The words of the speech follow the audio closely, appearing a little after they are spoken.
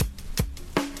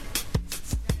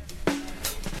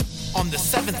On the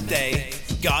seventh day,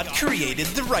 God created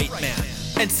the right man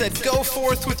and said, "Go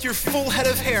forth with your full head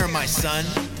of hair, my son."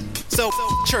 So,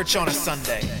 church on a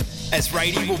Sunday, as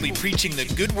Righty will be preaching the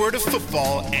good word of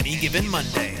football any given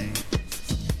Monday.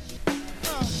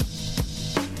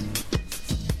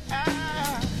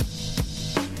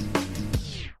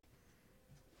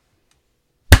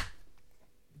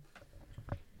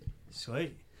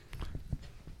 Sweet.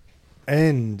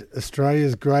 And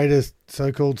Australia's greatest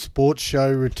so-called sports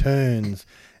show returns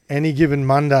any given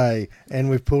Monday, and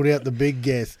we've pulled out the big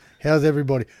guest. How's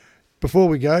everybody? Before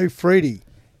we go, Freddie,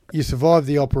 you survived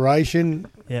the operation.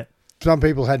 Yeah. Some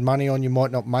people had money on you,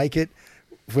 might not make it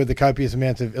for the copious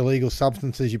amounts of illegal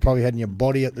substances you probably had in your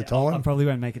body at the I time. probably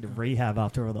won't make it to rehab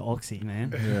after all the oxy,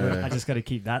 man. Yeah. I just got to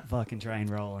keep that fucking train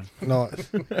rolling. Nice.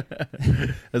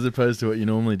 As opposed to what you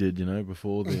normally did,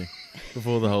 before the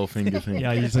whole finger thing.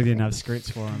 Yeah, I usually didn't have scripts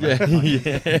for him.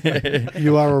 Yeah.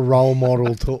 You are a role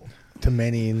model to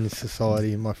many in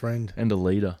society, my friend. And a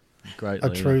leader. Great A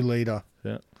leader. true leader.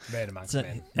 Yeah. Man amongst So,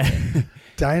 men.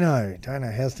 Dano,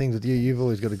 how's things with you? You've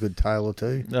always got a good tale or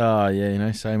two. Oh,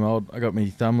 yeah, same old. I got my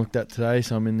thumb looked at today,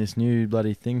 so I'm in this new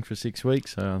bloody thing for 6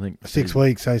 weeks. So I think 6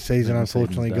 weeks, so season the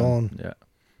unfortunately season's gone. done. Yeah.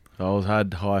 So I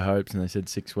had high hopes, and they said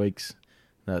 6 weeks.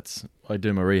 I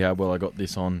do my rehab. Well, I got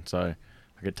this on, so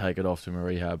I could take it off to my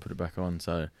rehab, put it back on.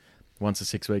 So once the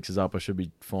 6 weeks is up, I should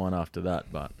be fine after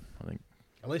that. But I think.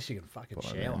 At least you can fucking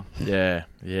shower. Yeah,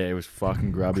 it was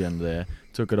fucking grubby under there.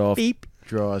 Took it off. Beep.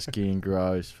 Dry skin,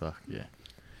 gross. Fuck, yeah.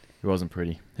 It wasn't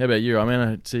pretty. How about you? I mean,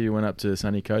 I see you went up to the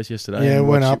Sunny Coast yesterday. Yeah, and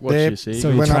went watched up your there. CV. So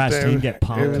your Went up trash there, team it get was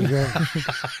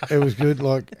pumped. it was good.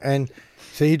 And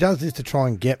so he does this to try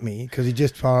and get me because he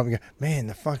just tried up and go, man,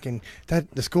 the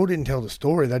score didn't tell the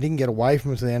story. They didn't get away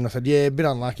from us at the end. I said, yeah, a bit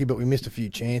unlucky, but we missed a few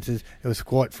chances. It was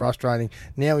quite frustrating.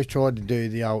 Now he's tried to do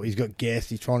he's got gas.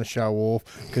 He's trying to show off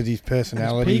because his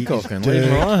personality. Peacocking. is Leave him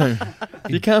dirt. alone.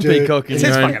 You can't Dirt. peacock in It's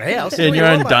your his own, fucking house. in your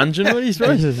own dungeon. What are you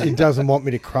supposed to do? He doesn't want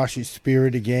me to crush his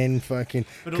spirit again. Fucking.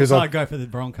 But Because also I go for the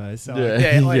Broncos. So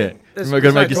Yeah. Let's We're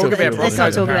going to make talk yourself about feel Broncos Let's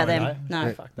not talk about apparently, them. no?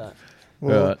 No. Fuck that.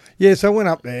 Well, Right. yeah, so I went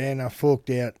up there and I forked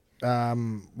out,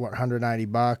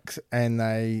 $180, and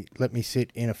they let me sit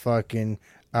in a fucking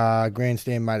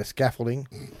grandstand made of scaffolding,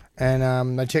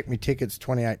 and they checked me tickets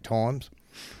 28 times,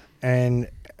 and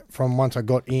from once I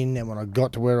got in and when I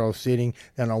got to where I was sitting,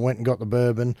 then I went and got the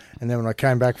bourbon, and then when I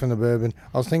came back from the bourbon,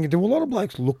 I was thinking, do a lot of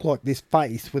blokes look like this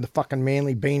face with a fucking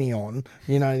Manly beanie on?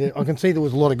 I can see there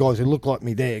was a lot of guys who looked like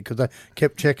me there because they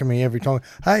kept checking me every time.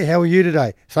 Hey, how are you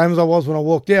today? Same as I was when I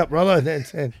walked out, brother.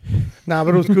 That's it. No,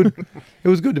 but it was good. It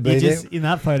was good to be there. in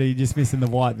that photo, you're just missing the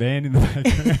white van in the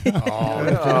background.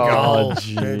 Oh,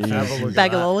 jeez.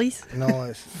 Bag of lollies.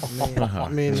 Nice.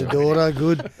 Me and the daughter,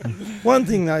 good. One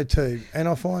thing though too, and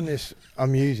I find this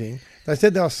amusing, they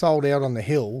said they were sold out on the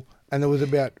hill and there was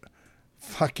about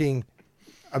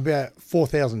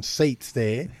 4,000 seats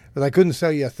there, but they couldn't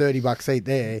sell you a $30 seat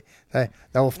there. They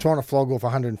were trying to flog off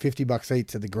 $150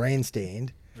 seats at the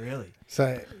grandstand. Really?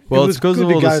 So Well, it it's was because of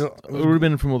good all to this. go It would have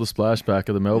been from all the splashback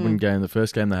of the Melbourne game, the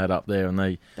first game they had up there, and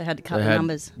They had to cut they the had,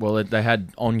 numbers. Well, they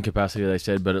had on capacity, they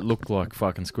said, but it looked like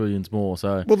fucking squillions more.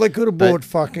 So Well, they could have bought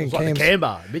fucking It's like Cam. the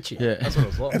Canberra, bitchy. Yeah. That's what it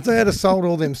was like. If they had sold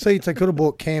all them seats, they could have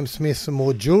bought Cam Smith some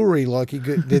more jewellery like he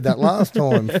did that last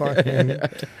time. Fucking,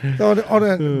 so I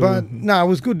don't, but no, it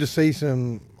was good to see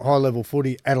some high level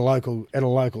footy at a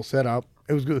local setup.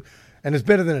 It was good, and it's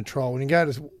better than a trial. When you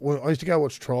go to, I used to go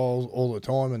watch trials all the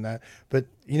time and that, but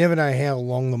you never know how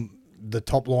long the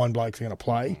top line blokes are going to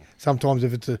play. Sometimes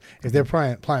if they're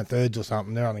playing thirds or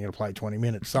something, they're only going to play 20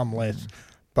 minutes, some less.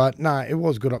 But no, it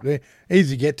was good up there.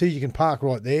 Easy to get to. You can park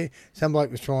right there. Some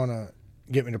bloke was trying to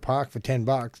get me to park for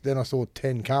 $10. Then I saw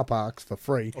 10 car parks for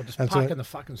free. Or just And park so- in the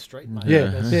fucking street, mate. yeah,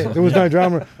 That's- yeah. There was no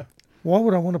drama. Why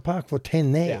would I want to park for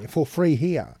 10 there for free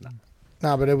here?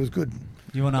 No, but it was good.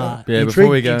 You want to... yeah, He before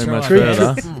we tricked- go much Trig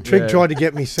further, tried to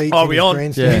get me seats. Oh, in we his on?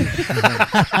 grandstand.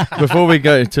 before we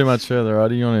go too much further,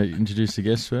 do you want to introduce the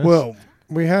guests first? Well,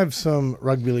 we have some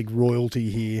rugby league royalty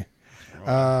here.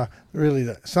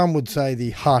 Really, some would say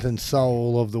the heart and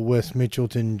soul of the West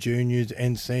Mitchelton juniors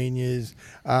and seniors.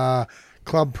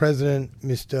 Club president,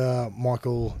 Mr.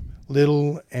 Michael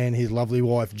Little, and his lovely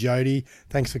wife, Jody.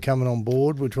 Thanks for coming on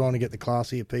board. We're trying to get the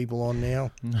classier people on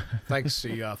now. Thanks,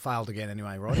 you failed again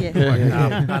anyway, right?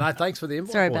 Yeah. No, thanks for the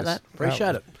invite, Sorry about boys. that.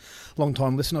 Appreciate it. Long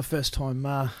time listener, first time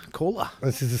caller.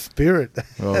 This is the spirit.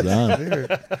 well done.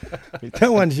 Spirit.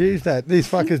 No one's used that. These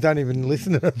fuckers don't even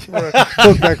listen to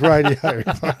Talkback Radio.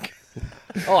 Fuck.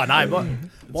 Oh, I know.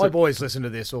 My boys listen to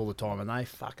this all the time and they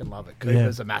fucking love it.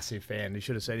 Cooper's a massive fan. You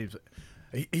should have seen him.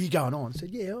 Are you going on? I said,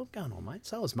 yeah, I'm going on, mate.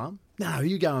 So was Mum. No, are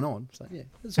you going on? So, yeah,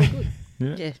 it's all good.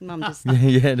 Yeah, Mum just.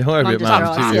 Yeah, don't worry Mum about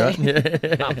just mums drives, too, right?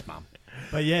 Yeah. Mum's Mum.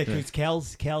 But yeah,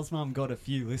 because Cal's mum got a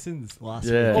few listens last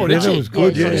Yeah. week. Oh, did she? That was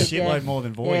good, She got a yeah. shitload more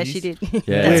than Voice. Yeah, she did.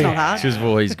 Yeah. That's not hard. She was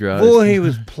Voorhees gross. Boy, he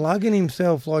was plugging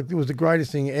himself like it was the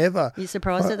greatest thing ever. You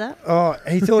surprised at that? Oh,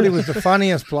 he thought he was the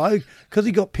funniest bloke because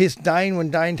he got pissed Dane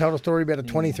when Dane told a story about a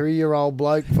 23-year-old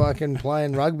bloke fucking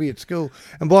playing rugby at school.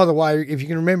 And by the way, if you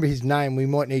can remember his name, we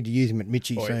might need to use him at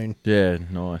Mitchie soon. Yeah,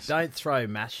 nice. Don't throw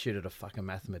math shit at a fucking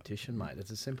mathematician, mate.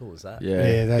 It's as simple as that. Yeah,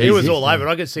 Yeah, that He is was it, all man. over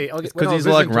it. I could see. because he's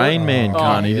like Rain Man,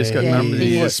 cunt. He just got yeah, numbers. he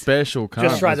He's a was. special cunt.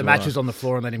 Just throw the as well. matches on the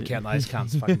floor and let him count those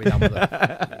cunts. Fucking be done with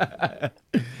it.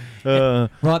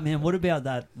 Right, man. What about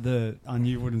the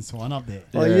new wooden swan up there?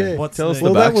 Oh, yeah. What's Tell us the-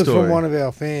 Well, the that was backstory. from one of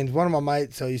our fans. One of my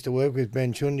mates I used to work with,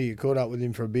 Ben Chundi, caught up with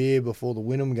him for a beer before the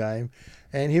Wynnum game.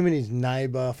 And him and his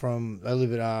neighbour they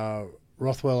live at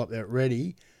Rothwell up there at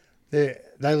Reddy, they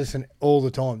listen all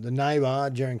the time. The neighbour,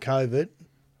 during COVID,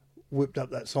 whipped up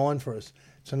that sign for us.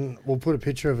 So we'll put a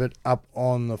picture of it up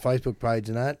on the Facebook page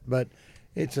and that. But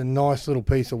it's a nice little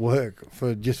piece of work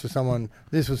for someone.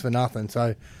 This was for nothing.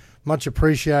 So much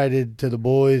appreciated to the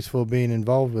boys for being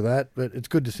involved with that. But it's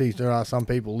good to see there are some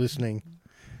people listening.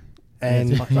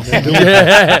 And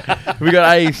Yeah, we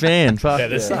got 80 fans. Fuck.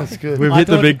 that's good. We've I hit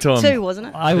the thought- big time. 2, wasn't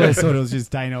it? I always thought it was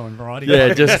just Dano and Variety.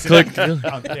 Yeah, just click. I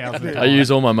I use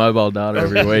all my mobile data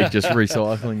every week, just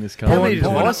recycling this How many cunt.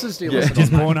 devices do you listen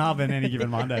just on? Pornhub on any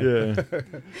given Monday. Yeah.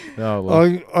 Oh,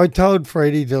 well. I told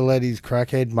Freddie to let his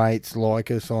crackhead mates like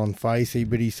us on Facey,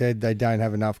 but he said they don't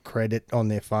have enough credit on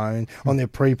their phone, on their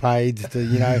prepaids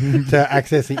to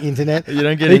access the internet. You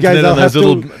don't get He internet goes, on "I'll those have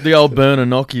little, to- the old burner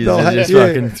Nokias. They'll, That just yeah,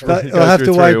 fucking they'll have to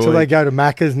go wait through till a they week. go to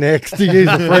Macca's next to use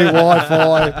the free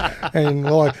Wi-Fi and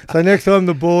like. So next time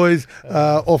the boys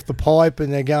off the pipe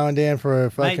and they're going down for a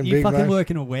Mate, fucking you big fucking race.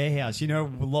 work in a warehouse. You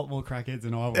know a lot more crackheads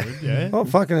than I would, yeah? Oh,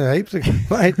 fucking heaps of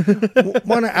mate.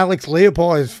 One of Alex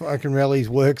Leopard's fucking rallies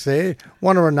works there.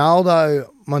 One of Ronaldo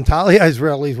Montalio's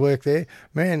rallies work there.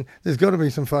 Man, there's got to be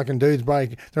some fucking dudes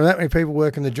breaking. There are that many people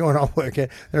working the joint I work at.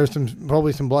 There are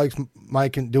probably some blokes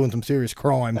doing some serious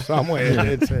crime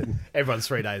somewhere. Everyone's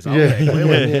 3 days old. Yeah, Yeah,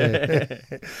 clearly. yeah.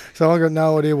 So I got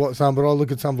no idea what some, but I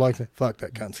look at some blokes and fuck,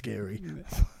 that cunt's scary.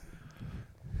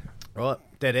 Right,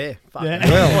 dead air. Fuck. Yeah.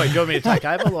 Well, you want me to take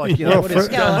over? Like, you know, Well, what is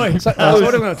for- Go on. So, what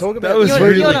are we going to talk about? That was You're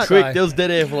really not- quick. There was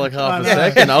dead air for like half a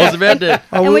second. I was about to.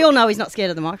 And we all know he's not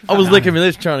scared of the microphone. I was licking my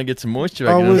lips trying to get some moisture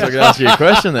back I in it was- so I could ask you a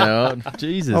question there. Oh,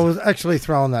 Jesus. I was actually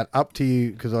throwing that up to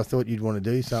you because I thought you'd want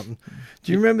to do something.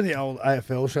 Do you remember the old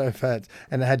AFL show, Fats?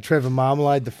 And it had Trevor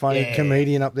Marmalade, the funny Yeah.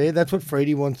 comedian, up there. That's what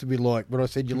Freddie wants to be like. But I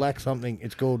said you lack something.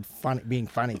 It's called being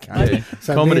funny. Cunt. Yeah.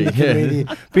 So Comedy,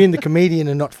 being the comedian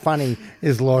and not funny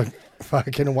is like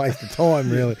fucking a waste of time.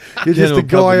 Really, you're just General a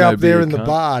guy public up no there beer, in the cunt.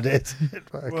 bar. That's it.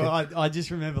 Fucking- Well, I just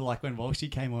remember like when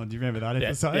Walshy came on. Do you remember that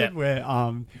episode yeah. where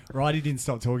Righty didn't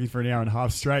stop talking for an hour and a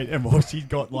half straight, and Walshy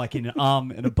got like an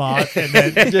arm and a butt, and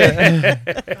then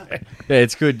Yeah,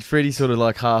 it's good. Freddie sort of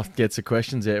like half gets the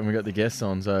questions out, and we got the guests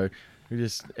on, so we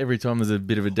just every time there's a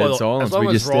bit of a dead Well, silence, as long we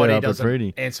as just stare Roddy up at doesn't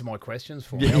Freddie. answer my questions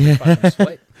for me, I'll be fucking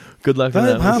sweet. Good luck with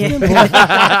But that. half, Yeah. them,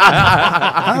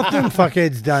 half them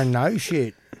fuckheads don't know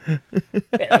shit.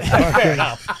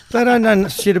 They don't know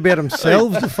shit about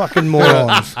themselves, the fucking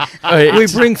morons. Okay, We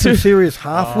bring some serious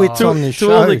half-wits on this to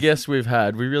show. all the guests we've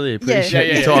had, we really appreciate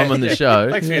Yeah, your yeah, time yeah. on the show.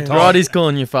 Thanks for your time. Roddy's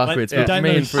calling you fuckwits, but don't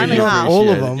me know and Freddie Only half. All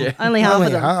of appreciate them. it. Yeah. Only half Only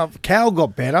of them. half. Cal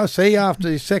got better. See, after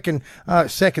his second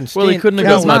stint. Well, he couldn't have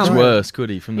Cal got much mum. worse, could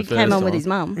he? From the He first came on time. with his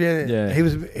mum. Yeah, Yeah.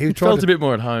 he tried Felt to a bit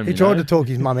more at home. He you tried know? to talk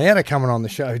his mum out of coming on the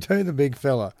show too. The big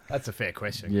fella. That's a fair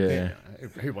question. Yeah.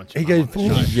 Who wants He your mum goes, on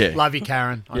the show? Yeah. Love you,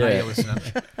 Karen. I know Yeah. you're listening.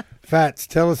 Fats,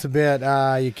 tell us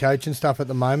about your coaching stuff at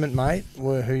the moment, mate.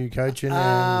 Who you coaching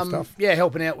and stuff? Yeah,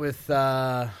 helping out with,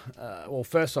 well,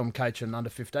 first I'm coaching under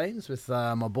 15s with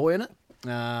my boy in it,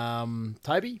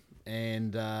 Toby,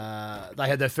 and they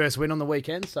had their first win on the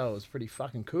weekend, so it was pretty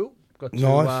fucking cool. Got to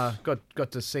Nice.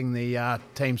 got to sing the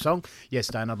team song. Yes,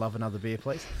 Dane, I'd love another beer,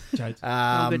 please. Jade.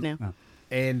 I'm good now.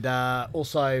 And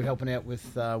also helping out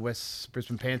with West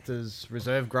Brisbane Panthers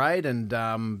reserve grade and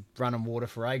running water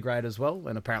for A grade as well.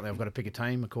 And apparently I've got to pick a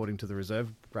team according to the reserve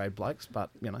grade blokes, but,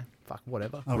 you know, fuck,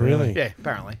 whatever. Oh, Really? Yeah,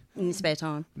 apparently. In your spare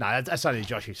time. No, that's only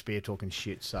Joshua Spear talking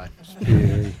shit, so...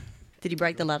 Did he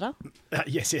break the ladder?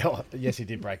 yes, he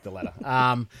did break the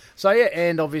ladder. So, yeah,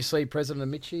 and obviously President of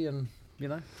Mitchie and, you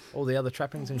know, all the other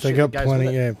trappings and So shit you got that goes with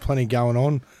plenty, it. plenty going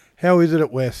on. How is it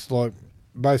at West? Like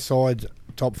both sides,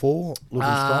 top four, looking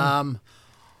strong.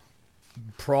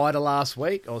 Prior to last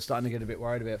week, I was starting to get a bit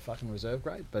worried about fucking reserve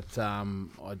grade, but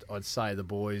I'd say the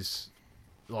boys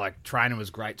Like, training was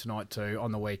great tonight too.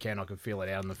 On the weekend, I could feel it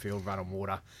out in the field, running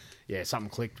water. Yeah, something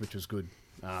clicked, which was good.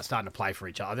 Starting to play for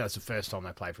each other. I think that's the first time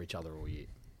they played for each other all year.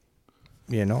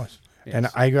 Yeah, nice. Yes. And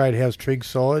A grade, how's Triggs'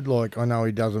 side? Like, I know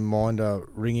he doesn't mind a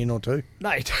ring in or two. No,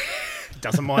 he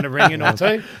doesn't mind a ring or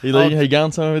two. He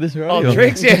going somewhere with this, right? Oh,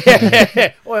 Triggs,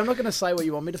 yeah. Well, I'm not going to say what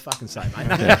you want me to fucking say, mate.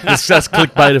 That's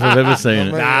clickbait if I've ever seen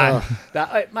it. Nah,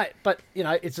 mate, but,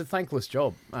 it's a thankless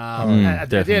job. At the end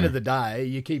definitely. of the day,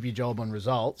 you keep your job on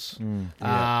results,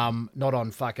 not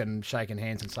on fucking shaking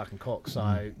hands and sucking cock. So,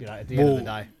 at the end of the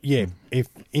day. Yeah, if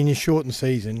in his shortened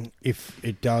season, if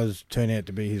it does turn out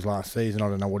to be his last season, I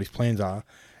don't know what his plans are,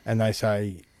 and they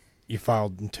say you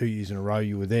failed in 2 years in a row,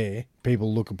 you were there,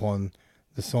 people look upon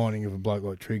the signing of a bloke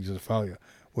like Triggs as a failure,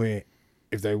 where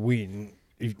if they win,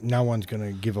 no one's going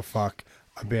to give a fuck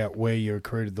about where you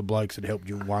recruited the blokes that helped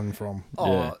you won from.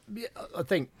 Yeah, I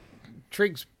think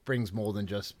Triggs brings more than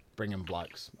just bringing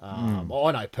blokes. I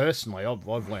know personally, I've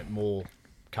learnt more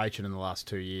coaching in the last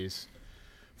 2 years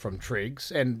from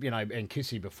Triggs and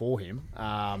Kissy before him.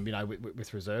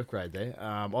 With reserve grade there,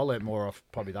 I learnt more off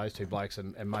probably those two blokes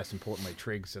and most importantly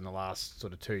Triggs in the last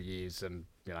sort of 2 years. And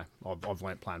I've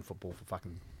learnt playing football for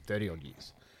fucking 30 odd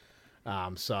years.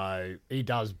 So he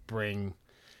does bring.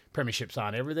 Premierships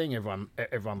aren't everything.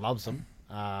 Everyone loves them,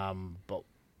 but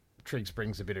Triggs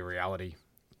brings a bit of reality.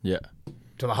 Yeah.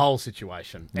 To the whole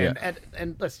situation. And, Yeah.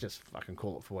 and let's just fucking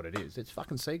call it for what it is. It's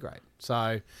fucking C grade.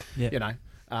 So, Yeah.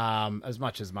 as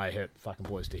much as it may hurt fucking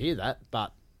boys to hear that,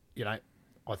 but,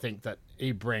 I think that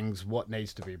he brings what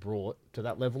needs to be brought to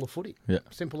that level of footy. Yeah.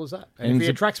 Simple as that. And And if he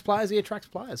it's attracts players, he attracts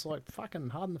players. Like, fucking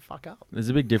harden the fuck up. There's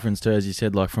a big difference too, as you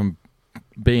said, like from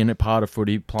being a part of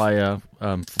footy, player,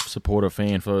 supporter,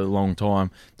 fan for a long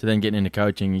time, to then getting into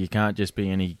coaching. You can't just be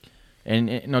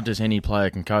and not just any player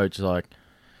can coach. Like,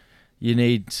 you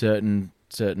need certain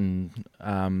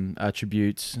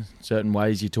attributes, certain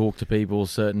ways you talk to people.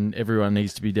 Everyone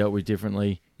needs to be dealt with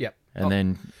differently. Yep. And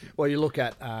then Well, you look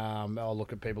at I'll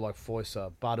look at people like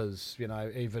Foycer, Butters,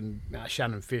 even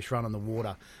Shannon Fish running the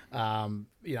water.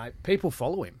 People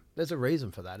follow him. There's a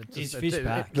reason for that. Is Fish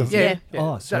back? Yeah.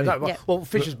 Oh, sweet. Well, well,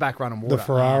 Fish is back running water. The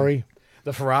Ferrari.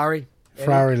 The Ferrari.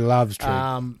 Ferrari loves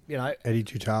Triggs. Eddie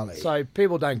Tutali. So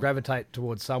people don't gravitate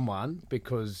towards someone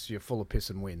because you're full of piss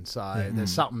and wind. So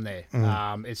there's something there.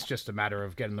 It's just a matter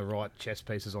of getting the right chess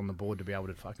pieces on the board to be able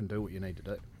to fucking do what you need to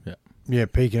do. Yeah,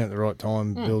 peaking at the right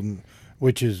time, building,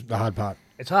 which is the hard part.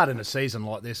 It's hard in a season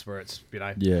like this where it's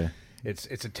yeah, it's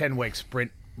a 10-week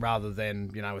sprint rather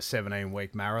than a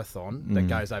 17-week marathon that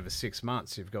goes over 6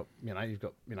 months. You've got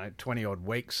 20 odd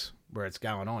weeks where it's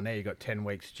going on. Now you've got 10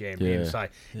 weeks jammed in, so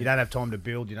you don't have time to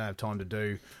build. You don't have time to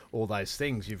do all those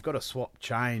things. You've got to swap,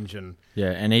 change, and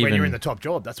and when even you're in the top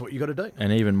job, that's what you got to do.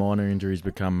 and even minor injuries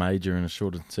become major in a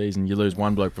shorter season. You lose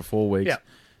one bloke for 4 weeks. Yeah.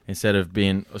 Instead of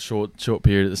being a short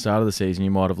period at the start of the season,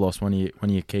 you might have lost one of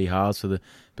your key halves for the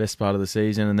best part of the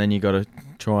season, and then you got to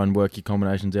try and work your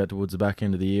combinations out towards the back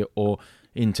end of the year. Or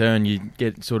in turn, you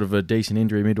get sort of a decent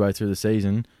injury midway through the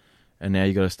season, and now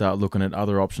you got to start looking at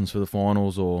other options for the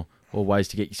finals or ways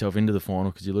to get yourself into the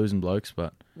final because you're losing blokes.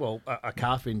 But Well, a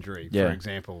calf injury, Yeah. for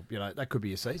example, that could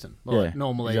be a season. Yeah,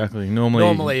 normally, exactly.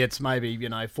 Normally it's maybe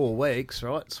 4 weeks,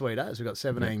 right? Sweet as we've got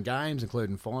 17 games,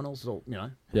 including finals. It's all Yeah.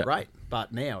 great.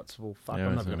 But now it's Yeah, I'm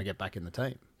it's never going to get back in the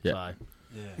team. Yeah. So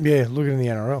Yeah, look at in the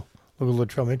NRL. Look at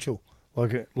Latrell Mitchell.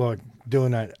 Like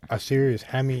doing a serious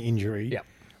hammy injury. Yeah.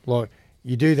 Like,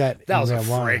 you do that that in was a round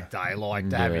one. freak day,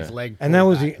 to have his leg. And that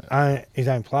pulled was back. his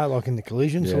own play, like in the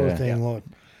collision sort Yeah. of thing. Like,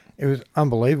 it was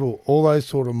unbelievable. All those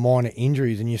sort of minor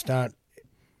injuries,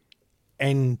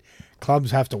 and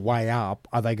clubs have to weigh up: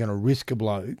 are they going to risk a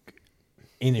bloke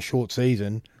in a short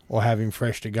season or have him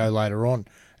fresh to go later on?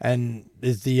 And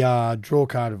there's the draw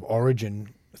card of Origin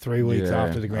 3 weeks Yeah,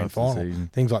 after the grand after the final, season.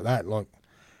 things like that. Like,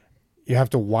 you have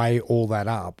to weigh all that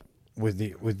up with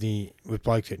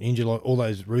blokes getting injured, like all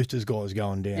those Roosters guys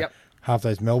going down. Yep. Half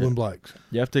those Melbourne blokes.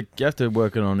 you have to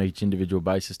work it on each individual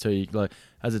basis too. Like,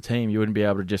 as a team, you wouldn't be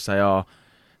able to just say,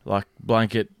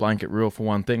 blanket rule for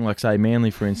one thing. Like, say Manly,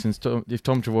 for instance, if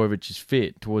Tom Trbojevic is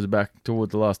fit towards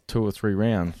the last 2 or 3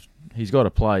 rounds, he's got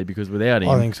to play because without him,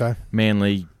 I think so.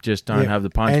 Manly just don't Yeah. have the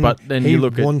punch. And But then he you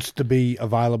look at wants to be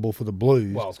available for the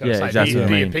Blues. Well, I was going to Yeah, say, exactly do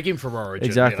what I you mean. pick him for Origin?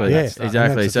 exactly, Yeah. That's the-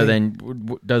 exactly. that's the So thing.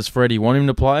 then, does Freddie want him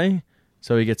to play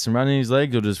so he gets some run in his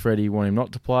legs, or does Freddie want him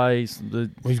not to play?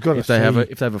 He's got to If they have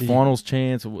see a finals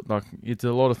chance, like, it's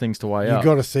a lot of things to weigh You've up.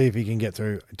 got to see if he can get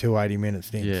through 280-minute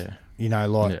stints. Yeah.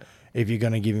 Like, Yeah. if you're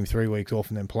going to give him 3 weeks off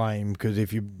and then play him, because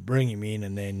if you bring him in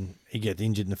and then he gets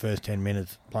injured in the first 10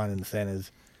 minutes playing in the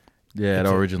centres, at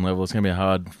Origin level, it's going to be a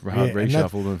hard Yeah, and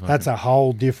reshuffle. that's a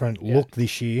whole different look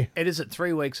this year. And is it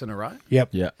 3 weeks in a row? Yep.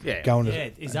 Yeah. Yeah. Going to Yeah,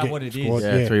 is that what it is? squad,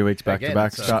 Yeah, 3 weeks back Again, to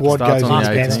back. so- Squad Starts goes on in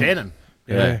the again. 18th. Standing.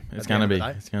 Yeah, At it's the going to end of be. the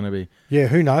day. It's going to be. Yeah,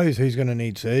 who knows who's going to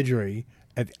need surgery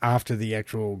after the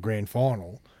actual grand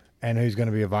final, and who's going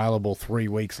to be available 3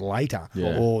 weeks later,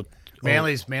 Yeah. or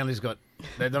Manly's got.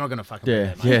 They're not going to fucking. do Yeah,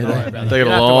 that, mate. yeah. Don't worry about They that. got a You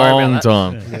don't have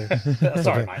long to worry time. about that.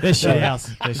 Sorry, mate. They're shit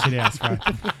house. They're shit house, bro.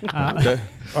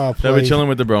 oh, They'll be please. chilling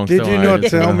with the Bronx. Did don't you worry. not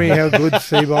It's tell gonna- me how good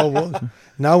Seabold was?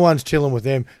 No one's chilling with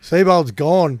them. Seabold's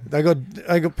gone. They got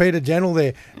Peter Jennell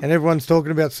there, and everyone's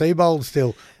talking about Seabold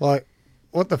still. Like,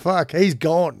 what the fuck? He's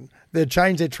gone. They've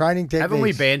changed their training techniques. Haven't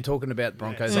we banned talking about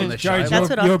Broncos on the show? Joe, That's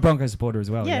what you're I- a Broncos supporter as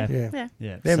well, Yeah, yeah? yeah. Yeah.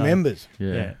 Yeah. They're so- members.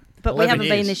 Yeah. But we 11 haven't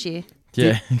been years. this year.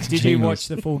 Yeah. Did you watch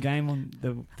the full game on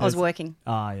the? I was working.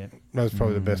 Ah, yeah. That was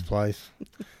probably the best place.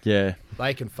 Yeah.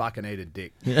 They can fucking eat a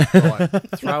dick. Like,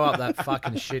 throw up that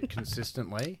fucking shit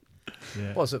consistently.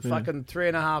 Yeah. Was it fucking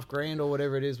 $3,500 or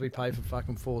whatever it is we pay for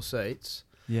fucking 4 seats?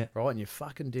 Yeah. Right, and you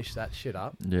fucking dish that shit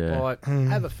up. Yeah. Like,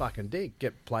 have a fucking dig.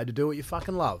 Get paid to do what you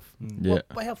fucking love. Yeah.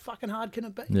 Well, how fucking hard can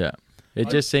it be? Yeah. It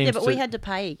just seems. Yeah, but to, we had to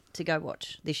pay to go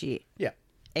watch this year. Yeah.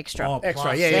 Extra. Oh, Extra,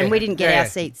 Plus. yeah, And yeah. we didn't get Yeah, our yeah.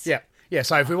 seats. Yeah. Yeah,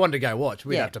 so if we wanted to go watch,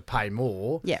 we'd Yeah. have to pay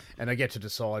more. Yeah. And I get to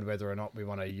decide whether or not we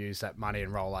want to use that money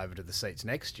and roll over to the seats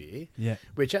next year. Yeah.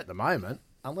 Which at the moment,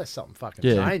 unless something fucking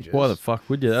yeah. changes, Why the fuck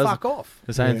would you? That was fuck off.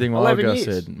 the same Yeah. thing my 11 old girl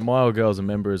years. said. My old girl's a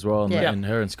member as well, and, Yeah. and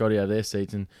her and Scotty have their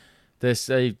seats, and they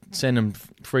send them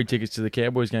free tickets to the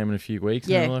Cowboys game in a few weeks.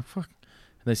 Yeah. And they're like, fuck.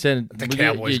 And they said, The "Well,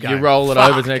 Cowboys you game. roll it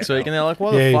Fuck. over to next week, and they're like,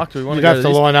 why Yeah, the fuck do we want you'd to go have to to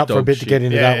this line up for a dog bit to shit?" get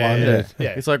into Yeah, that yeah, one. yeah. Yeah. Yeah.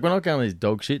 It's like we're not going to this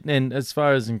dog shit. And as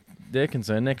far as they're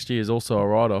concerned, next year is also a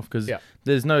write-off because Yeah.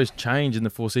 there's no change in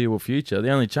the foreseeable future. The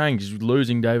only change is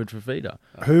losing David Fafita,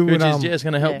 Who which would is just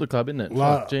going to help Yeah. the club, isn't it?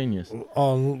 La- Fuck, genius.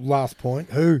 on last point,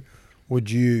 who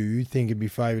would you think would be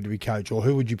favoured to be coach, or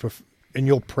who would you in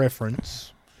your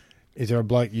preference? Is there a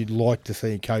bloke you'd like to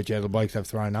see coach out of the blokes have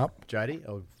thrown up? Jody,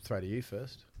 I'll throw to you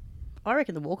first. I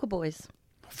reckon the Walker boys.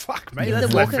 Fuck me, Give that's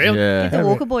the left Walker- field. Yeah. Give the Have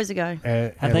Walker it. boys a go. Out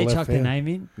Have of they left chucked their field? name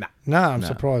in? No, I'm No.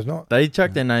 surprised not. They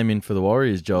chucked their name in for the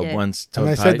Warriors job Yeah. once. And Todd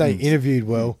they said they Payton's- interviewed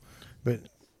well, but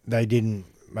they didn't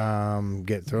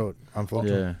get through it,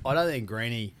 unfortunately. Yeah, I don't think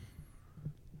Greeny.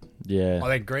 yeah, I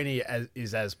think Greeny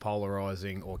is as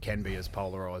polarizing, or can be as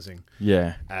polarizing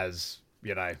yeah. as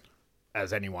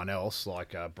as anyone else,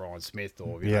 like Brian Smith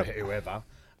or Yep. whoever.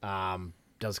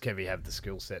 Does Kevy have the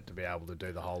skill set to be able to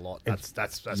do the whole lot? That's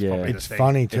Yeah. probably the It's thing.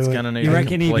 funny too. It's going to need. You a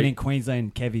reckon even complete- in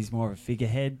Queensland, Kevy's more of a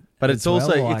figurehead? But as it's also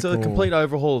well, it's like, a or- complete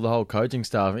overhaul of the whole coaching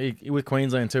staff. With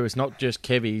Queensland too, it's not just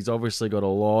Kevy. He's obviously got a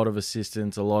lot of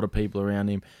assistants, a lot of people around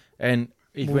him, and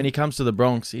when he comes to the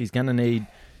Bronx, he's going to need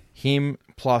him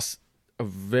plus a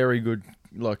very good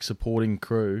supporting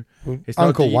crew. It's not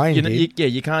Uncle that Wayne did.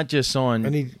 you can't just sign.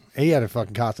 And he had a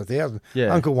fucking cast of 1,000.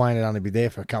 Yeah. Uncle Wayne would only be there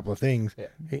for a couple of things.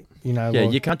 Yeah. Yeah,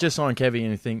 like- you can't just sign Kevy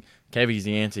and think Kevy's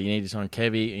the answer. You need to sign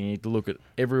Kevy, and you need to look at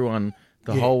everyone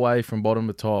the whole way from bottom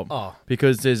to top. Oh.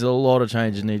 Because there's a lot of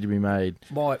changes need to be made.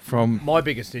 My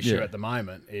biggest issue Yeah. at the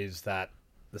moment is that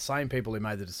the same people who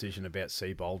made the decision about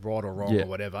Seabold, right or wrong Yeah. or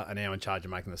whatever, are now in charge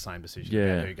of making the same decision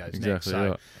Yeah, about who goes exactly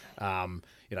next. So,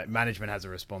 management has a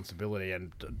responsibility,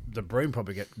 and the broom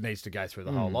probably needs to go through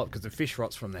the whole lot because the fish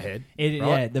rots from the head. Yeah,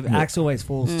 right? the axe always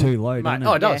falls too low, Mate, doesn't it?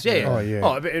 oh, it does, yeah. Oh, yeah.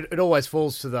 Oh, it always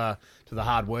falls to the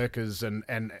hard workers, and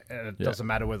it Yeah. doesn't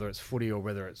matter whether it's footy or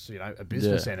whether it's a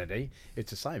business Yeah. entity.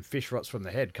 It's the same. Fish rots from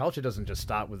the head. Culture doesn't just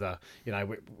start with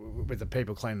with the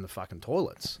people cleaning the fucking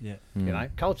toilets. Yeah.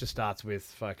 Culture starts with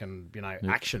fucking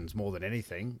actions more than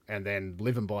anything, and then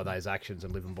living by those actions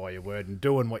and living by your word and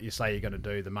doing what you say you're going to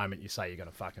do the moment you say you're going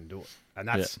to fucking do it. And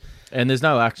that's And there's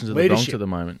no actions at the Bronx Leadership. at the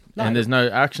moment. No. And there's no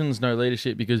actions, no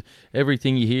leadership, because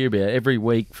everything you hear about every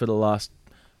week for the last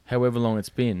however long it's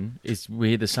been is we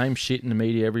hear the same shit in the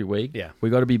media every week. Yeah. We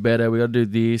got to be better. We got to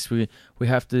do this. We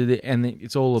have to do that. And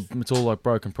it's all like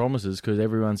broken promises because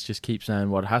everyone's just keeps saying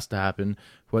what has to happen,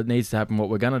 what needs to happen, what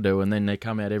we're going to do, and then they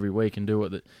come out every week and do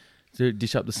what to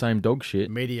dish up the same dog shit.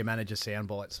 media manager sound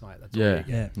bites, mate. That's all Yeah, you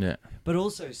get. Yeah. yeah. But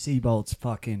also, Seabolt's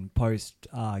fucking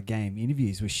post-game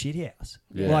interviews were shithouse.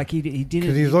 Yeah. Like, he didn't...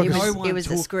 'Cause he's like It a- was, one it was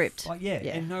the took- script. Like, yeah,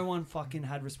 Yeah. and no one fucking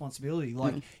had responsibility.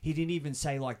 Like, he didn't even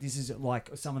say, like, this is, like,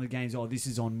 some of the games, oh, this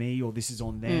is on me or this is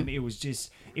on them. It was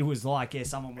just, it was like, yeah,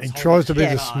 someone was He holding tries to be shit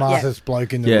the up. smartest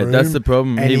bloke in the Yeah, room. that's the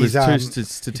problem. and He was he's, too He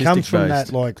statistic comes from that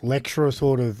based. like lecturer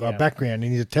sort of background,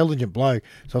 and he's an intelligent bloke.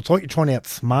 So it's like you're trying to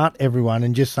outsmart everyone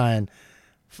and just saying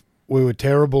we were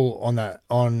terrible in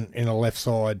the left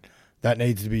side. that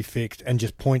needs to be fixed, and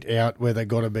just point out where they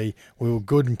got to be. We were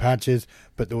good in patches,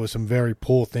 but there were some very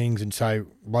poor things, and say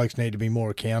blokes need to be more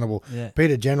accountable. Yeah.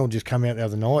 Peter General just come out the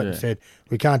other night and Yeah. said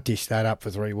we can't dish that up for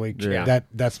 3 weeks. Yeah.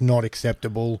 That's not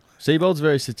acceptable. Seabold's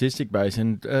very statistic based,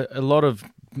 and a lot of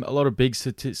big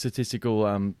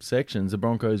statistical sections the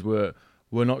Broncos were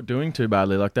not doing too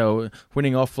badly. Like they were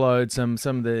winning offloads.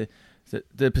 Some of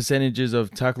the percentages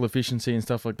of tackle efficiency and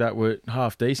stuff like that were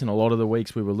half decent. A lot of the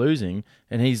weeks we were losing,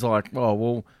 and he's like, oh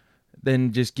well,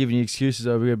 then just giving you excuses.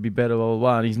 Oh, we're gonna be better, blah blah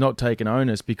blah. And he's not taking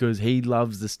onus because he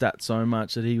loves the stats so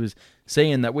much that he was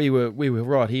seeing that we were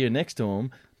right here next to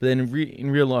him. But then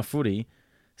in real life footy,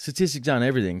 statistics aren't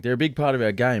everything. They're a big part of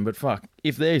our game, but fuck,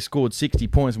 if they scored 60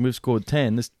 points and we've scored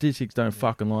 10, the statistics don't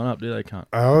fucking line up, do they? Can't.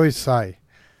 I always say,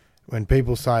 when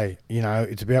people say,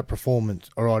 it's about performance,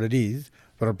 all right, it is,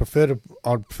 but I'd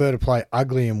prefer to play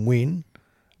ugly and win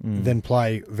than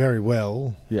play very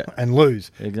well and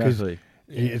lose. Exactly. 'Cause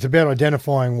it's about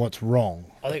identifying what's wrong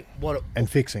I think and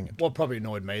fixing it. what probably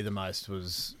annoyed me the most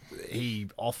was he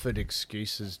offered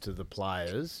excuses to the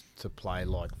players to play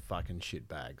like fucking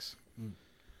shitbags.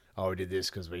 Oh, we did this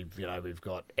because we've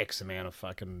got X amount of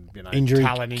fucking Injury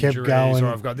talent kept injuries, going. or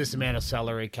I've got this amount of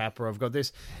salary cap, or I've got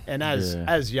this. And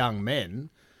as young men,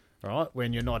 right,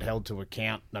 when you're not held to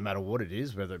account, no matter what it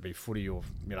is, whether it be footy or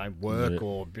work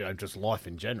or just life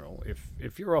in general,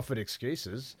 if you're offered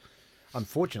excuses,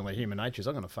 unfortunately, human nature is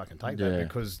I'm going to fucking take that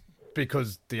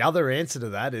because the other answer to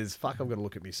that is fuck. I've got to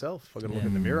look at myself. I've got to look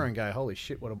in the mirror and go, holy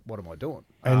shit, what am I doing?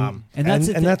 And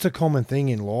that's a common thing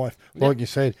in life. Like you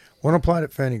said, when I played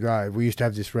at Ferny Grove, we used to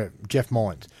have this rep, Jeff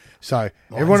Mines. So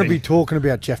everyone would be talking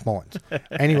about Jeff Mines.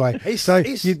 Anyway, he's still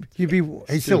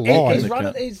alive.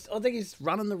 I think he's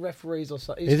running the referees or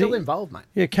so. He's still involved, mate.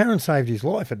 Yeah, Karen saved his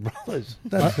life at Brothers.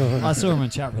 I saw him in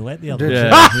chat roulette the other day.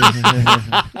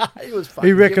 Yeah. He was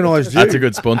He recognised you. That's a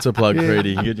good sponsor plug,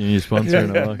 Freddie. You get your new sponsor,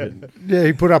 and I like it. Yeah,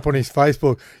 he put up on his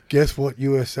Facebook, guess what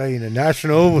USA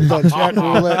International was on chat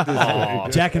roulette this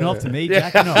week. Jacking off to me,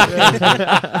 jacking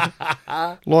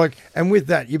off. And with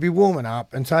that, you'd be warming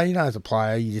up, and say, as a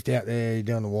player, you're just out there, you're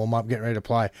doing the warm up, getting ready to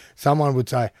play. Someone would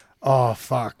say, oh,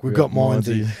 fuck, we've got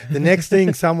Mindsy. The next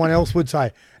thing someone else would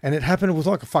say, and it happened, it was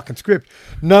like a fucking script.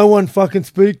 No one fucking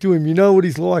speak to him. You know what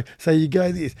he's like. So you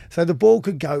go this. So the ball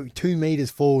could go 2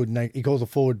 meters forward, and he calls a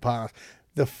forward pass.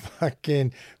 The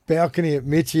fucking balcony at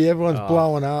Mitchie, everyone's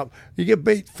blowing up. You get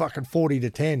beat fucking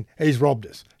 40-10. He's robbed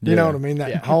us. You know what I mean?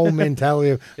 That whole mentality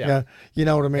of, you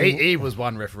know what I mean? He was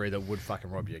one referee that would fucking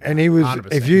rob you. And he was,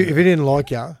 100%. if he didn't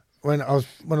like you, when I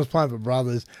was playing for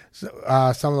Brothers,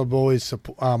 some of the boys'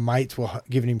 mates were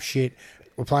giving him shit.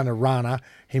 We're playing a runner.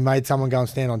 He made someone go and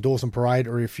stand on Dawson Parade,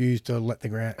 or refused to let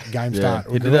the game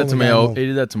start. He did that to me. He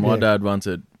did that to my dad once.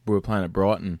 We were playing at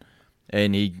Brighton,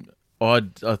 and I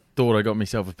thought I got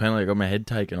myself a penalty. I got my head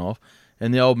taken off,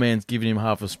 and the old man's giving him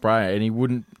half a spray, and he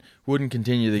wouldn't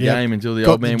continue the game until the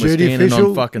old man was standing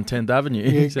on fucking 10th Avenue.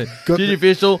 He said, "Duty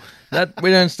official, that we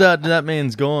don't start. That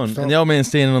man's gone." And the old man's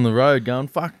standing on the road, going,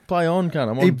 "Fuck, play on,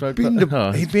 cunt."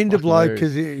 He binned a bloke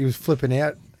because he was flipping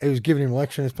out. He was giving him a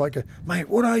lecture, and this bloke goes, "Mate,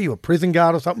 what are you, a prison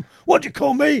guard or something? What'd you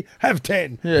call me? Have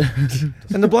 10." Yeah.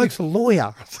 And the bloke's a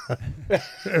lawyer.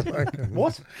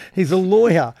 What? He's a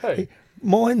lawyer. Who?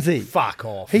 Mindsy. Fuck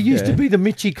off. He used to be the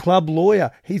Mitchie Club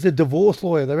lawyer. He's a divorce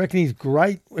lawyer. They reckon he's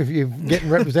great if you're getting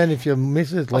represented if your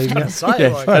missus leaving you.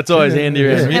 That's always handy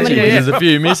around Mitchie, because there's a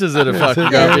few misses that are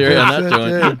fucking go up here around that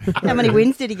joint. How many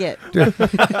wins did he get?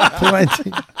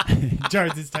 Plenty.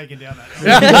 Jones is taking down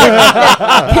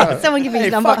that. Someone give me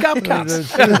his number. Fuck up,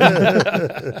 cunts.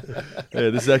 Yeah,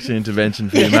 this is actually an intervention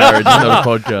for your marriage, not a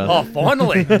podcast. Oh,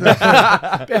 finally.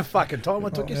 About fucking time.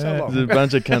 What took you so There's long? a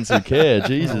bunch of cunts who care.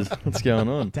 Jesus, what's going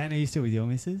on? Dan, are you still with your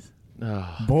missus?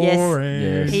 Oh, Boring.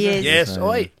 Yes. He is. Yes.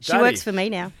 Oi, She works for me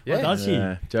now. Yeah. Does she?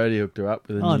 Jodie hooked her up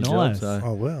with a Oh, new nice. job. So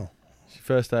Oh, well. she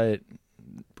first day at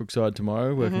Brookside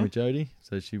tomorrow, working with Jodie.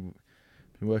 So she been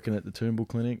working at the Toombul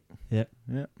Clinic. Yep.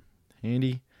 Yep.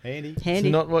 Handy. Handy. Handy.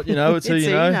 It's not what you know, it's who It's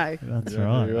you who know. That's Yeah,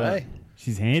 right. you're right. Hey,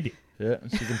 She's handy. Yeah,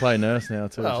 she can play nurse now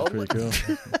too, Well, which is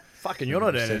pretty cool. fucking, you're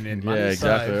not earning any money. Yeah,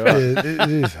 exactly. So. Right. Yeah, it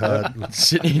is hard.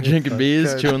 Sitting here drinking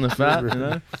beers, chewing the fat, you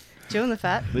know? Chewing the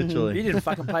fat. You Literally. didn't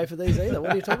fucking pay for these either.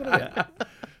 What are you talking about?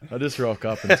 I just rock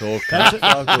up and talk. That's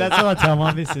what I tell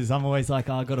my missus. I'm always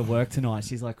like, I got to work tonight.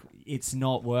 She's like, it's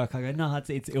not work. I go, no,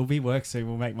 it'll be work soon.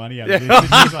 We'll make money out of this. And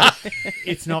she's like,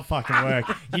 it's not fucking work.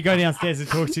 You go downstairs and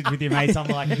talk shit with your mates. I'm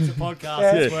like, it's a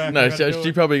podcast. It's work. No, I've gotta do she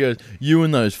it. probably goes, you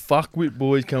and those fuckwit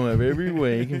boys come over every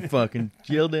week and fucking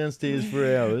chill downstairs for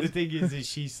The hours. thing is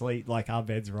she sleep like our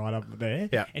bed's right up there.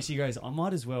 Yeah. And she goes, I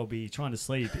might as well be trying to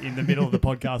sleep in the middle of the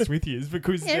podcast with you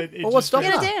because Yeah. it Well, what's just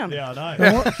stopping Get it her? down. Yeah, I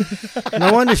know.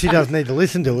 No wonder she doesn't need to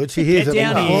listen to it. She hears Get it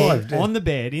down live. here on the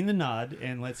bed in the nud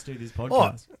and let's do this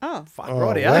podcast. Oh, Fuck, Oh,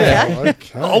 righty, wow. yeah.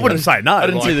 Okay. I wouldn't say no. I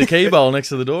didn't see the key bowl next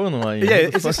to the door on the way in. Yeah,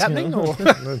 What the is this fuck's happening? going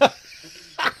on?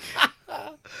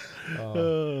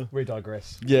 Or? We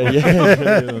digress.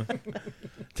 Yeah.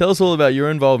 Tell us all about your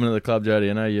involvement at the club, Jody.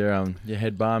 I know you're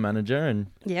head bar manager and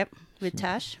yep. With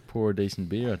Tash, pour a decent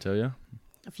beer, I tell you.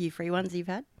 a few free ones you've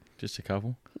had. Just a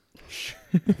couple.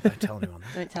 Don't tell anyone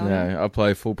that. Don't tell me. Yeah, I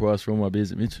play full price for all my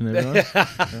beers at Mitch and everyone.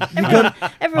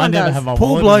 I Everyone never does. have my Poor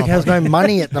wallet in bloke my has pocket. no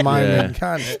money at the moment. Yeah. You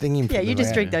can't sting him. Yeah, for you the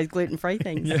just drink rent. those gluten-free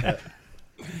things. Yeah.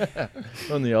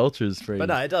 On the ultras free. But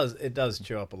no, it does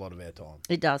chew up a lot of our time.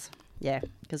 It does. Yeah,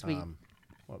 because we.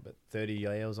 What, about 30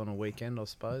 hours on a weekend, I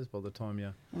suppose, by the time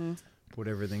you put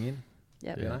everything in.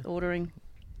 Yep. Yeah. Ordering,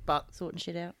 But sorting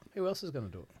shit out. who else is going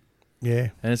to do it? Yeah.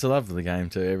 And it's a love of the game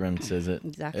too. Everyone says it.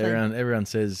 Exactly. Everyone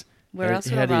says. Where else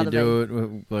would how I do you rather do be? it?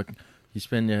 Well, like you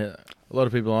spend a lot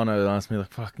of people I know ask me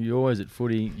like, "Fuck, you're always at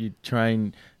footy. You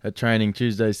train at training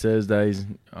Tuesdays, Thursdays,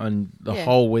 on the Yeah.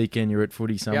 whole weekend. You're at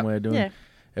footy somewhere doing. Yeah.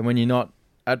 And when you're not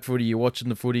at footy, you're watching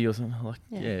the footy or something. I'm like,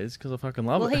 Yeah. yeah, it's because I fucking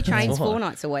love Well, it. he trains That's why. 4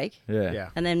 nights a week, Yeah. Yeah.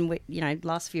 and then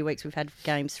last few weeks we've had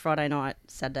games Friday night,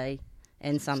 Saturday,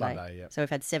 and Sunday. Sunday, yeah. So we've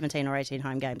had 17 or 18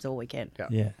 home games all weekend. Yeah.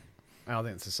 Yeah. And I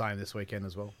think it's the same this weekend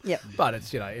as well. Yep. But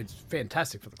it's, it's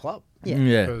fantastic for the club. Yeah.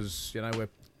 Yeah. Because,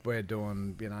 we're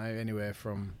doing, anywhere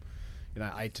from,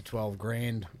 8 to 12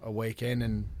 grand a weekend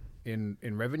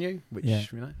in revenue, which, Yeah.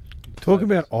 Talk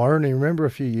about irony. Remember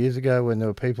a few years ago when there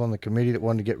were people on the committee that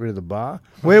wanted to get rid of the bar?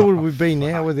 Where would we be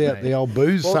now without mate. the old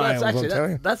booze Well, sales? that's I'll tell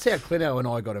you. that's how Clino and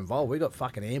I got involved. We got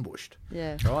fucking ambushed.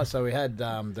 Yeah. Right, so we had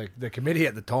the committee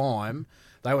at the time.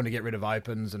 They wanted to get rid of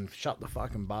Opens and shut the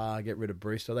fucking bar, get rid of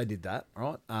Brewster. They did that,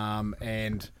 right?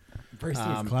 And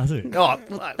Brewster's classic. Well,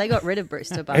 they got rid of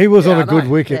Brewster, but He was Yeah, on I a good know.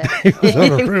 wicket. Yeah. He was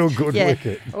on a real good Yeah.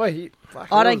 wicket.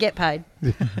 I don't get paid.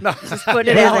 no. Just put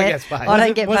it No out one there. gets paid. I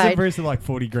don't get Wasn't paid. Brewster like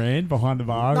 40 grand behind the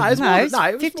bar? No, it's No, more than, it's no,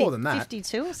 it was 50, more than that.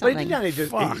 52 or But something. he didn't only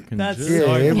just, Fucking That's jerk. so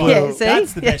Yeah, funny. well- Yeah, see?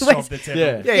 That's the best Yeah, job that's ever.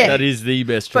 Yeah. Yeah. That is the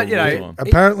best But, job of all time.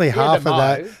 Apparently, Yeah, half the of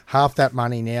that, mo. half that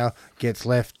money now gets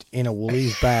left in a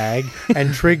Woolies bag,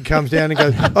 and Trig comes down and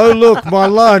goes, "Oh look, my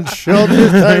lunch! I'll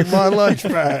just take my lunch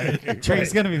bag."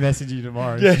 Trig's going to be messaging you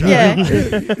tomorrow. Yeah.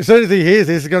 As soon as he hears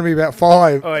this, it's going to be about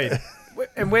 5. Oh, yeah.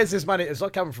 And where's this money? It's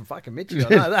not coming from fucking Mitchie.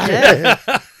 I know that.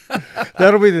 Yeah.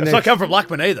 That'll be the It's next. not coming from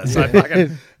Luckman either. So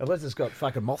fucking, unless it's got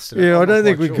fucking moths in it. Yeah, I I'm don't not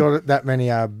think quite we've sure. got that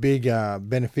many big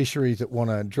beneficiaries that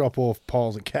want to drop off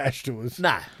piles of cash to us.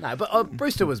 No. But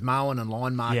Brewster was mowing and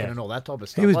line marking Yeah. and all that type of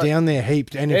stuff. He was Like, down there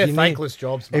heaped, and Yeah, if you need, thankless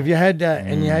jobs. Mate. if you had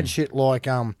and you had shit like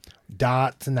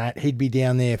darts and that, he'd be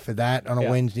down there for that on a Yeah.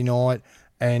 Wednesday night,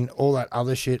 and all that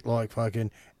other shit like fucking.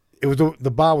 It was the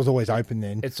bar was always open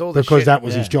then. It's all the because shit- that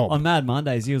was Yeah. his job. On Mad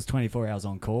Mondays, he was 24 hours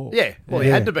on call. Yeah, well, he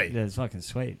Yeah. had to be. Yeah, it's fucking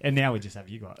sweet. And now we just have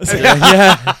you guys.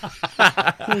 Yeah.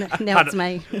 Now it's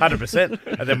me. 100%.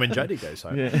 And then when Jody goes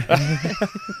home. Yeah.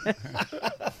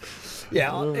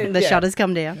 The shutters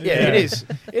come down. Yeah, it is.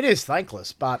 It is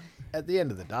thankless, but at the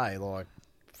end of the day, like,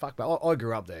 fuck, man, I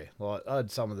grew up there. Like, I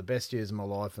had some of the best years of my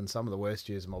life and some of the worst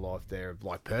years of my life there.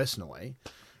 Like, personally,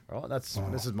 right? This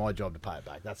is my job to pay it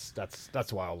back. That's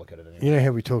the way I look at it. Anyway. You know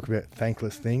how we talk about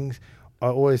thankless things? I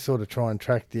always sort of try and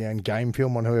track down game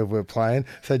film on whoever we're playing.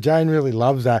 So Jane really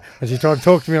loves that. And she's trying to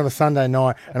talk to me on a Sunday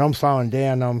night, and I'm slowing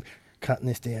down. I'm cutting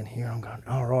this down here. I'm going,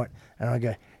 all right. And I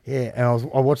go, yeah.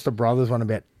 And I watched the Brothers one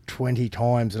about 20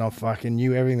 times, and I fucking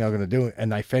knew everything they were going to do,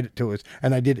 and they fed it to us.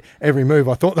 And they did every move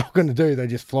I thought they were going to do. They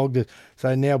just flogged us.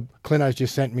 So now Clino's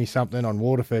just sent me something on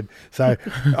Waterford. So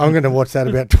I'm going to watch that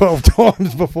about 12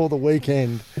 times before the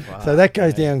weekend. So that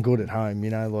goes down good at home,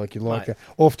 like you like Mate.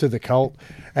 off to the Colt.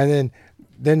 And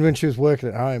then when she was working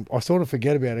at home, I sort of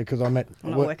forget about it because I met I'm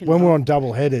not when working we're at on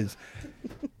double headers.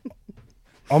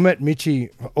 I met Mitchie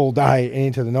all day and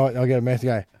into the night, and I get a message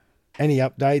go, any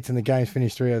updates? And the game's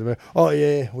finished 3-0. Oh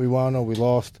yeah, we won or we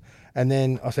lost. And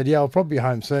then I said, yeah, I'll probably be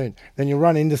home soon. Then you'll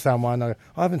run into someone. I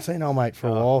haven't seen old mate for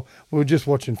a while. We were just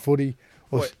watching footy.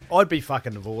 Boy, I'd be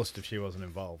fucking divorced if she wasn't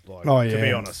involved. Like, Oh, to be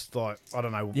yeah. honest, like, I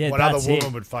don't know Yeah, what other that's woman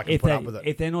it. would fucking if put they, up with it.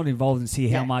 If they're not involved and see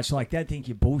how Yeah. much, like, they think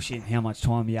you're bullshit, how much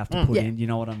time you have to put Yeah. in. You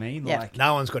know what I mean? Yeah. Like,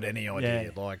 No one's got any idea.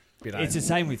 Yeah. Like, you know, It's the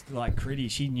same with like Critty.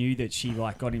 She knew that she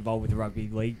like got involved with the rugby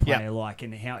league player, like,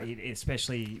 and how it,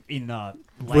 especially in the.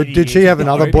 Did she have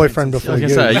another boyfriend before I you?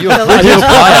 was going to say, you're a player.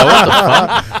 What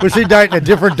the fuck? Was she dating a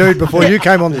different dude before you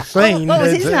came on the scene? What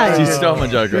was his name? She stole my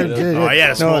joke. Right there. oh,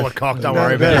 yeah, a smaller cock. Don't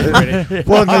worry about it.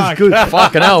 Wasn't as good.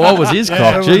 Fucking hell, what was his That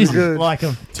cock? was Jesus. good. like a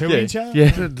 2-incher.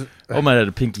 Yeah. I made it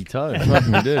a pinky toe.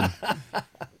 Fucking did.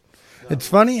 It's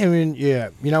funny. I mean, yeah,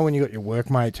 you know when you got your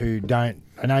workmates who don't.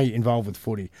 I know you're involved with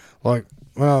footy. Like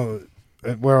when I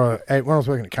was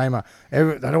working at Kmart,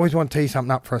 they'd always want to tee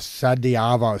something up for a Saturday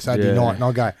arvo, Saturday night, and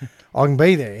I go, I can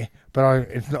be there, but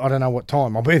I don't know what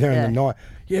time. I'll be there in the night.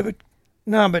 Yeah, but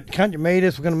no, but can't you meet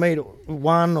us? We're going to meet at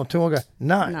 1 or 2. I go,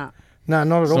 no, not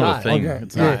at all. not a thing. I go,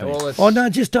 It's not a thing. oh no,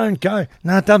 just don't go.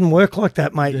 No, it doesn't work like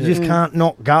that, mate. You just can't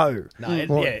not go. No,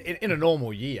 in a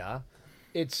normal year,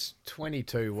 it's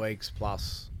 22 weeks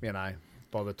plus, you know,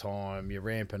 by the time you're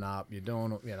ramping up, you're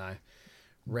doing, you know,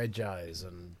 regos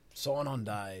and sign-on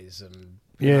days and,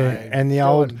 you know, and the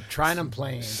old training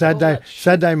plans.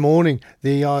 Saturday morning,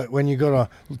 when you got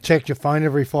to check your phone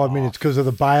every 5 minutes because of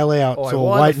the bailouts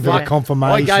or waiting for the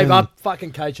confirmation. I gave up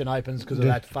fucking coaching opens because of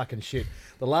that fucking shit.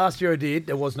 The last year I did,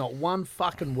 there was not one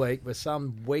fucking week where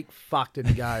some weak fuck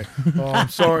didn't go, oh, I'm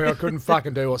sorry, I couldn't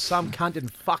fucking do it, or some cunt didn't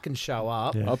fucking show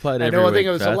up. I played And every I week. think it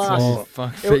was the last.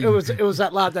 Fuck It was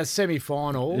that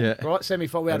semi-final, Yeah. right?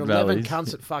 Semi-final. We had At 11 Valleys.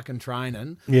 cunts at fucking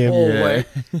training Yeah. all Yeah.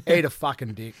 week. Eat a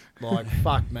fucking dick. Like,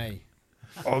 fuck me.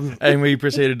 And we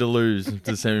proceeded to lose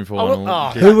the semi-final. Oh,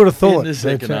 Who would have thought? In the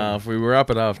second half, we were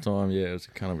up at half time. Yeah, it was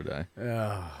a kind of a day.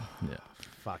 Yeah.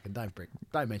 Fucking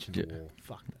don't mention the war.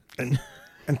 Fuck that.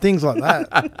 And things like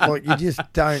that. Like you just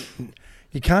don't.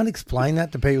 You can't explain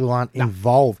that to people who aren't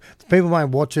involved. People may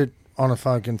watch it on a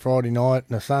fucking Friday night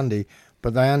and a Sunday,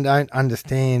 but they don't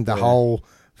understand the whole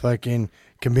fucking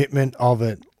commitment of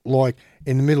it. Like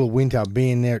in the middle of winter,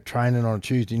 being there at training on a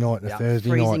Tuesday night and a Thursday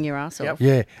Freezing night. your ass off.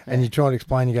 Yeah, and you try to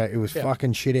explain, you go, it was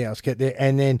fucking shit house, get there,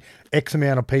 and then X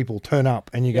amount of people turn up,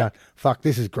 and you go, fuck,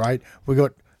 this is great. We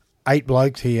got 8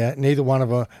 blokes here. None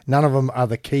of them are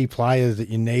the key players that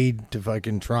you need to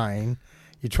fucking train.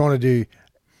 You're trying to do.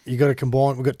 You got to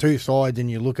combine. We've got 2 sides, and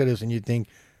you look at us and you think,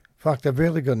 fuck, they've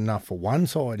barely got enough for one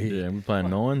side here. Yeah, we're playing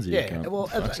nines here. Yeah, well,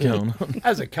 What's going on?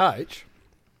 as a coach,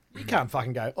 you can't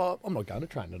fucking go, oh, I'm not going to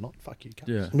train tonight. Fuck you, coach.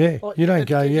 Yeah. Yeah, Like, you don't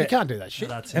go. You Yeah, can't do that shit.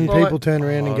 and Like, people turn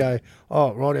around and go,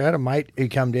 oh, right, I had a mate who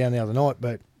come down the other night,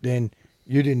 but then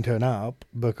you didn't turn up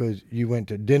because you went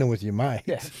to dinner with your mates.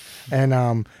 Yeah.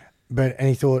 And and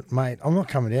he thought, mate, I'm not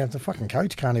coming down. The fucking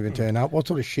coach can't even turn up. What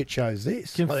sort of shit show is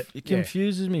this? It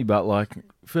confuses me, but like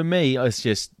for me,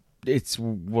 it's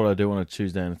what I do on a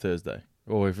Tuesday and a Thursday,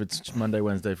 or if it's Monday,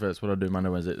 Wednesday first, what I do Monday,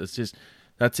 Wednesday.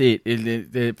 That's it.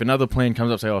 If another plan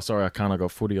comes up, say, oh, sorry, I can't. I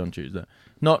got footy on Tuesday.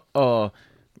 Not, oh,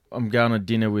 I'm going to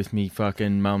dinner with me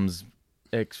fucking mum's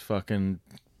ex fucking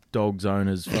dog's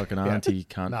owner's fucking auntie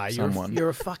cunt. No, someone. you're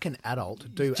a fucking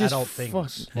adult. Do Just adult things.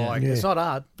 fuck- Like, Yeah. it's not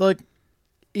hard. Like,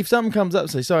 if something comes up,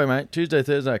 say, sorry, mate, Tuesday,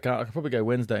 Thursday, I can't. I could probably go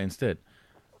Wednesday instead.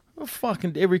 Well,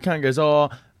 fucking every cunt goes, oh,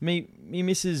 me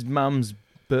missus mum's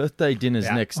birthday dinner's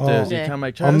next Thursday. Yeah. Can't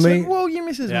make On choice. me- Like, well, your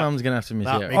missus mum's going to have to miss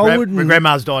No, out. I wouldn't- my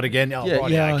grandma's died again. Oh, Yeah, right,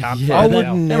 yeah, I can't. yeah. fuck I it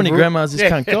wouldn't now. How many never- grandmas this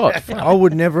cunt got? I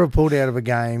would never have pulled out of a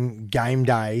game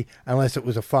day unless it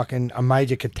was a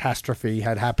major catastrophe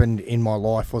had happened in my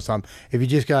life or something. If you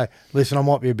just go, listen, I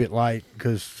might be a bit late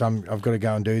because I've got to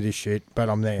go and do this shit, but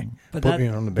I'm there. But Put me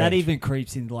on the bench. that even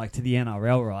creeps in like to the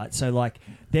NRL, right? So like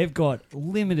they've got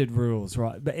limited rules,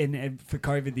 right? But and for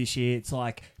COVID this year, it's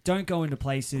like don't go into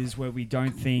places where we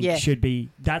don't think Yeah. should be.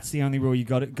 That's the only rule you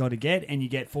got to get, and you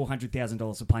get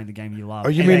 $400,000 for playing the game you love. Oh,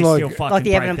 you And mean they like- still fucking Like the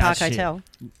break Everton that Park shit. Hotel.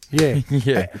 Yeah.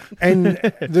 Yeah. And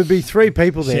there'd be 3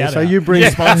 people there. Shout So out. you bring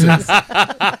sponsors.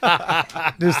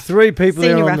 There's 3 people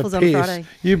Senior there on raffles the on piss. Friday.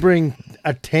 You bring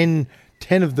a 10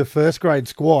 of the first grade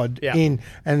squad in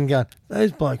and go,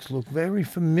 those blokes look very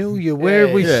familiar. Where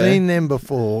have we Yeah. seen them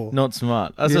before? Not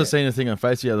smart. As I seen a thing on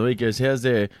Facebook the other week, goes, how's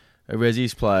there a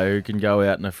Resi's player who can go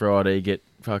out on a Friday, get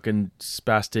fucking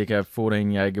spastic, have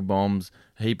 14 Jaeger bombs,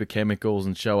 a heap of chemicals,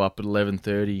 and show up at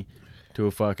 11:30 to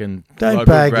a fucking Don't local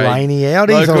bag grade- Laney out.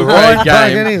 He's local all right. grade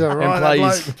game He's all right. and play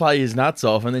that his, bloke. play his nuts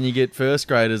off, and then you get first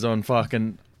graders on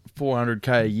fucking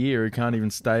 $400K a year who can't even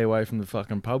stay away from the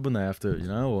fucking pub when they have to,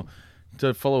 or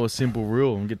to follow a simple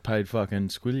rule and get paid fucking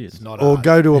squillions. Not Or hard.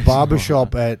 go to a barber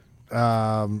shop at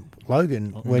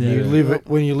Logan when you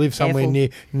live somewhere Careful.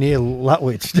 near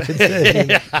Lutwich.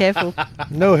 Careful.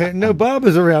 No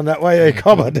barbers around that way. They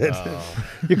covered it.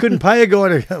 You couldn't pay a guy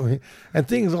to come in. And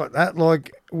things like that.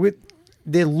 Like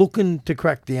they're looking to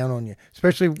crack down on you,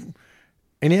 especially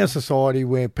in our society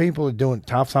where people are doing it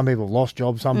tough, some people have lost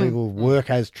jobs, some people's work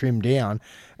has trimmed down,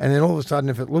 and then all of a sudden,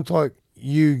 if it looks like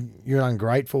you're an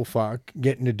ungrateful fuck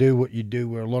getting to do what you do,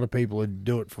 where a lot of people would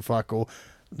do it for fuck all.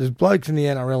 There's blokes in the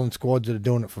NRL and squads that are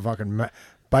doing it for fucking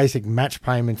basic match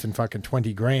payments and fucking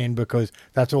 20 grand because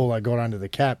that's all they got under the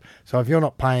cap. So if you're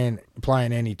not playing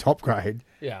any top grade,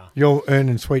 Yeah. you're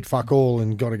earning sweet fuck all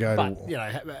and got to go But, to... you know,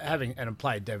 having, and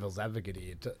play devil's advocate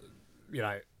here, you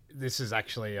know, this is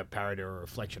actually a parody or a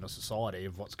reflection of society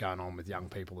of what's going on with young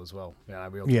people as well. You know,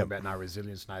 we all talk Yep. about no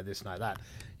resilience, no this, no that.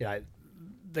 You know,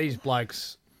 these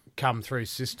blokes come through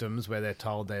systems where they're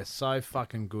told they're so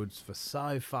fucking good for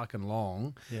so fucking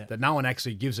long that no one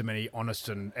actually gives them any honest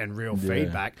and real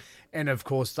feedback. And of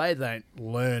course, they don't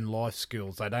learn life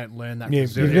skills. They don't learn that Yeah,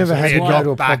 resilience. you've never had They to end go up to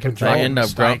a back proper and job. make They end up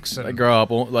mistakes they and- grow up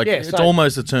like Yeah, it's so-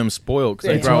 almost the term spoiled because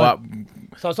Yeah, they it's grow like- up.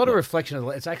 So it's not a reflection of.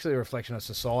 It's actually a reflection of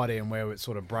society and where it's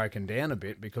sort of broken down a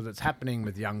bit because it's happening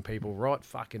with young people right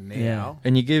fucking now. Yeah.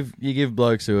 And you give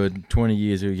blokes who are 20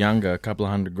 years or younger a couple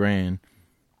of $100,000.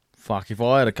 Fuck, if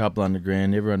I had a couple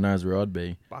 $100,000, everyone knows where I'd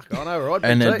be. Fuck, I know, right?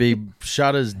 And there'd be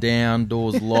shutters down,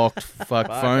 doors locked, fuck,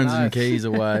 phones and oath. keys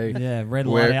away. Yeah, red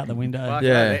Where- light out the window. Fuck,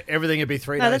 Yeah. everything would be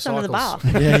 3 No, day that's under the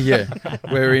cycles. bar. Yeah.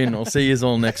 We're in. I'll see you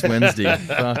all next Wednesday.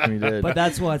 Fuck me dead. But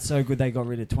that's why it's so good they got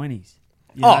rid of 20s.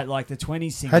 You Oh. know, like the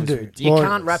 20s thing Had was to- ridiculous. You Like-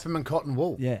 can't wrap them in cotton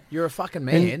wool. Yeah. You're a fucking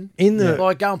man. In the-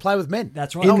 like, go and play with men.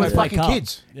 That's right. Not In with the- fucking Wake up.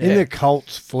 kids. In the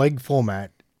Colts flag format,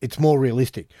 it's more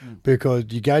realistic Mm. because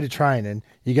you go to training,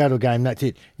 you go to a game, that's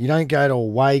it. You don't go to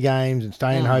away games and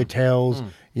stay in Mm. hotels.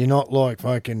 You're not like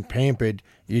fucking pampered.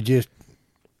 You're just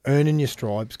earning your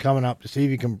stripes, coming up to see if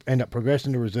you can end up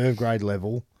progressing to reserve grade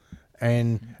level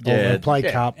and Yeah. or play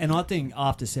Yeah. cup. And I think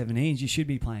after 17s, you should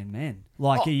be playing men.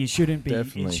 Like you shouldn't be.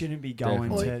 definitely. It shouldn't be going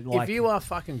Definitely. to like. if you are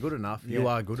fucking good enough, you Yeah.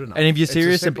 are good enough. And if you're It's as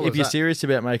serious, simple if as you're that. serious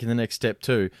about making the next step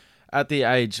too, at the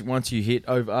age once you hit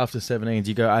over after 17s,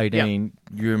 you go 18,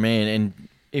 you're a man. And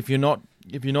if you're not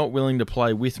willing to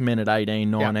play with men at 18,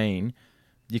 19,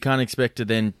 you can't expect to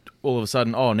then all of a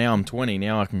sudden, oh, now I'm 20,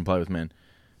 now I can play with men.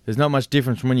 There's not much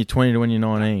difference from when you're 20 to when you're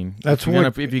 19. That's if you're what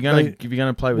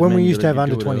gonna play with when men, we you used to have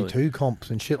gotta under do it early. 22 comps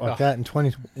and shit like Oh. that and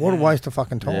 20s. What a waste of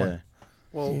fucking time. Yeah.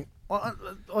 Well,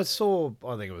 I saw,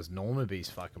 I think it was Normaby's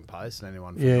fucking post, and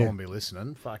anyone from Yeah. Normanby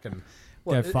listening, fucking...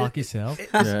 Go fuck yourself.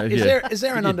 Yeah, Is yeah. there an Get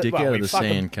your under... dick well, out we of the fucking-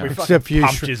 sand, we cunt. fucking Except for you,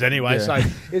 pumped yous anyway, Yeah. so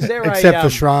is there Except a... for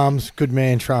Shrams, good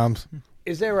man Shrams.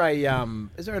 Is there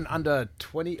an under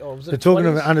 20 or was it They're talking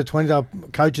 20s? about under 20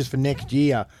 coaches for next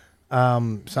year,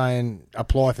 saying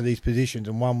apply for these positions,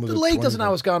 and one was The a league 20. doesn't know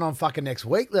what's going on fucking next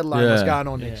week, let alone Yeah. what's going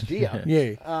on next year.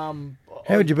 Yeah. Um,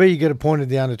 How would you be? You get appointed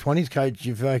the under 20s coach.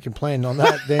 If you can plan on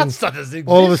that, then that doesn't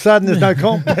all of a exist. sudden there's no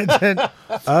comp.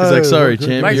 It's like, sorry,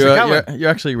 champ, Mates you're, are coming. you're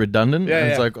actually redundant. Yeah, and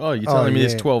it's yeah. like, oh, you're telling me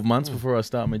this yeah. 12 months before I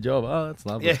start my job. Oh, that's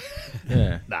lovely.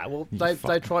 Yeah. Nah, well, they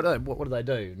tried to... What do they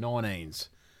do? 19s.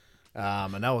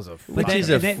 And that was a... But fucking- is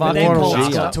a then fucking Colts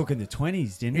G got up. took in the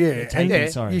 20s, didn't Yeah, it? and yeah.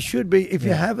 Sorry. You should be. If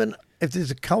you haven't, if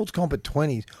there's a Colts comp at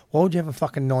 20s, why would you have a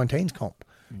fucking 19s comp?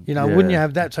 You know, Yeah. wouldn't you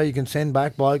have that so you can send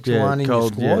back blokes who Yeah, aren't in your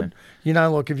cold, squad? yeah. You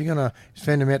know, like if you're going to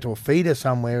send them out to a feeder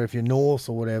somewhere, if you're North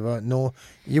or whatever,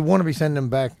 you want to be sending them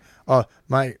back. Oh,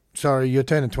 mate, sorry, you're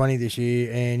turning 20 this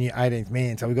year and you're 18th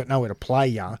man, so we've got nowhere to play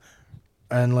you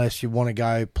unless you want to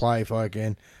go play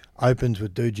fucking opens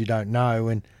with dudes you don't know,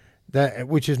 and that,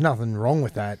 which is nothing wrong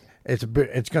with that. It's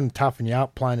going to toughen you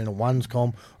up playing in a ones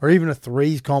comp or even a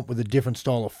threes comp with a different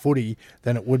style of footy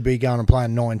than it would be going and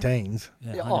playing 19s.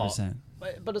 Yeah, Yeah, 100%.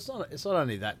 But it's not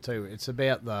only that too. It's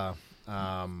about the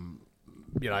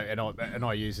you know, and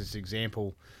I use this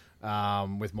example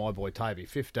with my boy Toby,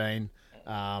 15,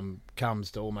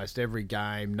 comes to almost every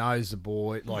game, knows the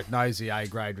boy, like knows the A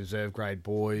grade, reserve grade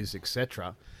boys,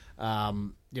 etc.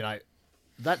 You know,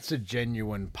 that's a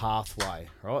genuine pathway,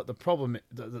 right? The problem,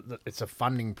 it's a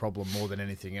funding problem more than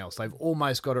anything else. They've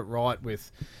almost got it right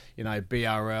with, you know,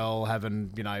 BRL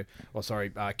having, you know,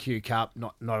 Q Cup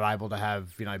not able to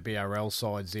have, you know, BRL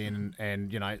sides in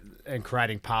and you know, and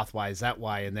creating pathways that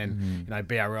way, and then you know,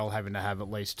 BRL having to have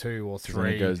at least 2 or 3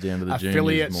 then it goes down to the juniors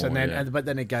affiliates, more, and then yeah. but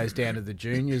then it goes down to the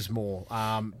juniors more,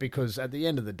 because at the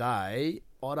end of the day,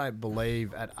 I don't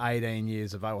believe at 18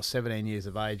 years of age or 17 years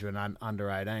of age when under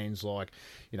 18s, like,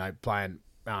 you know, playing,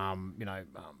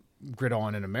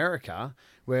 gridiron in America,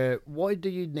 where why do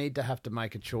you need to have to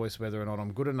make a choice whether or not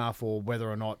I'm good enough or whether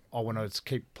or not I want to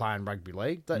keep playing rugby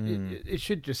league? That it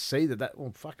should just see that,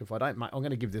 well, fuck, if I don't make, I'm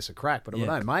going to give this a crack, but if I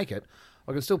don't make it,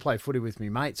 I can still play footy with me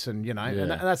mates, and, you know, and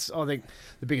that's, I think,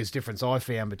 the biggest difference I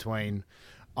found between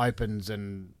opens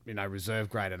and, you know, reserve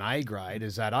grade and A grade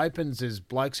is that opens is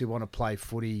blokes who want to play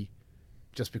footy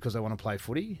just because they want to play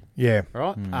footy, Yeah.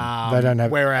 right? They don't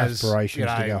have whereas, aspirations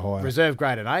to go higher. Reserve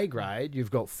grade and A grade,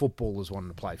 you've got footballers wanting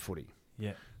to play footy.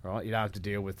 Yeah. Right, you don't have to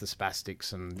deal with the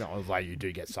spastics, and although you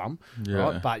do get some, Yeah.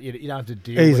 right? But you don't have to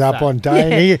deal. He's with up that. on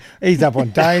Dane. He's up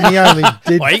on Dane. He only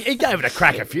did. Well, he gave it a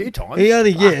crack a few times. He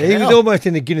only he Fucking was hell. almost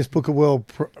in the Guinness Book of World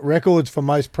Records for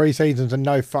most pre-seasons and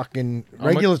no fucking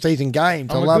regular season games.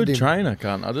 I I'm a loved good him. trainer,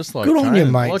 cunt. I just like Good on training.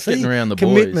 you, mate. I like See, getting around the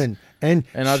commitment. boys. And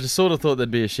And I just sort of thought there'd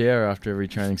be a shower after every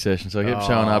training session, so I kept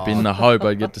showing up in the hope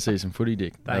I'd get to see some footy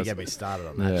dick. Don't get me started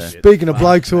on that Yeah. shit. speaking of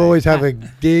blokes who mate. always have a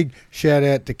dig, shout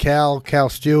out to Cal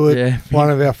Stewart, Yeah. one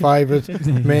of our favourites.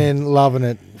 Man, loving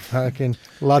it. Fucking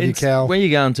love you, It's Cal. When you're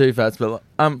going too fast, but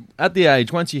at the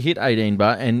age once you hit 18,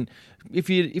 but and if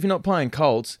you're not playing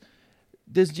Colts,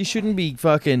 you shouldn't be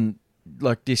fucking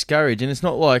like discouraged. And it's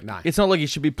not like No. you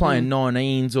should be playing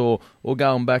 19s or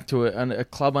going back to a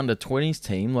club under 20s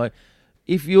team. Like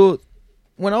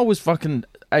when I was fucking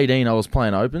 18, I was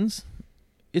playing opens.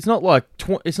 It's not like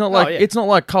it's not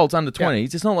like Colts under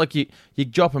 20s. It's not like you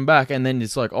dropping back and then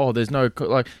it's like, oh, there's no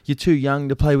like you're too young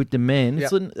to play with the men.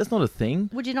 Yep. That's not a thing.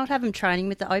 Would you not have them training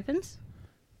with the opens?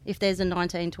 If there's a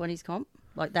 1920s comp,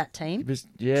 like that team,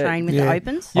 train with the Yeah.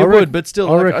 opens? You would, but still,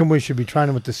 I like, reckon we should be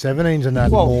training with the 17s and that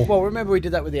more. Well, remember we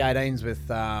did that with the 18s with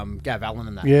Gav Allen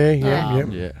and that. Yeah, yeah,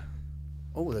 Um, yeah. Yeah.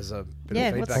 Oh, there's a bit Yeah,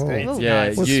 of what's feedback there. oh, Yeah,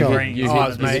 nice. What's you up? hit, you Oh, hit it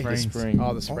was me. the spring.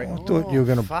 Oh, the spring. I thought you were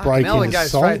going to fuck, break now it into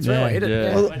goes song. straight through. Yeah, I hit it.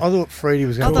 yeah. Yeah. I thought Freddie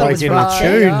was going I to thought it break was into from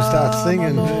tune and upstairs. start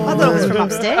singing. I thought it was from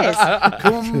upstairs.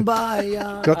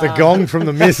 Kumbaya. Got the gong from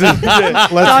the missus. Let's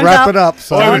Time's wrap up. it up.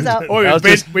 So Time's up. Oh, That was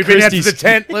just we've been out to the Christie's-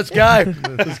 tent. Let's go.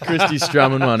 Was Christy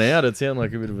strumming one out? It sounded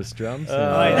like a bit of a strum. So.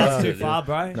 Hey, that's too far,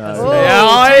 bro. That's No. too Yeah,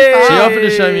 far. oi. She offered to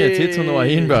show me her tits on the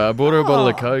way in, bro. I bought her a bottle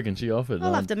of Coke and she offered.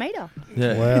 I'll have to meet her.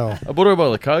 Yeah. Wow. I bought her a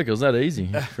bottle of Coke. It was that easy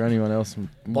for anyone else.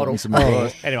 wanting some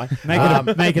advice. Anyway,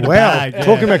 Make it a Wow. bag. yeah.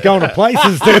 Talking about going to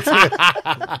places. That's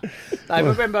it. I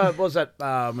remember was that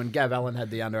when Gav Allen had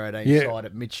the under 18 Yeah. side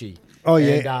at Mitchie. Oh,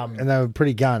 yeah. And, And they were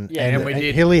pretty gun. yeah, and we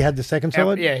did- Hilly had the second And,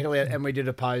 side. yeah, and we did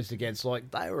opposed against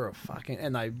they were a fucking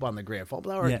and they won the grand final.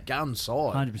 But they were Yeah. a gun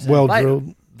side. 100%. Well They,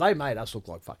 drilled. they made us look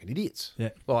like fucking idiots. Yeah.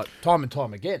 Like time and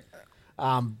time again.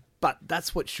 But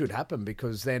that's what should happen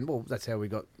because then, well, that's how we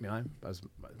got, as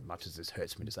much as this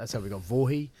hurts me to say, that's how we got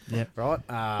Voorhey, Yep. right?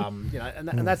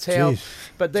 And that's how. Jeez.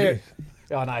 But they're.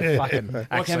 Oh no! Fucking. What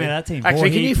Actually, came out of that team? actually,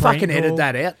 can Voorhey, you fucking Pringle? edit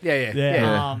that out? Yeah.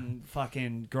 Yeah.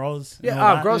 Fucking Groz. and all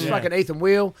Yeah, that. Gross, Yeah. fucking Ethan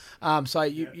Wheel. So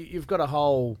you've got a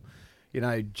whole,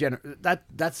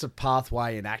 that's a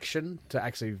pathway in action to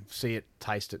actually see it,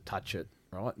 taste it, touch it,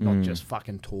 right? Not just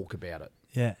fucking talk about it.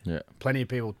 Yeah. Yeah. Plenty of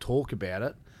people talk about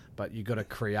it, but you got to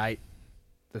create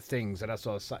the things. And that's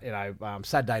what I was,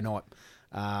 Saturday night,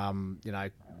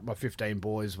 my 15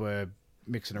 boys were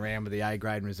mixing around with the A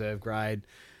grade and reserve grade.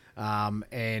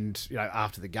 And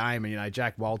after the game, and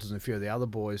Jack Walters and a few of the other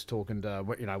boys talking to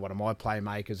one of my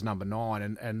playmakers, number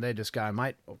 9, and they're just going,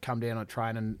 mate, I'll come down on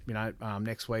training,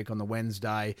 next week on the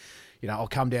Wednesday, I'll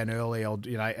come down early,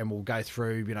 and we'll go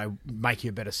through, make you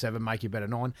a better 7, make you a better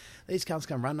 9. These cunts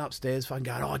come running upstairs, fucking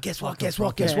going, oh, guess what,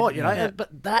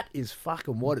 But that is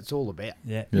fucking what it's all about.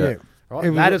 Yeah. Yeah. Right?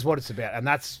 It was- That is what it's about, and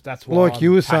that's why Like I'm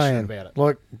you were passionate saying, about it.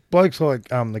 like blokes like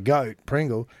the goat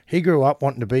Pringle, he grew up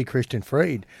wanting to be Christian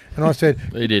Freed, and I said,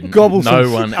 He didn't. Gobble No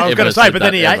some- one I was ever going to say, said but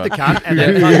then that he ate ever. the cunt, and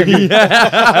then fucking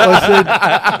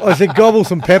I said, gobble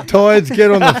some peptides,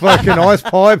 get on the fucking ice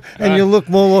pipe, and you'll look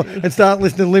more and start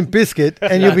listening to Limp Bizkit,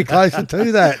 and you'll be closer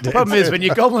to that. The problem is when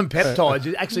you're gobbling peptides,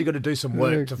 you actually got to do some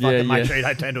work to fucking Yeah, make yeah. sure you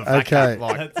don't turn to a fat Okay. cunt.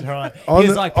 Like, That's right. On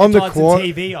He's the- like, on the peptides quad-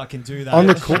 and TV, I can do that. on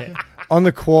the Shit. on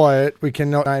the quiet, we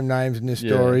cannot name names in this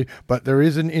Yeah. story, but there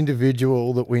is an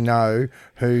individual that we know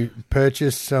who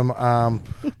purchased some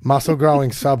muscle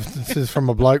growing substances from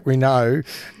a bloke we know,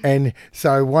 and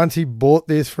so once he bought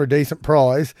this for a decent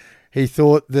price, he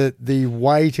thought that the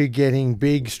way to getting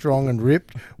big, strong, and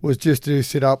ripped was just to do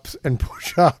sit-ups and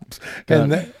push-ups,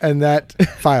 and that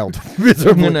failed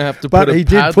miserably. I'm gonna have to but put a he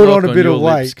did put on a padlock bit your of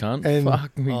weight, lips, cunt. and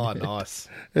Fuck me. oh, nice.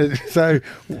 so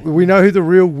we know who the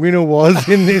real winner was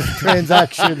in this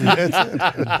transaction. It was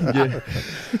The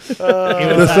that-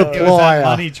 it was that supplier.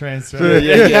 money transfer.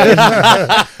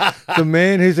 The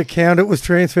man whose account it was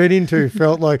transferred into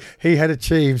felt like he had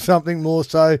achieved something more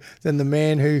so than the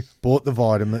man who bought the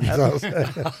vitamins.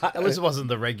 At least it wasn't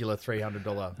the regular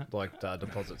 $300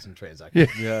 deposits and transactions.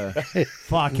 Yeah.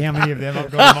 Fuck, how many of them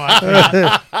I've got in my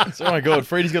account? Oh my God,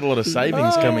 Freddie's got a lot of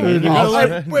savings coming in. You've got a lot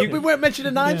Hey, of- we weren't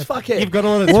mentioning names, fuckhead. You've got a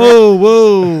lot of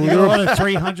whoa! you've got a lot of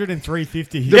 300 and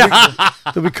 350.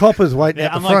 There'll be coppers waiting Yeah,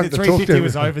 out the unlike front the to talk to 350 him.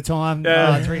 was overtime.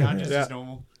 300 is just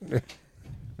normal.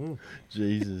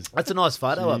 Jesus. That's a nice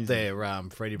photo up Jesus. there,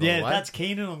 Freddie, by the Yeah, way. that's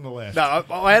Keenan on the left. No,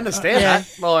 I understand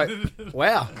that. Like,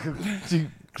 wow.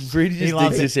 Freddie just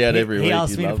digs this out every week. He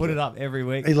asks me to loves put it up every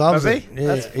week. He loves Does it. he? Yeah,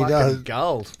 That's he fucking does.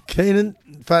 gold. Keenan,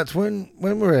 Fats, when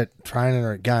we're at training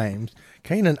or at games,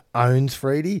 Keenan owns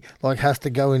Freddie, like has to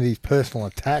go into these personal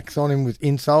attacks on him with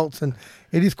insults, and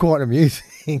it is quite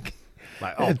amusing.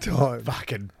 Like, at times.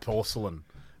 fucking porcelain.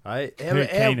 Right?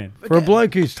 Keenan. For a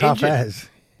bloke who's tough Injured. as.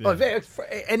 Oh,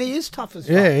 and he is tough as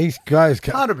fuck. Yeah, he goes.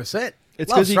 100%. It's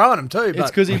Loves 'cause he- throwing him too. It's But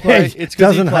because he plays. It's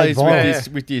because he doesn't hate plays with violence.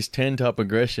 with his 10-top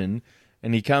aggression,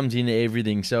 and he comes into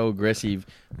everything so aggressive.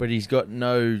 But he's got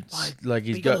no like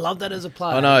he's you got. gotta love that as a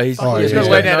player. I know, he's- Fuck, Oh, he's yeah. got to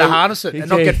learn He's how got to no- harness it and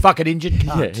not yeah. get fucking injured. Yeah,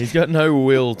 Cunt. he's got no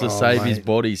will to Oh, save his mate.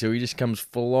 body, so he just comes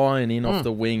flying in off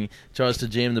the wing, tries to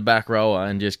jam the back rower,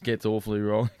 and just gets awfully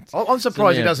wrong. I'm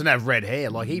surprised he Yeah. doesn't have red hair.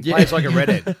 Like he Yeah. plays like a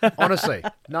redhead. Honestly,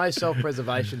 no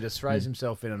self-preservation. Just throws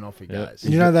himself in and off he Yeah. goes.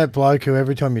 You know that bloke who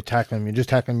every time you tackle him, you just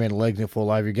tackle him in the legs and he'll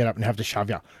fall over, you get up and have to shove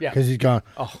you. Yeah. Because he's going,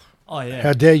 Oh, yeah.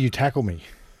 how dare you tackle me?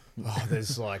 Oh, there's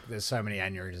so many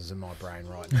aneurysms in my brain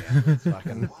right now.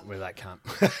 Fucking with that cunt.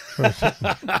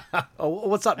 Oh,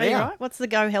 what's up Are you now? right? What's the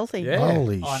go healthy? Yeah.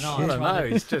 Holy Oh, no, shit. I don't know.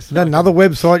 He's just Is that another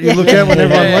website you look at when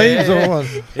everyone Yeah, leaves yeah, or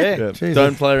what? yeah. Yeah. Jesus.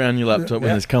 Don't play around your laptop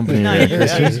when there's company No, around,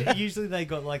 Christian. usually they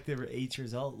got like each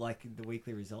result, like the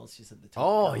weekly results, just at the top.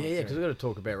 Oh going yeah, because through. we've got to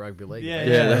talk about rugby league. Yeah,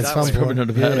 Yeah, that's Some probably point. not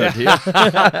a bad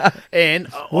idea. And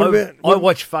What I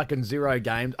watch fucking zero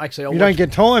games. Actually, I You don't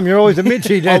get time. You're always a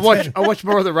Mitchie. I That's it. watch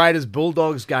more of the Raiders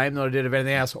Bulldogs game than I did of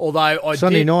anything else. Although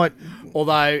Sunday night.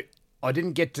 Although I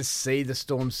didn't get to see the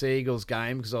Storm Seagulls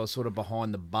game because I was sort of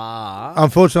behind the bar.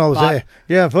 Unfortunately, I was But- there.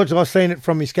 Yeah, unfortunately, I've seen it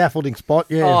from my scaffolding spot.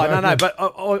 Yeah. Oh no! But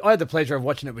I had the pleasure of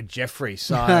watching it with Jeffrey.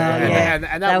 So and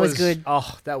that That was was good.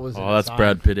 Oh, that was. Oh, that's insane.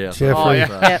 Brad Pitt out. Jeffrey. Oh,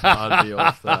 yeah. I'd be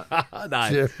off that. No.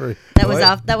 Jeffrey. That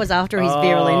was after his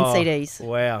virulent CDs.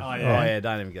 Wow. Oh, yeah.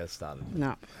 Don't even get started.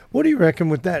 No. What do you reckon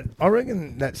with that? I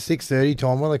reckon that 6:30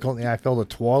 time, what do they call it in the AFL, the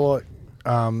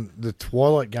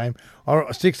twilight game.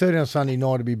 6:30 on Sunday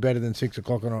night would be better than 6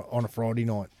 o'clock on a Friday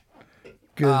night.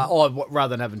 'Cause- Rather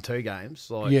than having two games.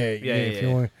 Like, yeah. If you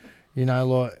want,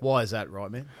 like Why is that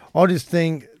right, man? I just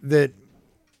think that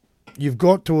you've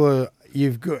got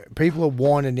people are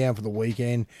winding down for the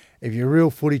weekend. If you're a real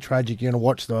footy tragic, you're gonna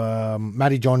watch the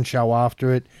Matty John show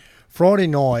after it. Friday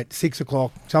night, 6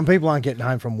 o'clock. Some people aren't getting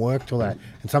home from work till that,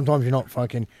 and sometimes you're not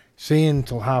fucking seeing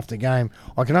till half the game.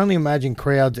 I can only imagine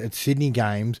crowds at Sydney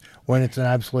games when it's an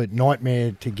absolute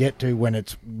nightmare to get to when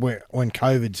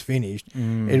COVID's finished.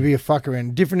 It'd be a fuck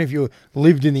around. Different if you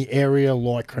lived in the area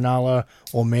like Cronulla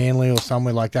or Manly or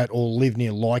somewhere like that, or lived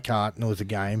near Leichhardt and there was a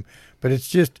game. But it's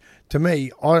just, to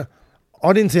me,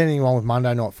 I didn't see anything wrong with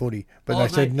Monday night footy, but they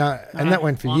said no, and that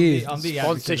went for years. I'm the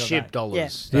advocate of Sponsorship that.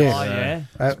 dollars. Yeah. Oh,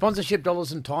 yeah. Sponsorship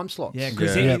dollars and time slots. Yeah,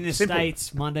 because Yeah. in the Simple.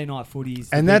 States, Monday night footy is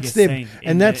the And that's biggest their thing in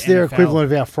and that's the their NFL.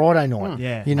 equivalent of our Friday night.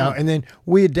 Yeah. You know, and then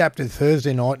we adapted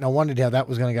Thursday night, and I wondered how that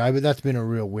was going to go, but that's been a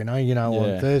real winner. You know,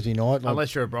 Yeah. on Thursday night. Like,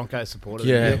 Unless you're a Broncos supporter,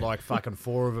 Yeah. you get like fucking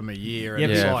 4 of them a year. And Yeah,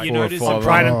 it's but like, you 4 or notice 5 the I'm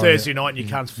training Oh, Thursday night and you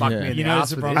can't fuck Yeah. me in You the know, ass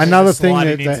the with Broncos this. Another are thing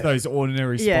sliding that- into those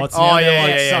ordinary Yeah. spots. Oh, now. They're yeah, like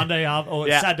yeah, yeah. Sunday or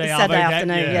Yeah. Saturday Saturday game.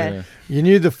 afternoon, yeah. you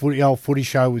knew the old footy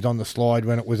show was on the slide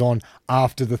when it was on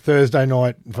after the Thursday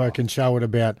night fucking show at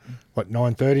about,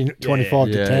 9:30, 25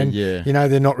 to Yeah, 10. yeah. You know,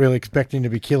 they're not really expecting to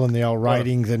be killing the old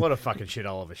ratings. And What a fucking shit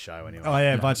hole of a show, anyway. Oh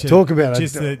yeah, a bunch of Talk about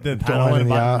just it. the Dying panel in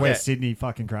and the a bunch arse. of West Sydney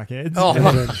fucking crackheads. Oh,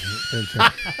 Yeah.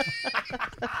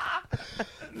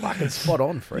 fucking spot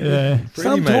on, Fred. yeah.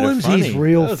 Freddie made it Sometimes he's funny.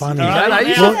 real That was- funny. No, no, you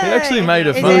Yeah. should, He actually made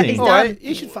it He's- funny. he's all done. right,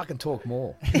 you should fucking talk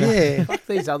more. Yeah. Fuck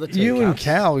these other two You and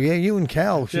cunts.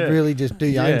 Cal, should Yeah. really just do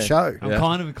your Yeah. own show. I'm Yeah.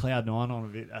 kind of a cloud nine on a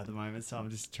bit at the moment, so I'm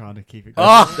just trying to keep it.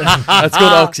 Oh, That's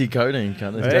called oxycodone,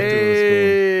 cunt. That's exactly what it's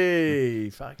hey,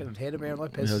 fucking head around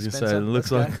like called. I Pez was dispenser. gonna say, Let's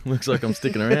go. looks like I'm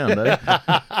sticking around, eh?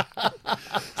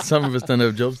 Some of us don't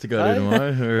have jobs to go to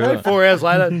tomorrow. Hey, Right. 4 hours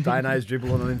later, Dano's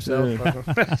dribbling on himself.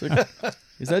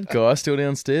 Is that guy still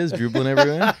downstairs dribbling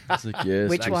everywhere? It's like, yes.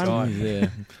 Which that one? guy, Yeah.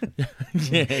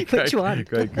 Yeah. Great, one?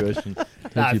 Great question.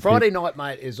 Thank No, you, Friday Pip. night,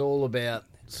 mate, is all about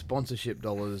sponsorship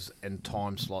dollars and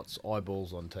time slots,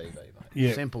 eyeballs on TV, mate.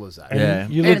 Yeah. Simple as that. And Yeah.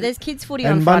 you Yeah, look, there's kids footy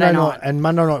and on Friday night.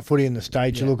 Monday night footy in the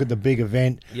States, you look at the big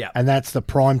event, Yeah. and that's the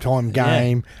prime time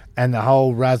game, and the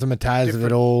whole razzmatazz of it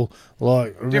Different- all.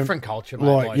 Like Different culture, mate.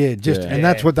 Like, yeah, just Yeah. and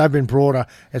that's what they've been brought up.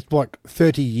 It's like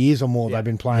 30 years or more they've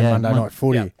been playing Yeah, Monday night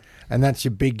footy, yeah. and that's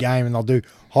your big game. And they'll do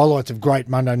highlights of great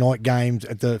Monday night games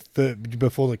at the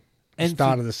before the And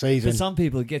start for- of the season. For some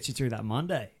people, it gets you through that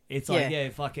Monday. It's like, Yeah. yeah,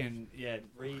 fucking, yeah,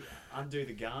 Undo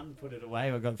the gun, put it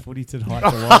away. I've got footy tonight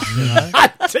to watch, you know.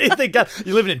 Do you think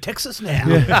you're living in Texas now?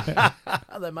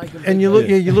 They make them And you look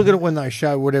at it when they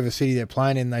show whatever city they're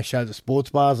playing in. They show the sports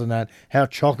bars and that how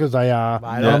chockers they are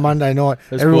Mate, on Monday night.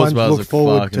 The Everyone sports bars looks are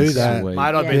forward to fucking that. sweet. Mate,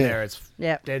 I've been Yeah. there. It's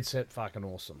Yep. dead set fucking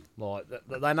awesome. Like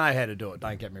they know how to do it.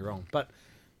 Don't get me wrong, but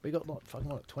we got like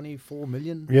fucking 24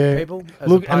 million Yeah. people as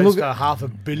Look- and opposed look to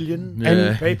 500 million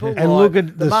Yeah. people. And Like, look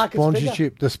at the market's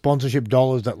bigger. sponsorship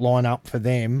dollars that line up for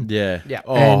them. Yeah. Yeah.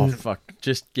 Oh, And- fuck.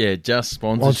 Just sponsorship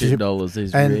Sponsorship. dollars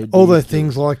is And all those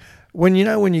things like when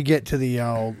you get to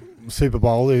the Super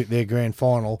Bowl, their grand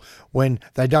final, when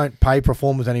they don't pay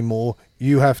performers anymore,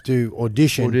 you have to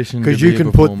audition Audition because to you be a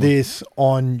can put performer. this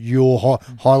on your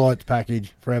highlights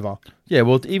package forever. Yeah,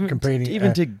 well, even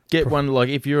Competing, to get one, like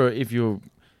if you're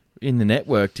in the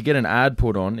network, to get an ad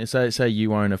put on, say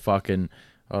you own a fucking,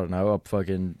 I don't know,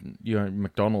 you own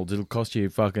McDonald's, it'll cost you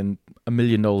fucking $1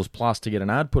 million plus to get an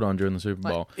ad put on during the Super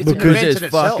Bowl. It's an Because event there's in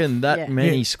itself. fucking that Yeah.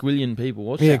 many Yeah. squillion people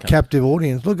watching. Yeah, it. captive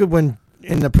audience. Look at when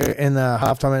in the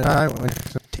halftime at home when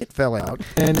the tit fell out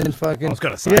and then fucking. I was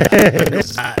going to say. Very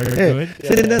Yeah. good.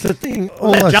 See, that's the thing. Was that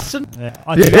Almost- Justin? Yeah.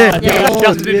 Yeah. Oh,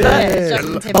 Justin did that. Yeah,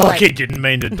 Justin Oh, Timberlake. he didn't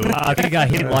mean to do it. I think I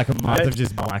hit like a month of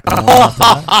just black and white.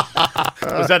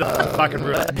 Was that a fucking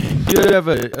real? You have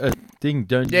a thing,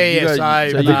 don't you? Yeah, You yeah, go- so, At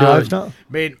you the go- Grosvenor?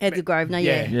 Edgar Grosvenor,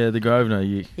 yeah. Yeah. Yeah, the Grosvenor.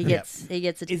 You, He gets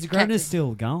a Is Grosvenor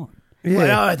still going? Yeah.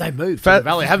 Well, no, they moved to Fat- the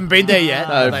valley. Haven't been there yet.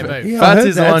 No, they moved. Yeah, I Fats heard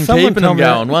is the that. one Someone keeping them told me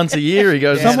that. going. Once a year, he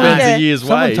goes and Someone- spends a year's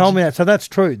Someone wage. told me that, so that's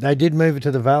true. They did move it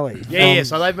to the valley. Yeah,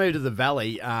 so they've moved to the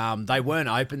valley. They weren't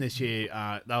open this year.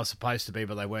 They were supposed to be,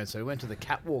 but they weren't. So we went to the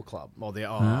Catwalk Club, or the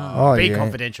Oh, Be yeah.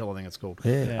 Confidential, I think it's called.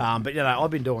 Yeah. But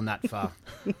I've been doing that for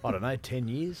I don't know, 10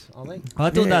 years. I think. I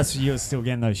thought Yeah. you were still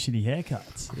getting those shitty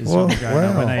haircuts. Is Well, what you're going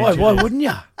on when wow. they Why do wouldn't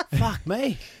you? Fuck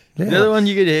me. Yeah. The other one,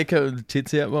 you get a haircut with the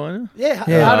tits out behind it. Yeah,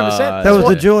 Yeah. 100%. That was the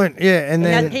what, joint, yeah, and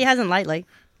then He hasn't lately.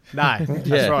 No, that's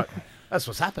Yeah. right. That's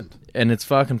what's happened. And it's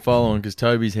fucking following because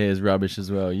Toby's hair is rubbish as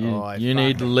well. You Oh, you fuck.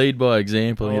 need to lead by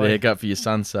example and get a Oh. haircut for your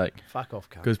son's sake. Fuck off,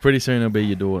 cunt. Because pretty soon it'll be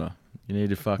your daughter. You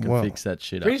need to fucking Well, fix that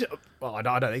shit up. Well,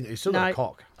 I don't think he's still got a No.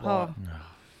 cock. Oh,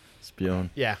 It's beyond.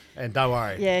 Yeah, and don't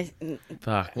worry. yeah.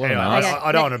 Fuck. What Anyway, an I, ass. Okay.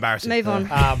 I don't want to embarrass him. Move on.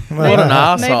 What an Move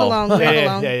asshole. along. Move Yeah,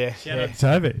 along. yeah. Shout out to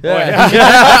Toby.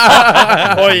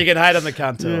 Or you can hate on the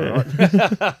cunt too,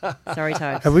 all right? Sorry,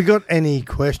 Tobes. have we got any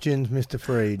questions, Mr.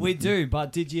 Freed? We do,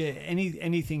 but did you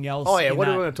anything else? Oh, yeah, in what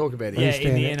do that- we want to talk about Yeah, here?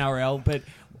 in the Understand NRL,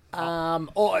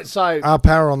 but So, Our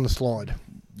power on the slide.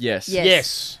 Yes. Yes.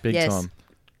 yes, Big Yes. time.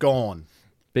 gone.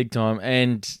 Big time.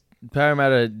 And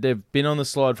Parramatta, they've been on the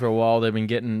slide for a while. They've been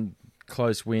getting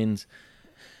close wins.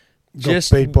 Got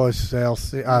beat by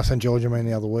St George,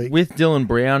 the other week. With Dylan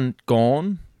Brown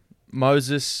gone,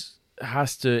 Moses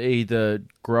has to either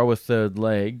grow a third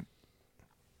leg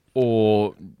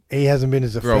or He hasn't been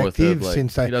as Grow a third effective leg.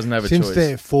 since He doesn't have a since choice.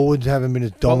 their forwards haven't been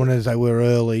as dominant as they were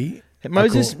early.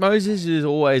 Moses Cool. Moses is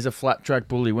always a flat track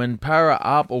bully. When Para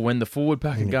up or when the forward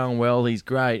pack are going well, he's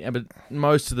great. But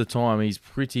most of the time, he's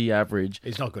pretty average.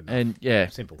 He's not good enough. And yeah,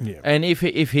 Simple. Yeah. and if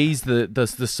he's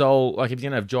the sole, like if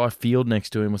you're gonna have Jai Field next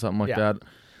to him or something like Yeah. that,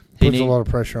 Puts a lot of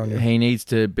pressure on you. he needs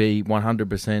to be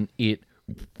 100% it.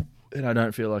 And I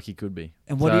don't feel like he could be.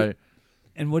 and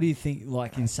what do you think?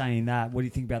 Like in saying that, what do you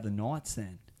think about the Knights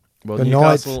then? Well, The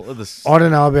Newcastle are I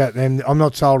don't know about them. I'm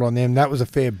not sold on them. That was a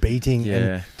fair beating.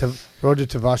 Yeah. And Roger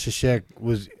Tavashashek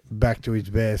was back to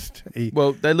his best.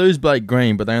 Well, they lose Blake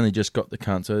Green, but they only just got the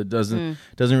cunt, so it doesn't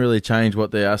really change what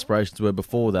their aspirations were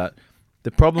before that. The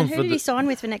problem And who for did he sign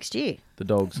with for next year? the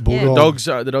Dogs, Bulldog.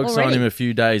 the Dogs signed Already? him a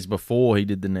few days before he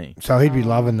did the knee. So he'd be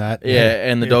loving that. Yeah,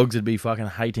 and the Yeah. Dogs would be fucking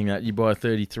hating that. You buy a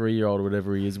 33-year-old or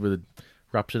whatever he is with a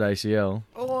ruptured ACL.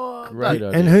 Great idea.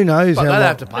 And who knows But how they long.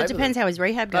 have to pay It depends how his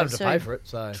rehab They have goes to pay too. for it.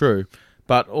 So True,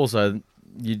 but also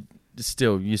you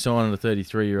sign a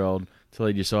 33-year-old to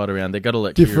lead your side around. They've got to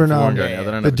let Different, Kieran Foran go yeah. now.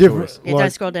 They don't the have a different, choice. Yeah, like, don't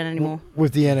scroll down anymore.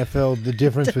 with the NFL, the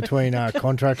difference between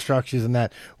contract structures and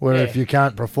that, where Yeah. if you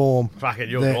can't perform, fuck it,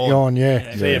 you're they're gone. gone.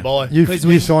 Yeah. See you, boy.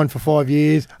 You signed for 5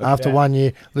 years. After 1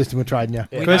 year, listen, we're trading you.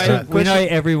 We Question- know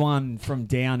everyone from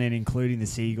down and including the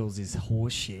Seagulls is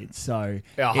horse shit. So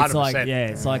Yeah, it's like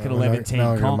 100%. it's like an No, 11-team no,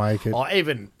 comp. gonna make it. Oh,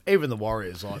 even the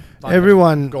Warriors, like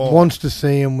Everyone gone. wants to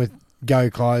see him with go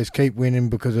close, keep winning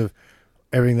because of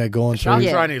everything they've gone through. Sharks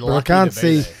Yeah. are only But I lucky can't to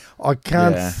be see. there. I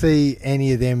can't Yeah. see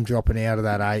any of them dropping out of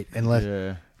that 8 unless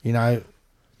Yeah. you know.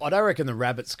 I don't reckon the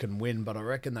Rabbits can win, but I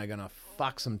reckon they're going to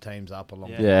fuck some teams up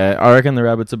along. the way. Yeah, I reckon the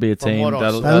Rabbits will be a From team what I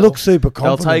that'll, saw. They look super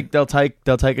they'll confident.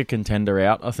 they'll take a contender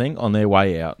out. I think on their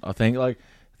way out. I think like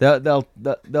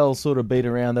they'll sort of beat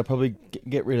around. They'll probably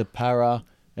get rid of Para.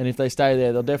 And if they stay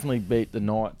there, they'll definitely beat the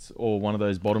Knights or one of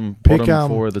those bottom Pick,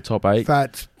 4 of the top 8.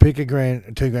 Fats, pick two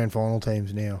grand final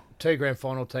teams now. 2 grand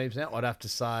final teams now. I'd have to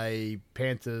say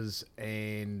Panthers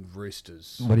and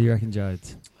Roosters. What do you reckon,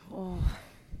 Jodes? Oh,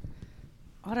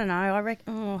 I don't know. I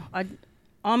reckon.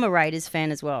 I'm a Raiders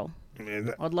fan as well.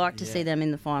 I'd like to see them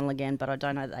in the final again, but I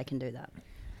don't know that they can do that.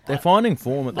 They're finding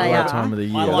form at the They right are. time of the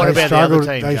year. What about the other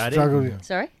team, They Jody? struggled.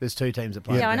 Sorry. There's 2 teams that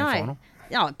play Yeah, I the grand know.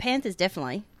 final. No, Panthers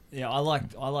definitely. Yeah, I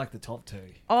like the top 2.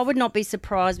 I would not be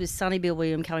surprised with Sonny Bill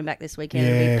Williams coming back this weekend.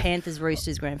 It'll Yeah. be Panthers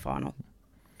Roosters grand final.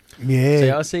 Yeah, See,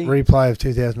 I see- replay of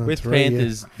 2003. With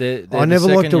Panthers, they're I never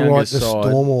the liked to second write youngest the side.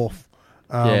 Storm off.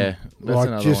 Yeah, that's like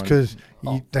another just one. because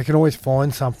they can always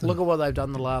find something. Look at what they've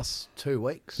done the last 2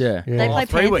 weeks. Yeah. Yeah. They Oh, play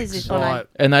 3 Panthers weeks. this one. Like,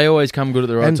 And they always come good at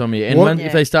the right And time of year. And what- when, Yeah.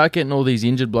 if they start getting all these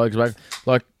injured blokes back,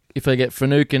 like if they get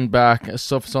Finucane back,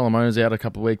 Solomona's out a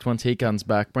couple of weeks, once he comes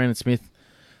back, Brandon Smith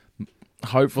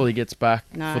hopefully gets back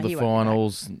No, for the he won't be back.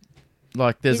 finals.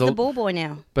 Like there's He's the ball boy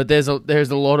now. but there's a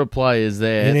lot of players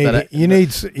there you need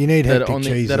that you need that hectic are on the,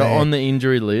 cheese that there. are on the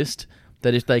injury list.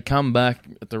 That if they come back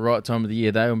at the right time of the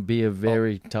year, they will be a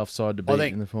very tough side to beat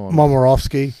think in the final.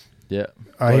 Momorowski. Yeah,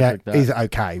 Blokes like that. he's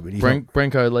okay, but he's not,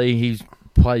 Brenko Lee, he's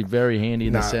played very handy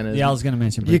in the No. centres. Yeah, I was going to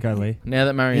mention You- Brico Lee. Now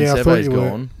that Marion yeah, I thought Seve's you were.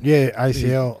 gone, Yeah,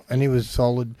 ACL, and he was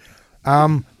solid.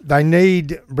 They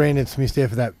need Brandon Smith there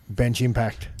for that bench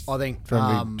impact I think for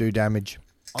him to do damage.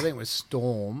 I think with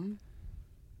Storm,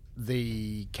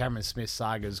 the Cameron Smith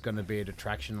saga is going to be a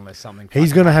detraction unless something. He's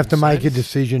fucking going to have to happens make a soon.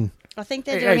 decision. I think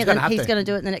they're Yeah, doing he's it. gonna have He's to. going to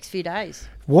do it in the next few days.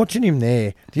 Watching him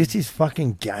there, just his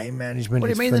fucking game management What do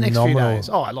you is mean the next phenomenal. few days?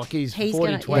 Oh, like he's He's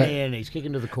 40, gonna- 20 yeah. and he's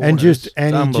kicking to the corners. And just It's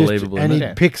and he unbelievable, and isn't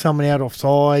he'd it? pick someone out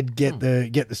offside, get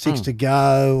the 6 to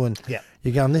go, and Yeah.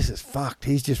 you're going, this is fucked.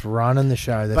 He's just running the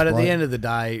show. But at the end of the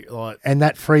day, like and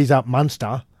that frees up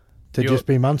Munster to You're- just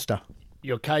be Munster.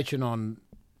 you're coaching on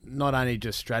not only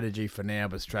just strategy for now,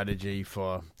 but strategy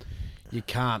for. You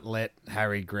can't let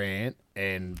Harry Grant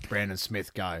and Brandon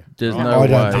Smith go. there's right? no I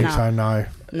don't way. think No. so. No.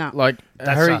 No. Like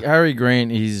That's Harry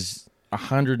Grant is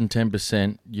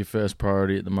 110% your first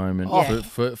priority at the moment Oh.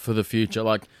 for the future.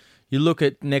 Like you look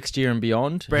at next year and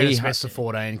beyond. Brandon he Smith's a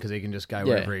 14 because he can just go Yeah.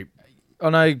 wherever he. I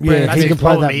know. Yeah, Brandon, That's he his can play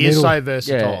problem. that He is middle. so yeah,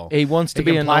 versatile. he wants to He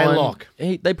be can a play nine. lock.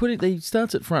 He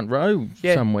starts at front row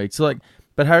Yeah. some weeks. Like,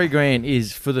 but Harry Grant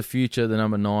is for the future the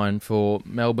number 9 for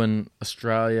Melbourne,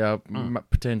 Australia,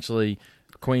 potentially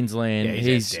Queensland. Yeah, he's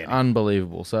he's outstanding.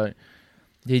 unbelievable. So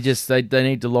he just they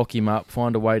need to lock him up,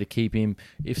 find a way to keep him.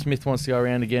 If Smith wants to go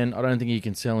around again, I don't think you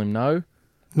can sell him. No.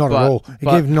 Not But- at all. He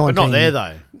but- gave 19. But not there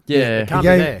though. Yeah. Can't He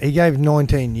be gave, there. he gave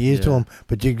 19 years to Yeah. him,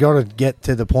 but you got to get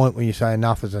to the point where you say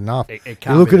enough is enough. It You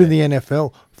can't look be at it in there. the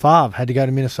NFL. Favre had to go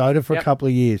to Minnesota for a Yep. couple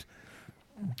of years.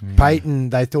 Peyton,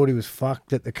 they thought he was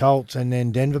fucked at the Colts, and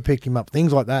then Denver picked him up.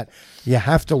 Things like that. You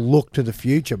have to look to the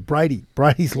future. Brady's Yeah,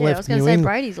 I left was going New to say England.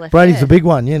 Brady's left. Brady's there. the big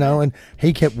one, and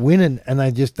he kept winning, and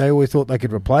they always thought they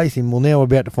could replace him. Well, now we're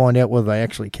about to find out whether they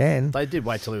actually can. They did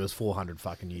wait till he was 400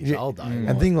 fucking years Yeah. old though.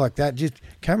 And things like that. Just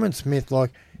Cameron Smith,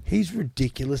 he's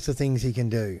ridiculous, the things he can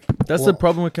do. That's the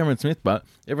problem with Cameron Smith, but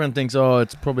everyone thinks,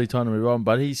 it's probably time to move on.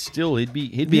 But he'd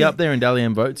be Yeah. up there in Dally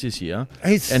M votes this year.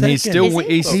 He's And he's second. still- Is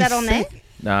he? he's- Is that on there?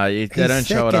 No, they He's don't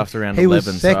show it second. after round He was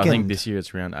 11. So I second. think this year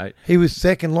it's round 8 He was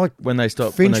second. when they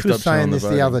stop. Finch when they was stop saying showing this the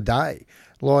voting. other day.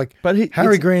 But Harry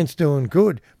it's- Grant's doing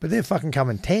good, but they're fucking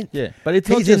coming 10th. Yeah, but it's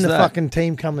not He's in just the that. fucking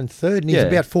team coming 3rd, and he's Yeah.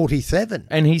 about 47.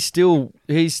 And he's still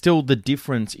the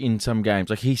difference in some games.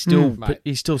 Like he's still Mate.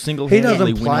 he's still single He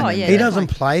handedly doesn't winning. play. Oh, yeah, he definitely. doesn't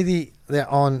play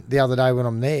on the other day when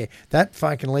I'm there. That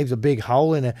fucking leaves a big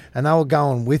hole in it, and they were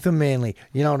going with him, Manly.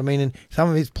 You know what I mean? And some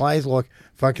of his plays, like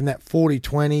fucking that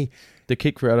 40-20, The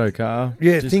kick for Addo Carr.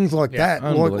 yeah, just- things like that,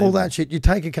 like all unbelievable. that shit. You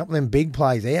take a couple of them big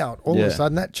plays out, all of Yeah. a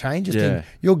sudden that changes Yeah. things.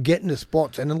 You're getting to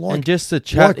spots, and then and just the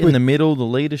chat like in with- the middle, the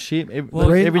leadership,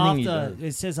 Well, everything. he after, does.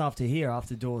 it says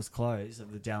after doors closed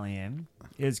of the Dally M,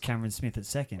 is Cameron Smith at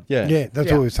second. Yeah, yeah, that's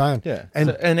Yeah. what we're saying. yeah. And-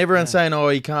 And everyone's saying,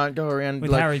 he can't go around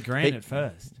With like, Harry Grant he- at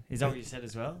first. Is that what you said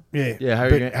as well? Yeah, Yeah, Harry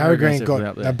but Grant- Harry Harry Grant Grant's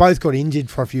out got. there. They both got injured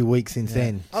for a few weeks since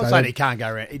then. I was So saying he can't go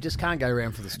around. He just can't go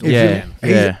around for the story. Yeah.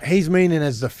 man. He's meaning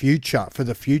as the future, for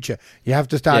the future. You have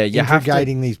to start Yeah, you have to-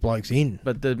 integrating these blokes in.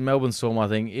 But the Melbourne Storm, I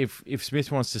think, if Smith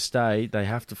wants to stay, they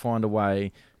have to find a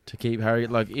way to keep Harry.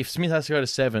 Like if Smith has to go to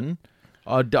 7,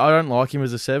 I don't like him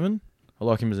as a 7. I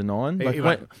like him as a 9. He Like,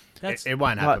 won't- That's It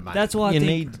won't happen, mate. that's why I you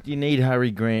think need Harry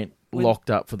Grant locked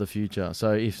up for the future.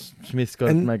 So if Smith's got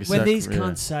to And make a When sack, these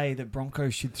cunts say that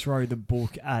Broncos should throw the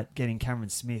book at getting Cameron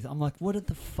Smith, I'm like, what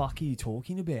the fuck are you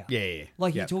talking about? Yeah.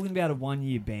 Like, Yep. you're talking about a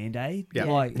 1-year Band-Aid? Yep.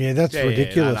 Like, Yeah, that's Yeah,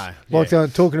 ridiculous. I know. Like Yeah. they were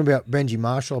talking about Benji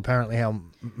Marshall, apparently how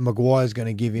Maguire's going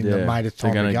to give him the mate. It's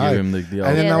they're time going to to go. give him the And old.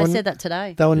 then Yeah, they they were- said that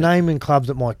today. They were naming clubs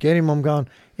that might get him. I'm going,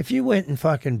 if you went and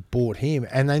fucking bought him,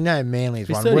 and they know Manly's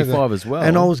He's one, 35 as well.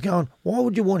 And I was going, why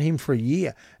would you want him for a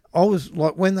year? I was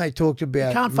like, when they talked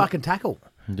about Can't fucking tackle.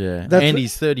 Yeah, That's and what-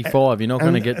 he's 35. You're not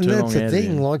going to get and too that's long the out of thing.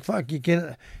 him. Like, fuck, you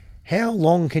can. How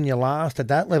long can you last at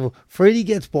that level? Freddie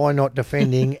gets by not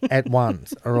defending at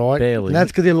once, all right? Barely. And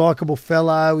that's because he's a likeable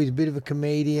fellow. He's a bit of a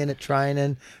comedian at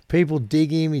training. People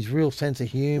dig him. He's real sense of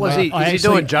humour. Was he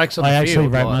doing jokes on the I actually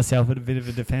field? rate like- myself at a bit of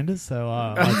a defender, so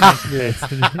I take the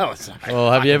best. Oh, sorry. Oh,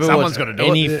 have you ever Someone's watched gotta do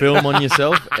any it. film on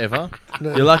yourself ever?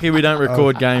 You're lucky we don't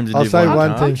record games in I'll Div say 1. one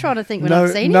can't thing. I'm trying to think when No-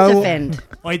 I've seen no- him defend.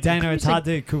 Wait, Dano, it's hard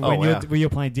to Oh, when you're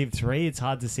playing Div 3. It's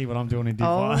hard to see what I'm doing in Div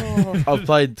 1. Oh, I've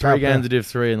played 3 Tough, games yeah. of Div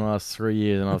 3 in the last 3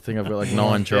 years, and I think I've got like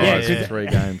 9 tries Yeah. in 3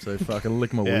 games. So fucking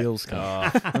lick my wheels.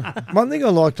 cunt. One thing I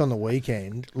liked on the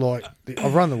weekend, like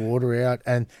I've run the water out,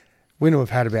 and Wynnum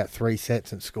have had about 3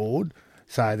 sets and scored,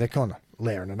 so they're kind of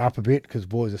layering it up a bit because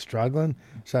boys are struggling.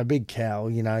 So big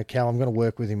Cal, Cal, I'm going to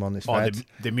work with him on this. Oh, Fats.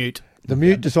 the mute. The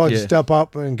mute decides to Yeah. step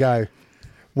up and go,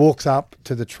 walks up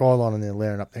to the try line and they're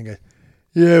layering up and goes,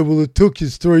 yeah, well, it took you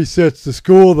 3 sets to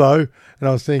score though. And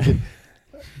I was thinking,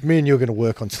 me and you're going to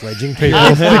work on sledging people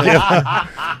together.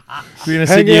 You're going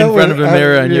to Hang sit you out in front of with- a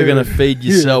mirror and you're yeah. going to feed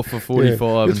yourself for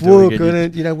 45 Let's until we work get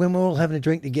on you. it. When we're all having a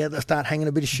drink together, start hanging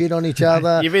a bit of shit on each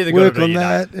other. You've either gotta work do it or on you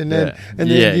that, and then, Yeah, and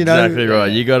then exactly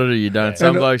right. You got to do, you don't. Some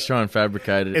And- blokes try and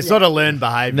fabricate it. It's not a learned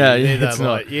behaviour. No, either, it's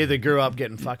not. You either grew up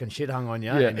getting fucking shit hung on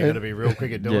you Yeah. and you're going to be real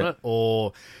quick at doing Yeah. it,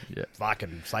 or Yeah.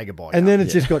 fucking say goodbye. And cunt. then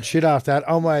it's just got shit after that.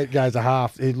 Oh, mate goes a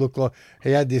half. He looked like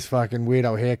he had this fucking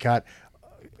weirdo haircut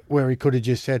where he could have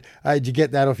just said, hey, did you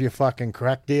get that off your fucking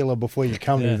crack dealer before you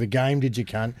come to the game, did you,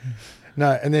 cunt?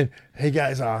 No, and then he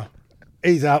goes,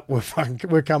 he's up,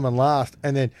 we're coming last.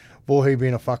 And then Voorhees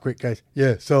being a fuckwit goes,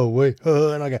 yeah, so are we.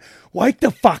 And I go, wake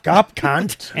the fuck up,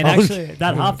 cunt. And I was- actually,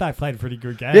 that halfback played a pretty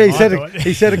good game. yeah, I thought.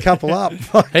 he set a couple up.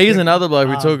 He's another bloke.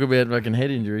 We talk about fucking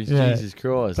head injuries. Yeah. Jesus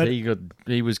Christ, But-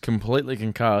 he was completely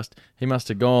concussed. He must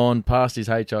have gone past his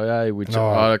HIA, which Oh.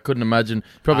 I couldn't imagine.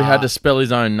 Probably had to spell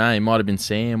his own name. Might have been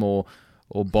Sam or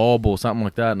Bob or something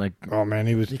like that. And Oh, man,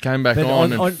 he was... he came back But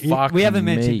on and fucked we haven't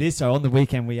mentioned me. this, so on the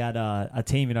weekend we had a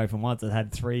team in Open Ones that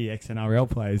had 3 ex-NRL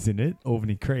players in it,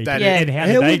 Albany Creek. That And is- how How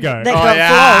did they would- go? They Oh, got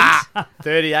yeah. flogged.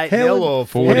 38 How 0 would- or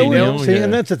 40 How would- 0, see, yeah.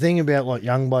 and that's the thing about like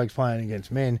young blokes playing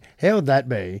against men. How would that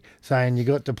be saying you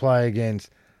got to play against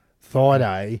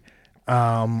Thaiday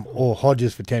or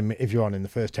Hodges for 10 minutes if you're on in the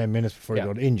first 10 minutes before Yeah. he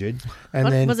got injured? And What,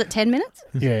 then, was it 10 minutes?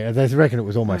 yeah, they reckon it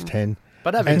was almost 10.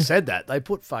 But having And- said that, they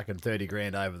put fucking 30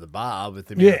 grand over the bar with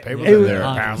the Yeah, people it that was- there there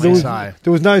apparently. There was, So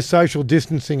there was no social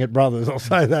distancing at Brothers, I'll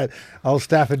say that. Old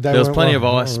Stafford, There was plenty of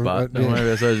ice, but don't worry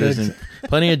about those listening.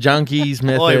 Plenty of junkies,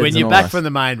 methods. Oi, when you're and back ice. from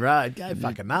the main road, go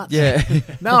fucking nuts. Yeah.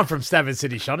 No one from Stafford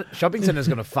City Shopping Centre's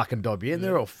going to fucking dob you in.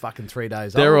 They're all fucking 3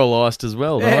 days They're old. all iced as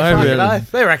well. Yeah, Don't worry fucking about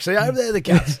oath. They're actually over there, the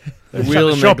cats. They Shut wheel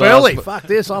the in shop their glass, early. but- Fuck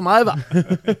this, I'm over.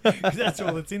 That's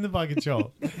all that's in the bucket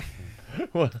shop.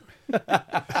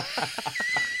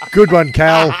 Good one,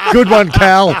 Cal. Good one,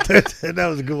 Cal. That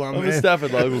was a good one, I'm a man.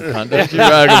 Stafford local cunt. Don't you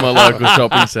rag on my local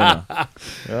shopping centre.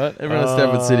 Right? Everyone at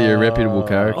Stafford City are reputable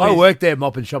characters. I worked there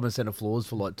mopping shopping centre floors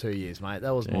for like 2 years, mate.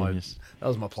 That was Genius.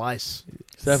 my place.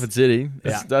 Stafford City,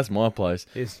 Yeah. that's my place.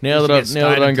 Used- Now used that to get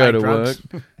I don't go stoned to and work,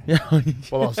 take yeah,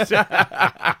 Well, I was,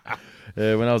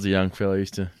 yeah, when I was a young fella, I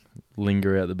used to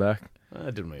linger out the back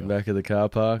didn't we? back of the car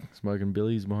park, smoking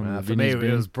billies behind the For me, Vinnie's it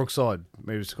bin. was Brookside.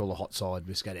 We used to call it a hot side. We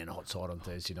used to go down to hot side on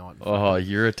Thursday night. Oh,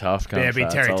 you're a tough cunt. Yeah, be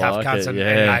Fats. Terry I tough like cunts it, and,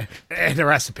 yeah. and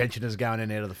harass the pensioners going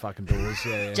in and out of the fucking doors.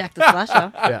 Yeah, Jack the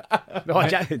Slasher. yeah. No,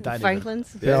 Jack, don't even-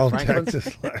 Franklin's. The old Franklin's.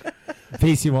 Texas.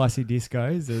 PCYC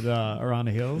discos at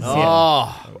Arana Hills.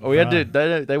 Oh, We had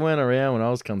to. They weren't around when I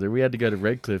was coming through. We had to go to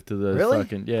Redcliffe to the Really?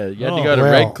 fucking You had to Oh, go to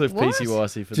wow. Redcliffe What?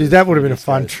 PCYC for. Geez, the that would have been a discos.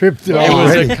 fun trip. It was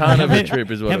already. a kind of a trip,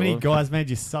 is what How it many was. guys made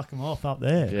you suck them off up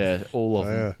there? Yeah, all of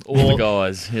them. Yeah. All the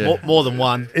guys. Yeah. more than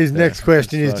one. His next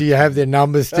question is, do you have their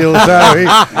numbers still? So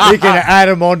he can add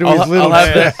them onto his little... I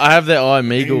have their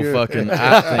iMeagle fucking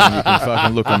app thing. You can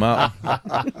fucking look them up.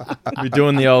 We're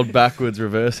doing the old backwards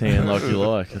reverse hand like you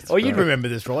like. It's Or you'd fun. remember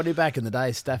this, Roddy. Back in the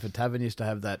day, Stafford Tavern used to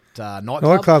have that nightclub.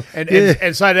 Nightclub, And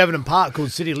yeah. so at Everton Park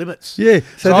called City Limits. Yeah,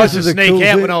 So I this used is to a sneak cool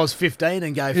out thing. when I was 15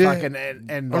 and go Yeah. fucking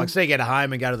and like sneak out of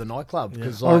home and go to the nightclub.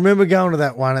 Because I remember going to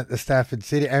that one at the Stafford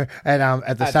City, at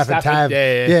the Stafford Tab.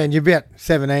 yeah. And you're about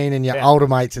 17 and your older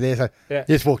mates are there, so Yeah.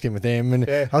 just walked in with them. And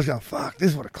Yeah. I was going, fuck,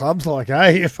 this is what a club's like,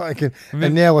 eh? Fucking,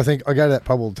 and now I think I go to that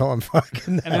pub all the time.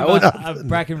 Fucking, And then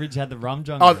Brackenridge had the rum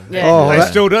jungle. Oh, Yeah. Oh, they that-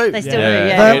 still do. They still Yeah. do,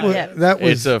 that, yeah. was, yeah. that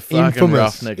was It's a fucking infamous.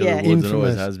 roughneck of Yeah. the woods, and always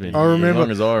Infamous. has been. I remember. As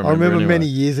long as I remember many anyway.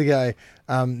 years ago.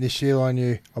 This Sheila I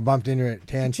knew, I bumped into her at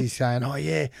town. She's saying, "Oh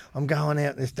yeah, I'm going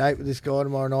out on this date with this guy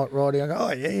tomorrow night, Roddy." I go,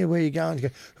 "Oh yeah, where you going?" She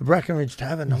goes, "To Brackenridge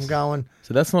Tavern." I'm going.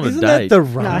 So that's not Isn't a date. that the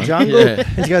rum No. jungle? Yeah.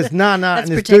 And she goes, "No, no." That's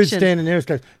And this dude protection. standing there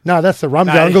goes, "No, that's the rum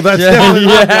jungle. That's definitely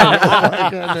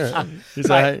Is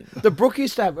that- The Brook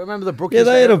used to have. Remember the Brook? yeah." used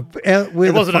to They had have- a out where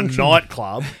It the wasn't a function-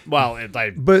 nightclub. Well, they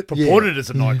But, purported as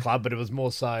a nightclub, but it was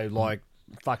more so like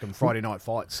fucking Friday night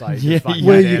fights. So you just fucking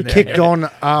where go you down there kicked and- on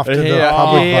after the Yeah,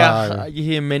 public yeah, bar. you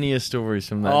hear many a stories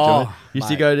from that. Oh, Johnny. Used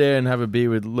to mate. go there and have a beer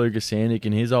with Lucas Sandick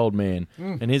and his old man,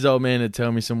 and his old man would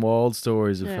tell me some wild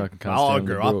stories of Yeah. fucking cunts Oh, I down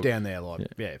the grew up brook. down there. Like,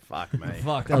 yeah, fuck me.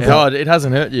 Fuck. Yeah. Yeah, it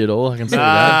hasn't hurt you at all. I can say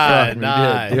that. No, Fuck me,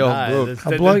 yeah, the no, old no. brook. There's,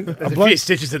 A bloke- there's a a bloke- few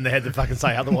stitches in the head that fucking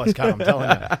say otherwise, can't. I'm telling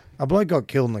you. A bloke got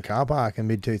killed in the car park in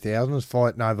mid 2000s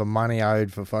fighting over money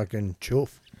owed for fucking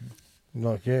chuff.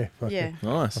 Like yeah, fucking, Yeah.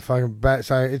 Nice. a fucking bat.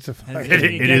 So it's a fucking,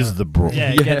 It is the Brook.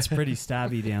 Yeah, it gets pretty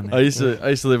stabby down there. I used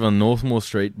to live on Northmore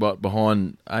Street, but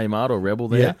behind Amart or Rebel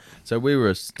there. Yeah. So we were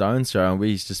a stone's throw, and we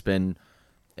used to spend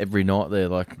every night there.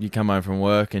 Like you come home from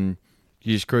work and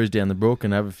you just cruise down the brook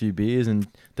and have a few beers, and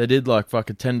they did like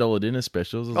fucking $10 dinner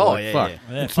specials. I was Oh, like, yeah, fuck. yeah.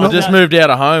 Yeah, I fuck just that. moved out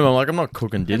of home. I'm like, I'm not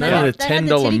cooking And dinner. they, I had, need they a had $10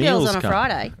 the titty meals. girls on a cunt.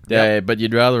 Friday. Yeah, but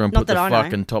you'd rather them Not put the that I know.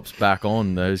 fucking tops back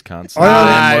on. Those cunts.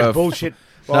 I No, Worth- bullshit.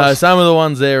 No, some of the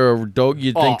ones there are dog.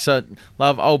 You'd Oh. think so.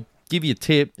 Love, I'll give you a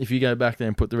tip if you go back there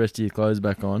and put the rest of your clothes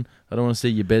back on. I don't want to see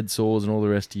your bed sores and all the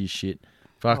rest of your shit.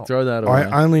 Fuck, throw that away.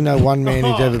 I only know one man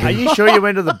who's ever Are been. you sure you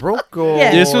went to the Brook? Or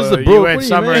Yeah. This was the you Brook. went What do you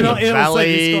somewhere in mean? the It'll say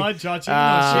valley. this guy judging.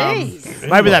 Jeez.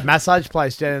 Maybe that massage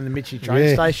place down in the Mitchie train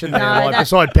Yeah. station there, No, like that-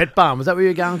 beside Pet Barn. Was that where you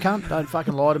were going, cunt? Don't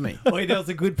fucking lie to me. Wait, there was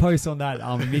a good post on that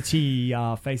Mitchie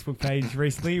Facebook page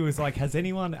recently. It was like, has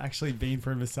anyone actually been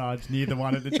for a massage near the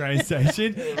one at the train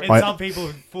station? And some people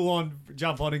full on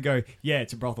jump on and go, yeah,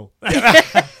 it's a brothel.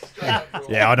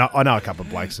 Yeah, I know a couple of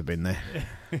blokes have been there.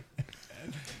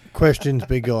 Questions,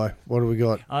 big guy. What do we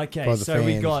got? Okay, By the so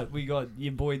we fans. got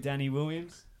your boy Danny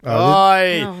Williams. Oi,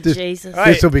 Oh, This- Jesus.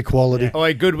 Hey. This will be quality.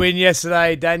 oi, good win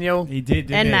yesterday, Daniel. He did,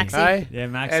 didn't And he? Maxi. Hey? Yeah,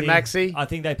 Maxi. And Maxi. I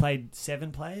think they played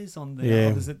 7 players on the Yeah.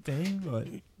 opposite team. But,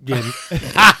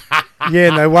 Yeah,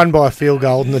 and they won by a field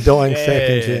goal in the dying Yeah.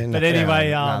 seconds. Yeah, but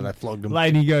anyway, no, they flogged them.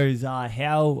 Laney goes,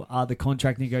 how are the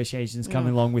contract negotiations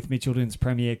coming along with Mitchelton's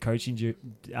premier coaching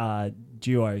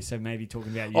duo? So maybe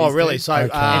talking about you. Oh, really? Steve.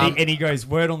 So, Okay. And he goes,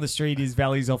 word on the street is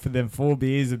Valley's offered them 4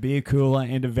 beers, a beer cooler,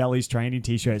 and a Valley's training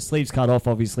t-shirt. Sleeves cut off,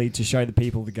 obviously, to show the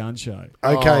people the gun show.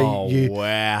 Okay, oh, you.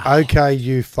 wow. Okay,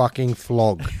 you fucking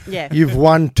flog. Yeah. You've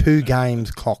won 2 games,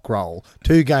 cock roll.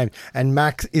 2 games. And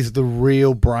Max is the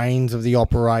real brains of the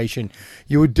operation.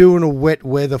 You were doing a wet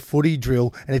weather footy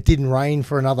drill and it didn't rain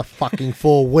for another fucking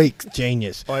 4 weeks.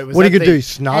 Genius. Oh, was What are you that going to the- do?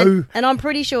 Snow? And I'm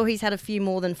pretty sure he's had a few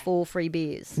more than 4 free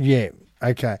beers. Yeah.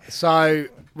 Okay. So,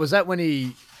 was that when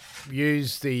he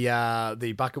used the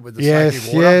bucket with the Yes,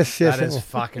 soapy water? yes, yes, That it is was.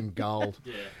 fucking gold.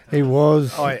 He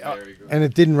was. Oh, And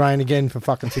it didn't rain again for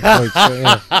fucking 6 weeks. So,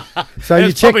 yeah. So you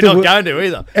it's check probably the not we- going to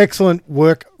either. excellent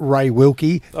work, Ray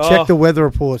Wilkie. Oh. Check the weather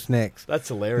reports next. That's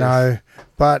hilarious. No,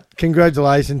 but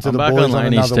congratulations to I'm the back boys on on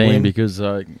Laney's another team win. because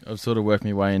I've sort of worked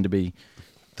my way into be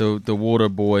the water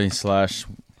boy /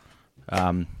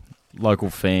 local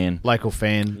fan. Local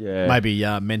fan, Yeah. maybe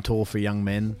mentor for young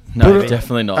men. No, Put it-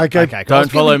 definitely not. Okay, Okay, Don't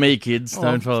guys, follow give me, kids.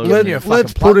 Don't follow Let, me. you a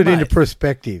let's fucking put it plug, into mate.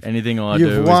 perspective. Anything I You've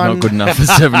do is won- not good enough for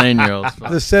 17-year-olds.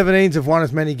 The 17s have won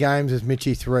as many games as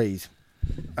Mitchie 3s.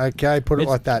 Okay, put it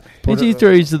like that. Put Mitchie it-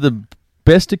 threes are the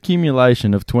best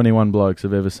accumulation of 21 blokes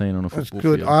I've ever seen on a That's football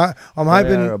good. field. I'm They are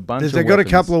a hoping bunch they've of got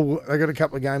weapons. they got a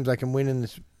couple of games they can win in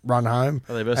this run home,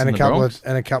 Are they best and in a the Bronx?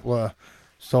 couple of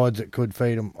sides that could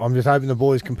feed them. I'm just hoping the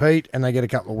boys compete and they get a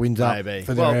couple of wins up Maybe.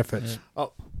 for their Well, efforts.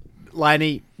 Oh,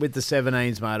 Laney, with the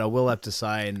 17s, mate, I will have to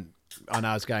say, and I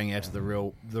know it's going out to the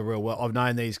real world. I've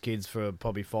known these kids for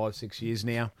probably 5-6 years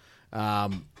now.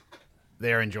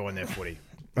 They're enjoying their footy.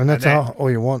 And that's and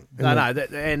all you want. No, isn't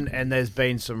it? and there's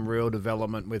been some real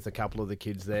development with a couple of the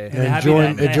kids there. And they're happy,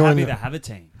 they're happy to have a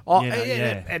team. Oh, You know,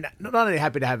 yeah, and not only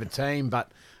happy to have a team,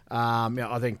 but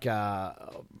I think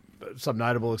some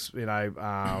notable,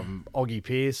 Oggy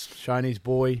Pearce, Shoney's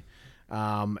boy,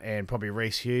 And probably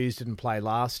Reece Hughes didn't play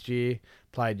last year,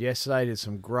 played yesterday, did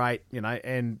some great, and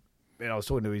I was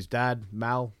talking to his dad,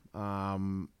 Mal,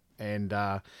 and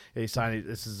he's saying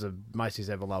this is the most he's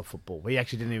ever loved football. He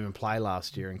actually didn't even play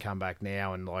last year and come back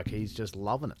now, and he's just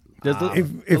loving it.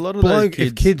 If a lot of those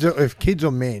if kids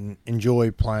or men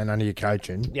enjoy playing under your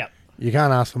coaching, Yep. you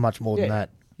can't ask for much more than that.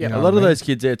 Yeah, You A know lot what of I mean? those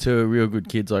kids there too are real good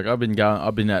kids. Like I've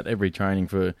been at every training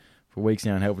for weeks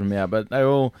now and helping them out. But they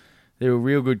were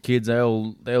real good kids.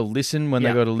 They'll listen when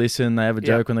they got to listen. They have a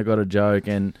joke when they got a joke,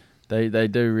 and they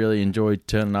do really enjoy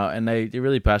turning up, and they're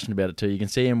really passionate about it too. You can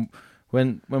see them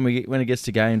when it gets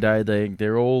to game day.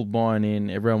 They're all buying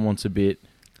in. Everyone wants a bit,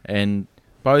 and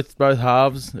both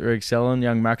halves are excelling.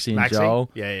 Young Maxie and Joel,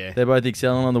 they're both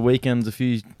excelling on the weekends. A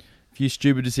few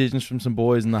stupid decisions from some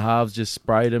boys, and the halves just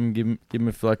sprayed them. Give them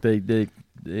a feel like they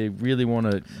really want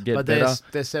to get better.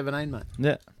 They're 17, mate.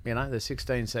 Yeah, They're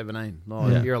 16, 17.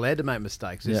 You're allowed to make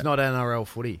mistakes. It's not NRL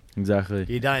footy. exactly.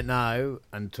 You don't know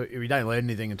you don't learn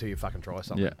anything until you fucking try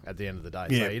something. Yeah. At the end of the day,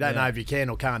 Yeah. so you don't know if you can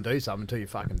or can't do something until you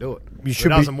fucking do it. You If should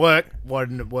it be- doesn't work, why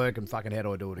didn't it work? And fucking how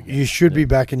do I do it again? You should be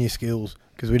backing your skills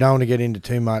because we don't want to get into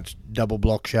too much double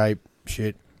block shape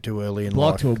shit too early in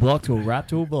Block life. to a block to a wrap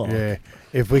to a block. Yeah,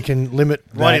 if we can limit.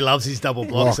 Whitey that- loves his double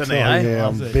blocks, doesn't he? Oh, Eh? yeah,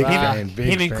 I'm Loves a it. big Him- fan. Big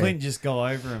Him and fan. Clint just go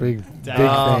over him Big day fan.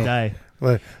 after day.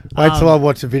 Wait till I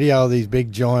watch a video of these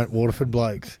big giant Waterford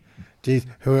blokes. Jeez,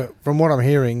 from what I'm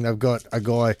hearing, they've got a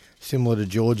guy similar to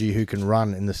Georgie who can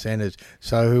run in the centres.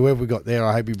 So whoever we got there,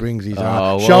 I hope he brings his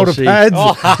shoulder Walshy. pads.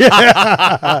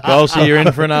 Well, so you're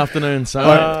in for an afternoon,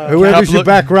 son. Whoever's Couple your of-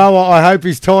 back rower, I hope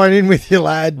he's tying in with you,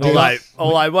 lad.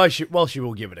 Although Walsh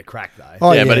will give it a crack though.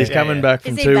 Oh, yeah, but yeah. he's coming back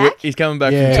from Is he back? He's coming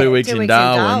back Yeah. from 2 Yeah, weeks 2 in weeks in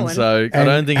Darwin, Darwin. so I And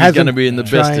don't think he's hasn't going to be in the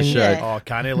best of trained- shape. Yeah. Oh,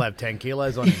 can't he'll have 10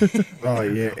 kilos on him. Oh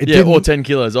yeah, it Yeah, didn't- or 10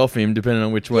 kilos off him, depending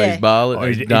on which way Yeah. his bar. Oh,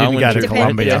 he didn't Darwin go to trip.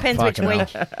 Colombia. Depends which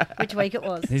Fucking which week it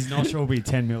was. His nostril will be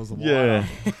 10 mils of water.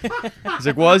 Yeah. He's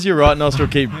like, why does your right nostril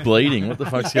keep bleeding? What the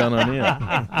fuck's going on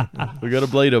here? We got a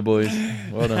bleeder, boys.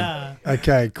 Well done.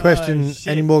 Okay, question. shit.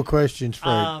 Any more questions,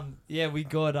 Fred? Yeah, we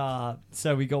got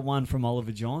we got one from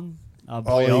Oliver John, boy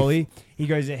Ollie. Ollie. He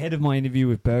goes, ahead of my interview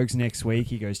with Bergs next week.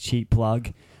 He goes, cheap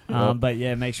plug. But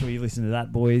yeah, make sure you listen to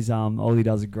that, boys. Ollie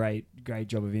does a great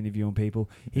job of interviewing people.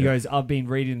 He goes, I've been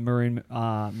reading Maroon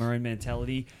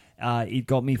Mentality. It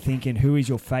got me thinking, who is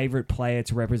your favourite player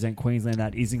to represent Queensland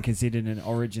that isn't considered an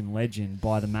Origin legend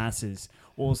by the masses?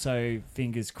 Also,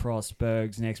 fingers crossed,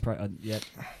 Bergs next yep.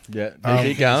 Yeah,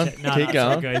 keep going. No, Keep it's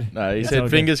all going. good. No, he It's all said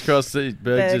good. fingers crossed that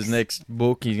Bergs' Bergs. next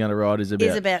book he's going to write is Is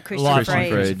about about Christian Life on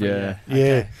Freed. Freed. Yeah.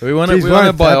 Yeah. We want Jeez, a won't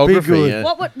that be biography. good? Yeah.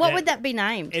 What would that be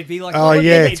named? It'd be like Oh, What would be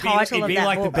yeah. the title of that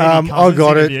like the book? Benny I Cousins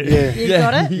got it. interview. Yeah, You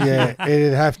got it? yeah.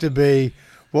 It'd have to be.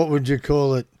 What would you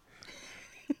call it?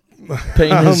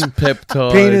 Penis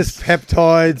peptides. Penis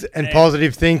peptides and Yeah.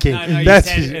 positive thinking. No, you That's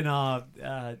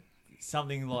said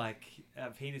something like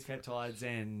penis peptides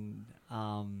and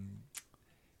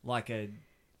like a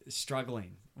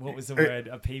struggling. What was the word?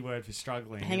 A P word for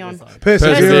struggling. Hang It on. was like-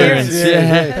 perseverance.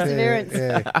 Perseverance, Perseverance.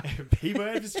 Yeah. P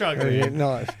word for struggling. Yeah,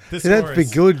 nice. Thesaurus. That'd be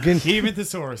good. Human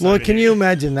thesaurus. Like, over can here. you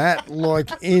imagine that? Like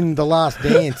in The Last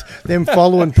Dance, them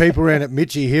following people around at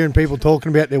Mitchie, hearing people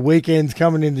talking about their weekends,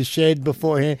 coming in the shed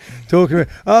beforehand, talking about,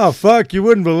 oh fuck, you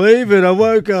wouldn't believe it. I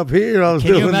woke up here. I was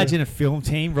Can doing you imagine a film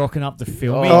team rocking up the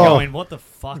filming, Oh. going, "What the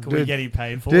fuck are we Dude. getting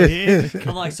paid for Dude. here?"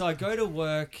 I'm like, so I go to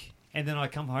work. And then I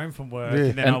come home from work, Yeah.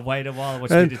 and then And- I wait a while,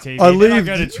 watch a And bit of TV. I then I leave.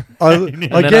 go to I training. get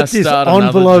then I this start another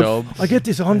envelope. job. I get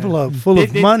this envelope full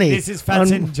of This- money. This is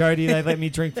Fats and Jody. They let me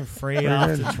drink for free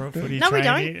after footy No, we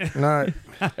training. No,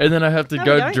 And then I have to No, we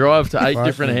go don't. drive to 8 Fucking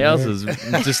different yeah. houses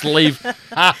and just leave. With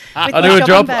I my do a shopping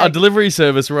job, a bag. delivery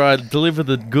service where I deliver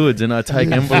the goods and I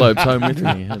take envelopes home with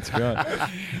me. That's great.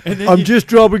 And then I'm you, just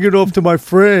dropping it off to my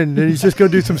friend, and he's just going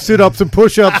to do some sit-ups and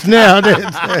push-ups now. and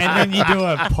then you do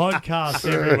a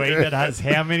podcast every week that has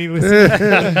how many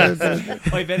listeners?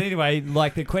 Wait, but anyway,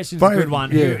 like the question's a good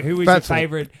one. Yeah, Who is that's your it.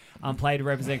 favourite player to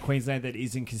represent Queensland that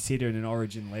isn't considered an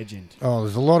Origin legend? Oh,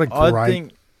 there's a lot of I great.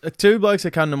 think two blokes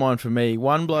that come to mind for me.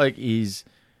 One bloke is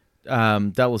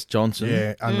Dallas Johnson.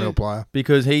 Yeah, unreal player.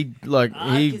 Because he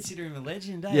I consider him a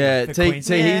legend. yeah, for see,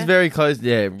 Queensland. Yeah. he's very close.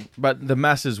 Yeah, but the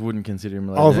masses wouldn't consider him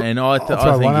a I'll- legend, and I'll I throw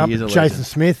one think up. he is a Jason legend.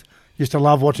 Smith. Used to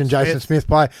love watching Jason Smith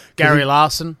play. 'Cause Gary he-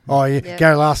 Larson. Oh, yeah. Yeah.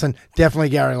 Gary Larson. Definitely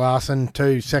Gary Larson,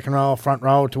 too. Second row, front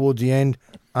row towards the end.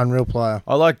 Unreal player.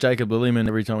 I like Jacob Lillyman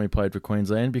every time he played for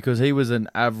Queensland because he was an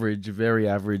average, very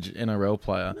average NRL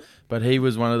player, but he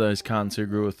was one of those cunts who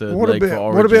grew a third leg for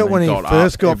Origin. What about when and he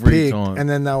first up got every picked time. and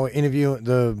then they were interviewing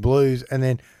the Blues and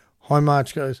then High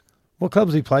March goes, what club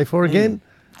does he play for again?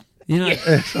 You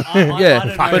know,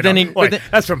 Yeah, but then he. But then,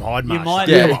 That's from Hyde you Marsh. might.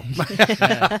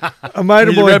 yeah, A mate of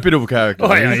he's a mine, reputable character.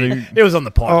 Oh, yeah, He's he was on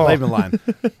the pod. Oh. Leave him alone.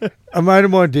 a mate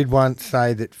of mine did once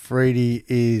say that Freddie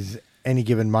is Any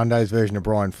Given Monday's version of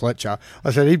Brian Fletcher.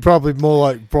 I said he'd probably be more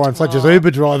like Brian Fletcher's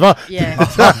Uber driver. Yeah.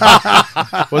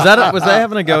 Was they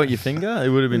having a go at your finger? It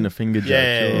would have been a finger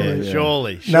joke.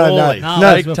 Surely. No, no, No,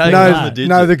 no, take no, it no, from the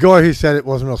no, digit. the guy who said it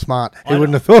wasn't real smart. He I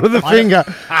wouldn't have don't- thought of the I don't-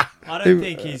 finger. I don't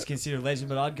think he's considered a legend,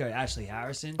 but I'd go Ashley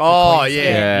Harrison. for Oh, Queensland.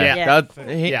 yeah.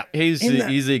 Yeah, Yeah. he's In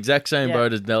he's the exact same Yeah.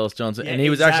 boat as Dallas Johnson, Yeah, and he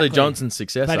was actually exactly. Johnson's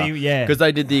successor. But yeah. because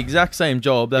they did the exact same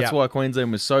job. That's Yeah. why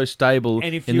Queensland was so stable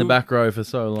And if in the you- back row for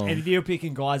so long. And if you're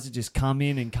picking guys that just come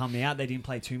in and come out, they didn't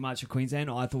play too much at Queensland.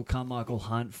 I thought Carmichael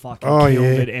Hunt fucking Oh, killed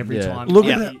yeah. it every Yeah. time. Look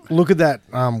Yeah. at that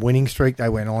winning streak they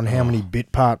went on. How many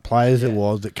bit part players there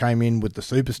was that came in with the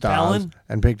superstars Ballon?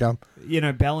 and picked up. You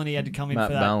know, Bellany had to come in Matt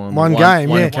for that. Ballon, One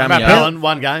game, yeah. cameo. Matt Ballon,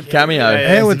 one game. Cameo.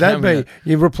 How would that Cameo. be?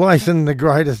 You're replacing the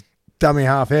greatest dummy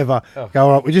half ever. Oh. Go,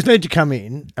 all right, we just need you to come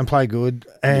in and play good,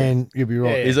 and you'll be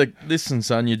right. Yeah. He's like, listen,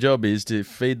 son, your job is to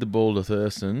feed the ball to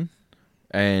Thurston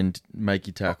and make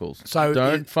your tackles. So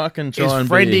don't fucking try Is and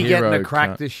Friendy be a hero. getting a crack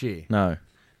cunt. this year? No.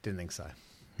 Didn't think so.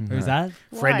 Who's that?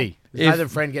 Why? Friendy. Is If- Nathan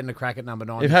Friend getting a crack at number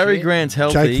 9? If this Harry year? Grant's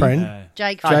healthy, Jake Friend.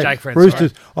 Jake. Oh, Jake Friend,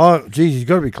 Roosters. Oh, geez, he's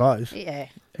got to be close. Yeah.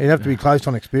 He'd have to be close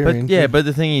on but experience. yeah, but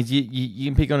the thing is, you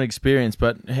can pick on experience,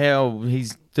 but how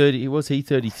he's 30? Was he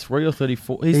 33 or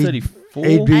 34? He's He'd- 34.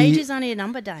 he'd be- Age is only a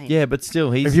number, Dane. Yeah, but still,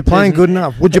 he's. if you're playing there's- good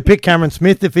enough, would you pick Cameron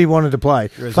Smith if he wanted to play?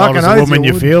 You're as Fucking old as the oath woman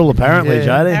you would. feel, apparently, Yeah.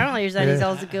 Jody. Apparently, he's only as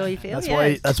old as the girl you feel.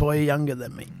 Yeah. That's why you're younger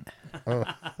than me.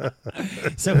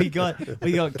 So we got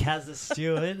Kazza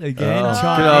Stewart again. Oh,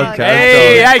 Try- good old Kaz.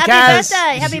 Hey, Hey, Happy Kaz.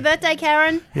 birthday. Happy birthday,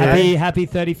 Karen. Happy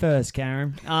 31st,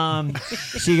 Karen.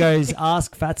 She goes,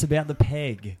 ask Fats about the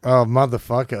peg. Oh,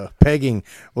 motherfucker. Pegging.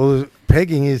 Well,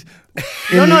 pegging is...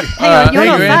 You're not. Hang on. You're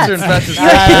Thank not you, fat. answering Fats is-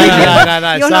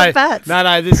 No. You're not fat.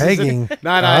 No, this pegging. isn't.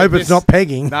 No, I hope this- it's not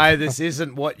pegging. No, this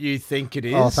isn't what you think it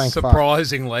is. Oh, thank fuck.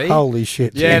 surprisingly. Holy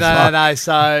shit. Yeah, Jeez. no.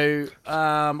 So,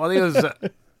 I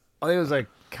think it was a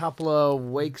couple of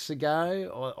weeks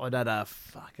ago. I'd had a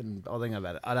fucking.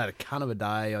 I'd had a cunt of a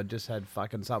day. I just had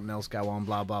fucking something else go on.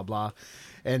 Blah blah blah.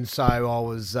 And so I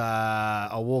was. I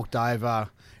walked over.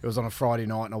 It was on a Friday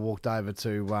night, and I walked over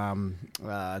to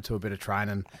a bit of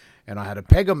training, and I had a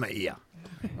peg on my ear.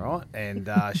 Right, and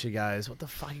she goes, "What the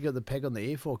fuck you got the peg on the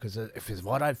ear for? Because if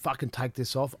I don't fucking take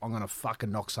this off, I'm gonna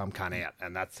fucking knock some cunt out."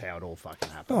 And that's how it all fucking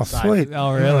happened. Oh, So- sweet.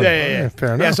 Oh, really? Yeah. Fair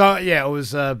Yeah, enough. so it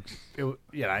was, you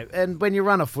know, and when you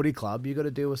run a footy club, you got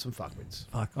to deal with some fuckwits.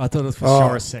 Fuck, I thought it was for Oh.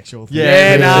 sure a sexual thing.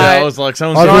 Yeah, no. I was like,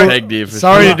 someone's I got thought- pegged here for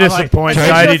Sorry sure. to disappoint.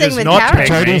 Sexual Jody thing does with not Karen.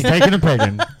 peg me. taking a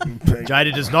pegging.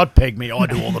 Jody does not peg me. I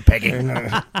do all the pegging.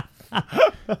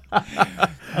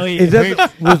 Oh, yeah. Is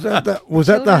that was that the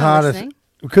Children are hardest? listening.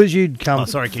 Because you'd come. Oh,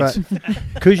 sorry, kids.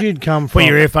 Because you'd come from. Put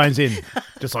your earphones in,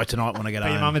 just like tonight when I get But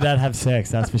your home. mum and dad have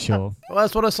sex, that's for sure. Well,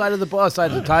 that's what I say to the boys. I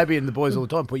say to Toby and the boys all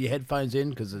the time. Put your headphones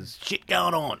in because there's shit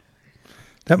going on.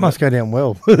 That must go down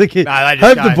well with the kids. No, they just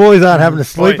Hope the go- boys aren't having a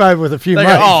sleepover with a few They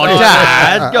mates. go, oh,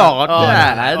 Dad, God,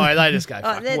 Dad. Oh, they just go.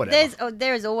 Oh, Fuck, there, whatever.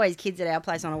 there is always kids at our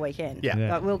place on a weekend. Yeah.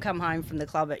 Yeah. Like we'll come home from the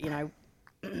club at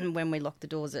when we lock the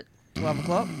doors at 12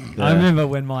 o'clock. I remember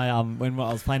when when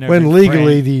I was playing over When in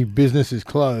legally France- the business is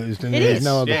closed and It there's is.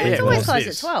 no other Yeah, people. It's always it closed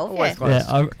is. at 12. Always Yeah. closed.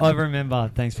 Yeah, I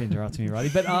remember. Thanks for interrupting me, Roddy.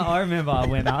 But I remember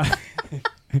when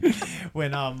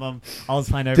when I was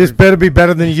playing over. This in- better be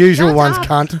better than the usual Shut ones, up.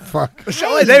 cunt. Fuck.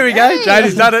 Oh, there we go. Hey.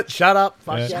 Jody's done it. Shut up.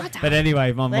 Fuck Yeah. you. But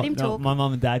anyway, my Let him talk. mum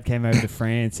and dad came over to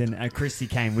France, and Christy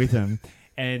came with them,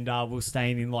 and we were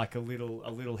staying in like a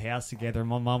little house together. And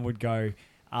my mum would go.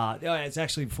 It's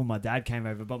actually before my dad came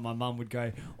over, but my mum would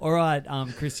go, all right,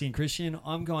 Christy and Christian,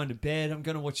 I'm going to bed. I'm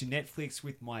going to watch Netflix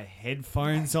with my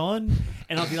headphones on.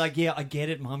 And I'd be like, yeah, I get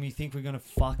it, Mum. You think we're going to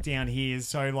fuck down here.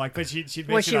 So, like, but she'd Was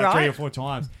mention she like 3 right? or 4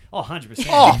 times. Oh, 100%.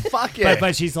 Oh, fuck yeah.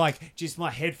 But she's like, just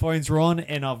my headphones are on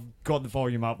and I've got the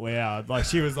volume up loud. Like,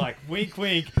 she was like, wink,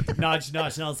 wink, nudge,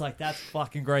 nudge. And I was like, that's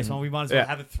fucking gross, Mum. We might as well Yeah.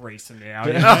 have a threesome now.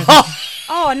 You know?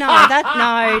 Oh, no,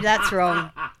 that's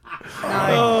wrong.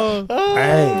 No.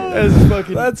 Hey.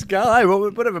 Let's go. Hey,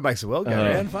 well, whatever makes the world go Uh,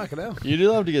 round. Fucking hell. You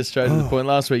do love to get straight to the point.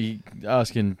 Last week,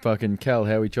 asking fucking Cal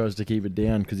how he tries to keep it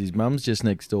down because his mum's just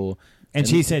next door. And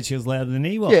she said she was louder than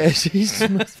he was. Yeah, she's.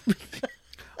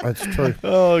 That's true.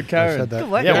 Oh, I Karen. said that. Good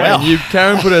work, Yeah, Karen. well.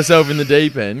 Karen put herself in the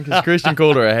deep end because Christian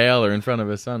called her a howler in front of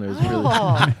her son. It was really.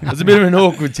 Oh. There's a bit of an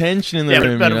awkward tension in the Yeah,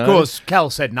 room. but you of know? course, Cal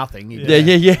said nothing. He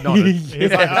Yeah. nodded.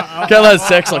 He's like, Cal has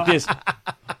sex like this.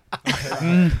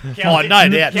 Oh, no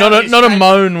doubt. Not a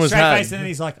moan was straight had. face, and then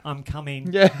he's like, "I'm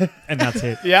coming," Yeah, and that's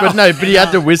it. Yeah. but no, but he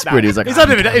had to whisper it. He's like, He's not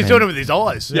even. He's doing it with his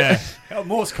eyes. Yeah.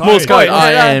 Morse code. Morse code. Yeah,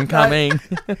 I yeah, am yeah. coming.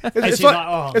 And It's she's like, like,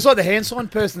 "Oh." it's like the hand sign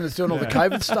person that's doing all the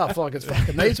COVID stuff. Like it's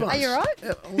fucking these ones. Are you right?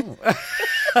 Yeah,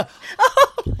 oh.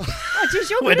 Oh, geez,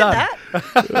 you're We're good at done.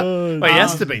 that. Well, he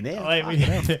has to be now.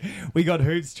 We got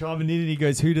Hoops chiming in, and he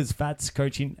goes, "Who does Fats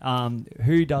coaching?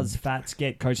 Who does Fats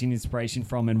get coaching inspiration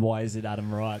from, and why is it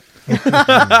Adam Wright?"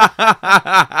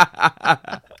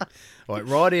 Like,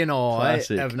 Roddy and I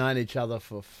Classic. have known each other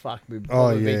for be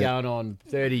yeah. going on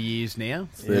 30 years now.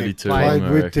 32. Yeah, I Played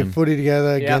with the reckon. footy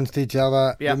together Yep. against each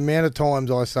other. Yep. The amount of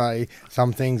times I say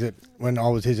some things that when I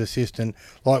was his assistant,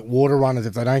 like water runners,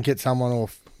 if they don't get someone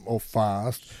off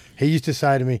fast, he used to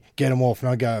say to me, "Get them off," and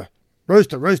I go,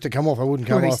 "Rooster, come off." I wouldn't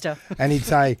come Rooster. off, and he'd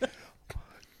say,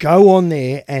 "Go on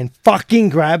there and fucking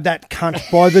grab that cunt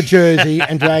by the jersey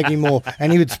and drag him off."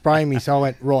 And he would spray me. So I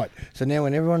went, right. So now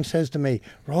when everyone says to me,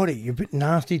 "Roddy, you're a bit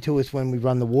nasty to us when we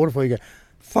run the water for you," go,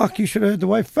 "Fuck, you should have heard the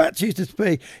way Fats used to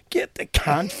speak. Get the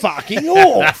cunt fucking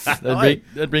off."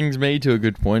 That brings me to a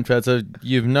good point, Fat. So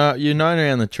you've known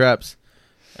around the traps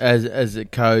as a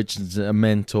coach, as a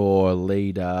mentor, a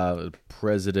leader,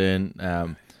 president.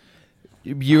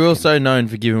 You're also known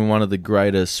for giving one of the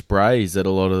greatest sprays that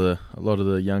a lot of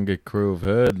the younger crew have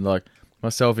heard, like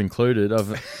myself included.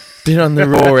 I've been on the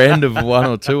raw end of one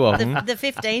or two of them. The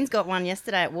 15s got one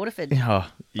yesterday at Waterford. Oh,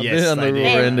 I've Yes, been on the they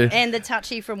raw did. end. And the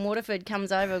touchy from Waterford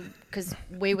comes over because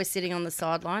we were sitting on the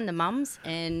sideline, the mums,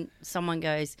 and someone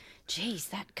goes, "Geez,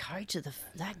 that coach of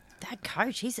that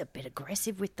coach, he's a bit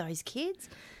aggressive with those kids."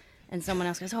 And someone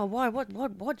else goes, "Oh, why?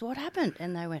 What happened?"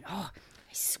 And they went, "Oh,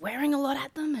 he's swearing a lot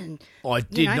at them." And I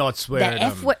did not swear the at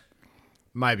F him. word.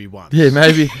 Maybe once. Yeah,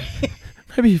 maybe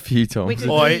a few We times. could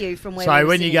Oi, hear you from where so we were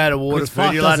when you sitting. go to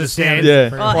Waterford, you'll understand. Yeah.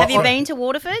 Oh, have you been to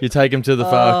Waterford? You take him to the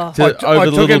far I over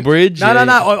the took little him- bridge. No,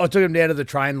 yeah. I took him down to the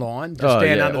train line, just Oh,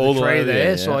 down yeah, under all the the tree way there,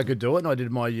 there, so yeah. I could do it. And I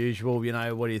did my usual,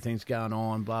 what do you think's going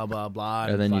on, blah, blah, blah.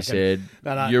 And then you fucking- said,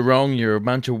 No. "You're wrong. You're a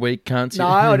bunch of weak cunts." No,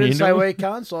 I didn't You say know? weak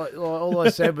cunts. All I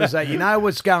said was that you know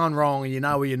what's going wrong and you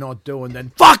know what you're not doing,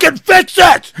 then fucking fix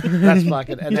it! That's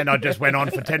fucking... And then I just went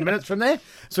on for 10 minutes from there.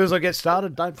 As soon as I get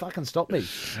started, don't fucking stop me.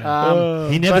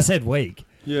 He never said weak.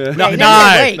 Yeah. No, He no,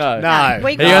 never said weak. no.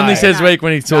 Weak He No, only says no. weak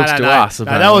when he talks to us. No,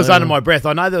 that was apparently. under my breath.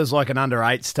 I know there was like an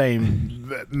under-8s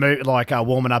team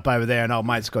warming up over there, and old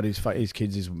mate's got his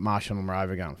kids, he's marshalling them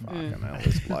over going, fucking hell,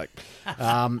 this bloke.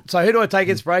 So who do I take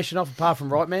inspiration off apart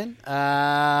from Right Man?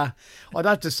 I'd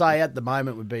have to say at the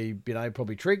moment would be,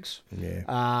 probably Triggs. Yeah.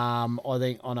 I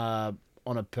think on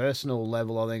a personal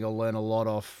level, I think I'll learn a lot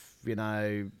off,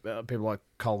 people like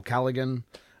Cole Callaghan.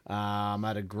 I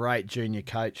had a great junior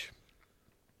coach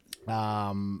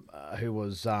who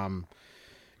was, I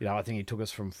think he took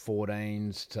us from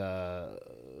 14s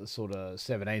to sort of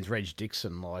 17s. Reg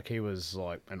Dixon, he was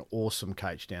like an awesome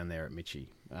coach down there at Mitchie.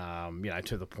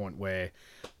 To the point where,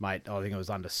 mate, I think it was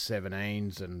under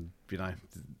 17s, and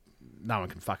no one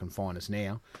can fucking find us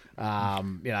now.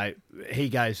 He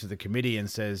goes to the committee and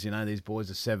says, these boys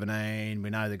are 17. We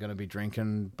know they're going to be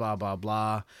drinking, blah, blah,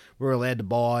 blah. We're allowed to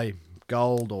buy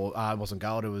gold, or it wasn't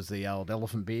gold, it was the old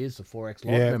elephant beers, the 4X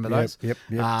lot. Remember those? Yep.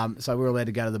 So we're allowed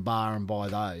to go to the bar and buy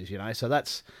those, So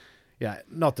that's,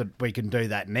 not that we can do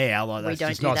that now. Like, We that's don't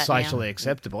just do not that now. socially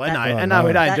acceptable. That- I know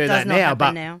we don't That do does that not now, happen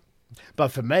but now. but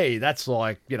for me, that's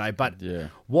like, but Yeah.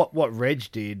 what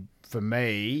Reg did for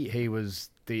me, he was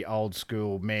the old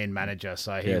school man manager.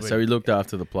 So he would, So he looked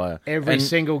after the player. every And-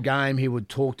 single game, he would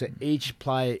talk to each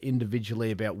player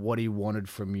individually about what he wanted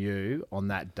from you on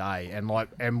that day.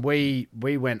 And we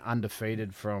went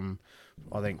undefeated from,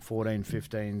 I think, 14,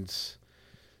 15s,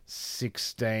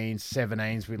 16s,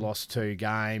 17s. We lost 2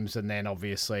 games. And then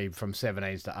obviously from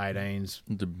 17s to 18s,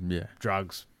 Yeah.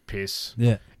 drugs, piss,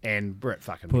 Yeah. and we're at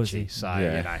fucking Pussy. Mitchie. So,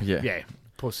 Yeah.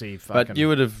 pussy, fucking... But you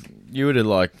would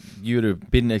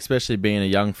have been, especially being a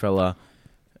young fella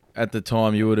at the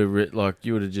time, you would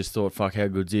have just thought, fuck, how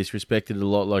good's this? Respected it a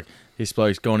lot. Like, this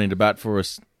bloke's gone into bat for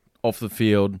us off the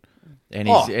field, and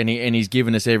he's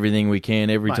given us everything we can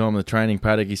every Mate. time in the training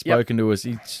paddock. He's spoken to us.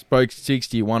 He spoke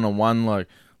 60 1-on-1,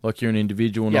 like you're an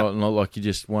individual, not like you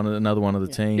just another one of the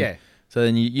team. Yeah. So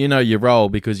then you know your role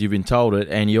because you've been told it,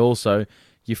 and you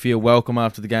feel welcome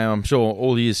after the game. I'm sure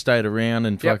all you stayed around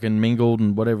and fucking mingled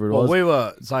and whatever it Well, was. we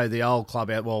were, the old club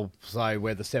where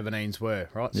the 17s were,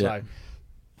 right? Yeah.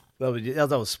 So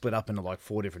that was split up into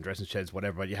 4 different dressing sheds,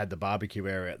 whatever, but you had the barbecue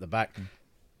area at the back.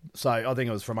 So I think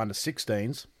it was from under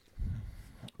 16s,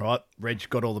 right? Reg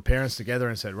got all the parents together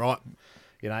and said, right,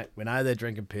 You know, we know they're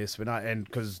drinking piss. We know, and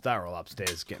because they're all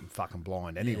upstairs getting fucking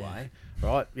blind anyway,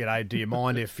 right? You know, do you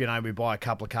mind if, you know, we buy a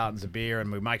couple of cartons of beer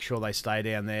and we make sure they stay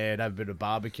down there and have a bit of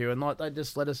barbecue and like they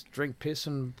just let us drink piss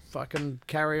and fucking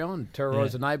carry on,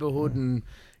 terrorise the neighbourhood, and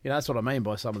you know that's what I mean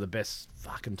by some of the best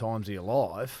fucking times of your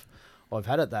life I've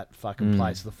had at that fucking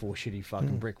place, the 4 shitty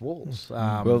fucking brick walls.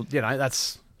 Well, you know,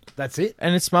 that's it.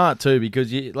 And it's smart too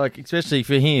because you like, especially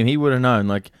for him, he would have known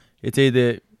like it's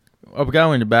either I'll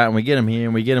go into bat and we get them here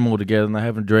and we get them all together and they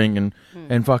have a drink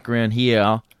and fuck around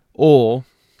here, or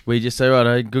we just say, right,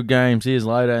 hey, good game, see you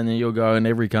later, and then you'll go and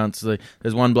every cunt. So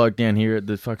there's one bloke down here at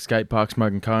the fuck skate park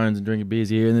smoking cones and drinking beers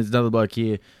here, and there's another bloke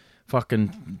here,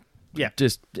 fucking. Yeah,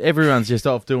 just everyone's just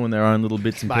off doing their own little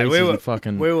bits and Mate, pieces.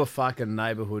 we were fucking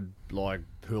neighbourhood like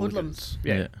hooligans.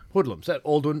 Yeah, hoodlums. That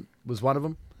Aldwin was one of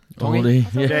them. Aldi, I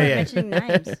thought we were mentioning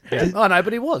names. Yeah. Oh no,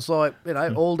 but he was like, you know,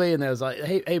 Aldi, and there was like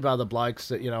heap of other blokes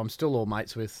that, you know, I'm still all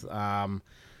mates with. You know,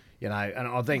 and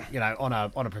I think, you know, on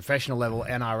a professional level,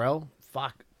 NRL,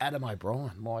 fuck Adam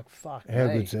O'Brien, like fuck. How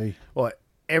me. good's he? Well,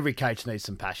 every coach needs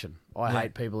some passion. I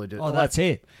hate people who do. Oh, that's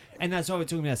it. And that's what we're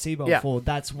talking about Seabolt before.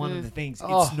 That's one of the things.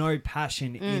 It's no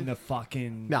passion in the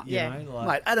fucking, you know, like...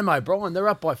 Mate, Adam O'Brien, they're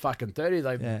up by fucking 30.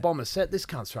 They bomb a set. This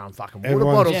cunt's throwing fucking water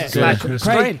Everyone's- bottles Yeah. and smashing the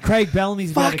screen. Craig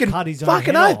Bellamy's about to cut his own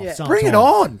fucking head oath. off Bring it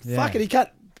sometimes. on. Yeah. Fucking, he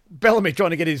cut Bellamy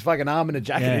trying to get his fucking arm in a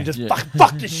jacket Yeah. and he just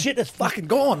fuck this shit. It's fucking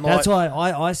gone. That's Like,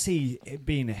 why I see it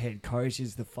being a head coach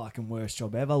is the fucking worst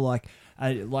job ever. Like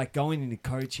going into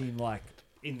coaching, like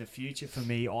in the future for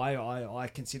me, I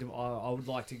consider I would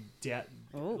like to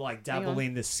dabble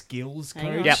in the skills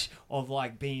coach of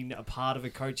like being a part of a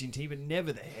coaching team, but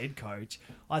never the head coach.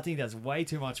 I think that's way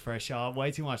too much pressure,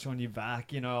 way too much on your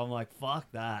back. You know, I'm like,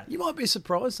 fuck that. you might be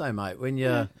surprised though, mate, when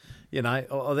you, you know,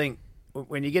 I think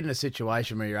when you get in a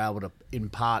situation where you're able to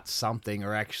impart something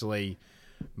or actually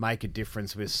make a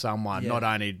difference with someone, not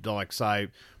only like, so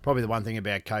probably the one thing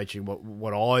about coaching,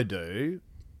 what I do,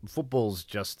 football's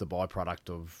just the byproduct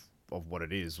of what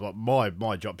it is. Well,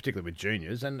 my job, particularly with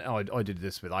juniors, and I did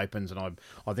this with Opens, and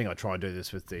I think I try and do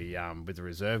this with the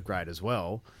reserve grade as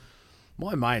well.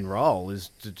 My main role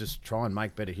is to just try and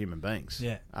make better human beings.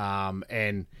 Yeah.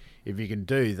 And if you can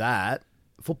do that,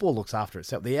 football looks after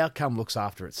itself. The outcome looks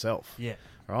after itself. Yeah.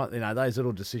 Right, you know, those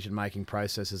little decision-making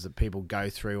processes that people go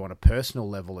through on a personal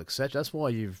level, etc. That's why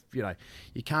you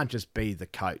can't just be the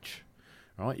coach.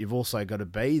 Right, you've also got to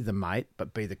be the mate,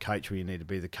 but be the coach where you need to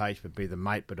be the coach, but be the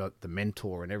mate, but the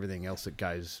mentor and everything else that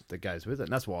goes with it.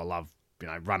 And that's why I love, you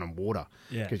know, running water.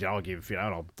 Yeah. Because I'll give, you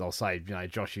know, and I'll say, you know,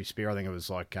 Joshy Spear, I think it was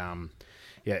like,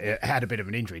 it had a bit of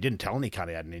an injury. Didn't tell any cunt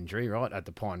he had an injury, right, at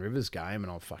the Pine Rivers game, and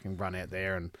I'll fucking run out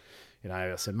there and, you know,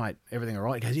 I said, mate, everything all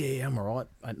right? He goes, yeah, I'm all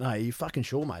right. No, you fucking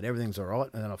sure, mate? Everything's all right.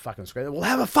 And then I fucking scream, well,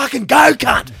 have a fucking go,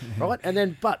 cunt! Right? And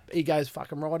then, but he goes,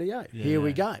 fucking rightio. Here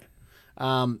we go.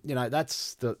 You know,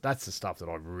 that's the stuff that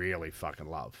I really fucking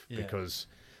love because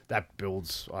that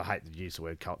builds. I hate to use the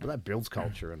word culture, but that builds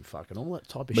culture and fucking all that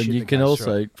type of shit. But you can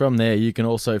also from there, you can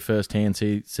also firsthand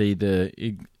see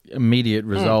the immediate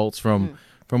results from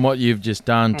what you've just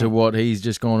done to what he's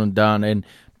just gone and done, and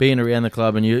being around the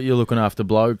club, and you're looking after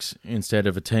blokes instead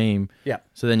of a team. Yeah.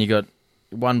 So then you got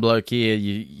one bloke here.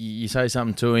 You say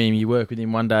something to him, you work with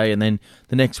him one day, and then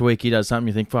the next week he does something.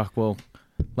 You think, fuck, well.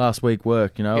 Last week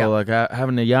worked, you know, or like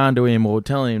having a yarn to him or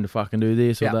telling him to fucking do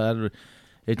this or that.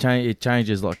 It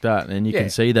changes like that, and you can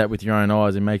see that with your own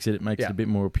eyes. It makes it a bit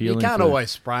more appealing. You can't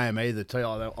always spray him either. Too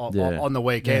on the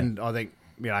weekend, I think,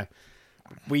 you know,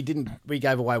 we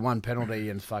gave away one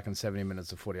penalty in fucking 70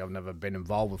 minutes of footy. I've never been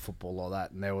involved with football like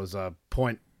that, and there was a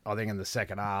point, I think, in the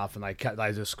second half, and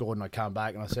they just scored, and I come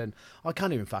back and I said, I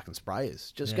can't even fucking spray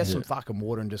us. Just get some fucking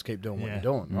water and just keep doing what you're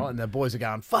doing, right? And the boys are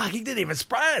going, fuck, he didn't even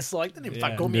spray us. Like, didn't even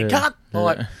fucking call me a cunt.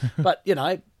 Like, but, you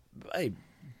know, hey,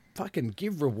 fucking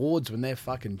give rewards when they're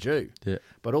fucking due. Yeah.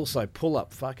 But also pull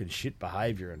up fucking shit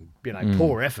behaviour and, you know,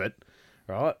 poor effort,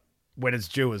 right, when it's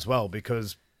due as well,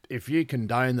 because if you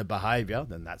condone the behaviour,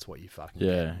 then that's what you fucking get.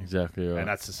 Yeah, exactly right. And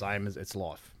that's the same as it's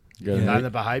life. You Condone the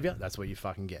behaviour, that's what you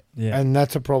fucking get. Yeah. And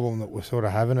that's a problem that we're sort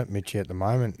of having at Mitchie at the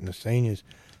moment in the seniors.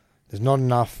 There's not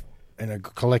enough in a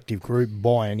collective group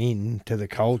buying in to the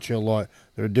culture. Like,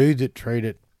 there are dudes that treat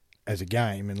it as a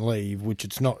game and leave, which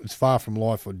it's far from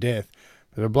life or death.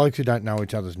 But there are blokes who don't know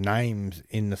each other's names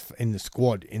in the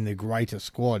squad, in the greater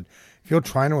squad. If you're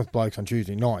training with blokes on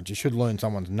Tuesday night, you should learn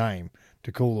someone's name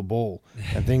to call the ball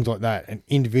and things like that. And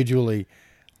individually,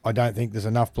 I don't think there's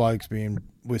enough blokes being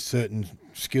with certain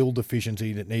skill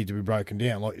deficiency that needs to be broken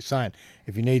down. Like you're saying,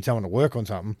 if you need someone to work on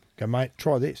something, go, mate,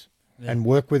 try this. And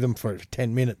work with them for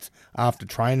 10 minutes after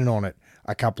training on it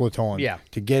a couple of times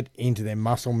to get into their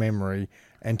muscle memory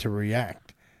and to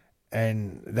react.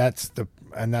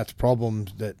 that's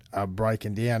problems that are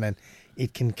breaking down, and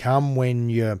it can come when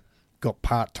you got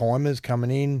part timers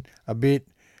coming in a bit,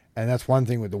 and that's one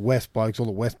thing with the West blokes. All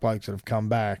the West blokes that have come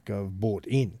back have bought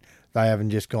in. They haven't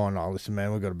just gone, oh, listen,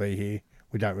 man, we've got to be here.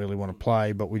 We don't really want to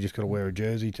play, but we just got to wear a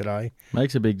jersey today.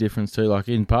 Makes a big difference too. Like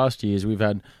in past years, we've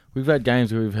had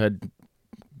games where we've had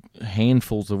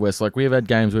handfuls of West. Like we've had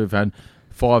games where we've had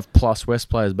 5+ West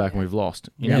players back and we've lost.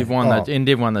 In Div 1,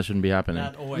 that shouldn't be happening.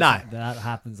 That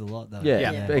happens a lot though.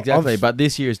 Yeah, exactly. But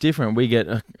this year it's different. We get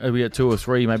 2 or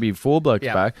 3, maybe 4 blokes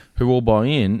back who all buy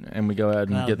in, and we go out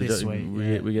and get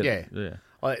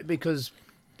because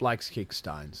Blakes kick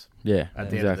stones. Yeah, at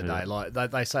the end of the day,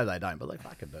 like they say they don't, but they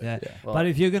fucking do. Yeah. Well, but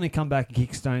if you're going to come back and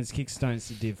kick stones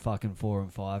to Div fucking 4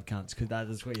 and 5 cunts, because that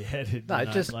is where you're headed. No,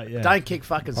 just don't kick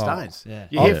fucking stones. Yeah.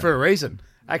 You're here for a reason.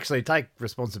 Actually, take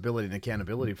responsibility and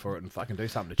accountability for it and fucking do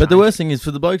something to change. But the worst thing is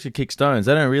for the blokes who kick stones,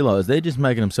 they don't realise they're just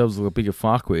making themselves look a bigger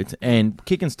fuckwits, and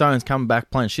kicking stones coming back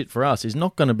playing shit for us is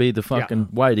not going to be the fucking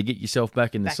way to get yourself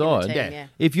back in the side.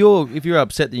 If you're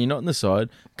upset that you're not in the side,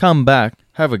 come back,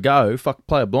 have a go,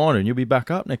 play a blinder, and you'll be back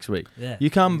up next week. Yeah, you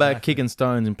come back kicking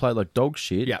stones and play like dog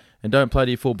shit, and don't play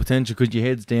to your full potential because your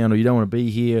head's down or you don't want to be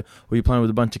here or you're playing with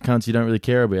a bunch of cunts you don't really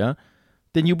care about.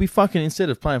 Then you'll be fucking, instead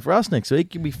of playing for us next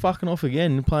week, you'll be fucking off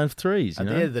again and playing for threes. At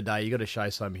the end of the day, you got to show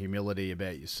some humility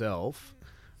about yourself,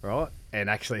 right? And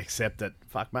actually accept that,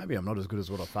 maybe I'm not as good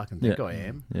as what I fucking think I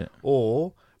am. Yeah.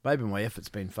 Or maybe my effort's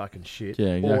been fucking shit.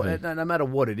 Yeah, exactly. Or no matter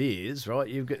what it is, right?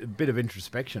 You've got a bit of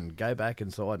introspection. Go back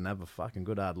inside and have a fucking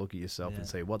good hard look at yourself and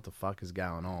see what the fuck is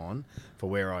going on for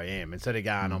where I am. Instead of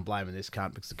going, I'm blaming this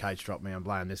cunt because the coach dropped me. I'm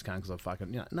blaming this cunt because I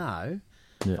fucking, no.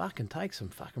 Yeah. Fucking take some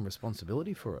fucking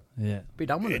responsibility for it. Yeah. Be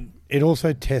done with it. It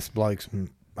also tests blokes'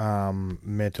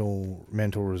 mental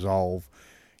resolve.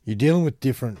 You're dealing with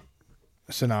different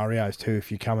scenarios too if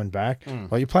you're coming back.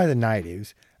 Like you play the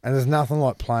natives, and there's nothing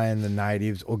like playing the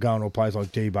natives or going to a place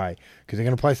like D-Bay, because they're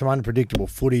going to play some unpredictable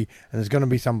footy, and there's going to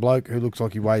be some bloke who looks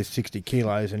like he weighs 60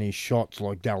 kilos and his shots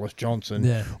like Dallas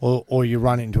Johnson, or you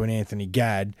run into an Anthony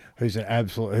Gadd who's an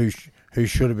absolute who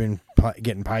should have been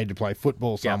getting paid to play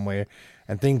football somewhere.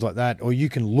 And things like that, or you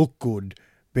can look good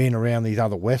being around these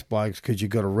other West blokes because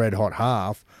you've got a red hot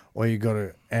half, or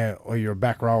you're a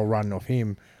back row running off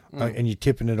him, and you're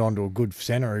tipping it onto a good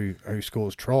centre who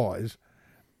scores tries,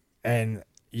 and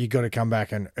you got to come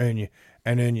back and earn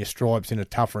your stripes in a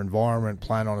tougher environment,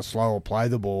 playing on a slower play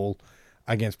the ball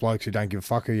against blokes who don't give a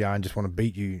fuck who you are and just want to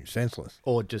beat you senseless,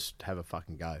 or just have a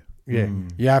fucking go. Yeah,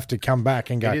 you have to come back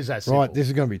and go, right, this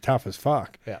is going to be tough as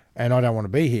fuck, yeah, and I don't want to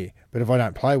be here. But if I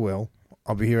don't play well,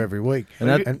 I'll be here every week.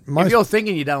 If you're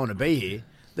thinking you don't want to be here,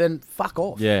 then fuck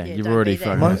off. Yeah, you've already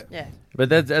fucked off. Yeah. But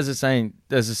that's the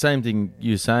same thing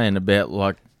you're saying about,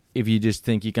 like, if you just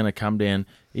think you're going to come down,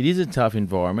 it is a tough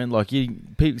environment. Like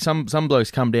some blokes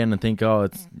come down and think, oh,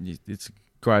 it's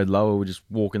grade lower, we just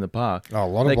walk in the park. Oh, a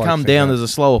lot of they blokes come think down, that. there's a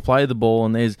slower play of the ball,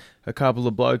 and there's a couple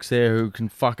of blokes there who can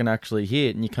fucking actually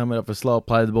hit, and you come up for slower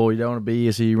play of the ball, you don't want to be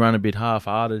here, so you run a bit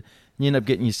half-hearted. You end up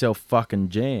getting yourself fucking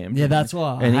jammed. Yeah, that's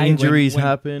why. And injuries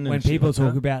happen. When people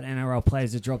talk about NRL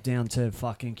players that drop down to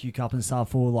fucking Q Cup and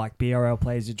stuff, or like BRL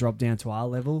players that drop down to our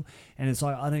level, and it's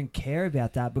like, I don't care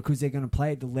about that because they're going to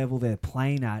play at the level they're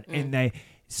playing at, and they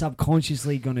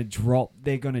subconsciously going to drop.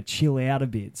 They're going to chill out a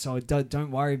bit. So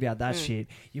don't worry about that shit.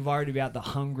 You're worried about the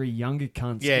hungry younger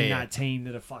cunts in that team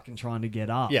that are fucking trying to get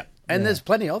up. Yeah, and there's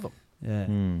plenty of them. Yeah.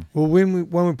 Well,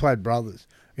 when we played brothers,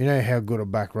 you know how good a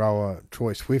back rower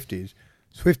Troy Swift is.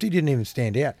 Swifty didn't even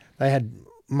stand out. They had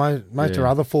most of our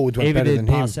other forwards were better than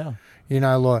him. You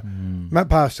know, like Matt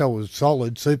Parcell was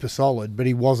solid, super solid, but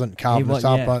he wasn't carving us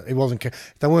up. Yeah. He wasn't.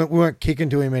 We weren't kicking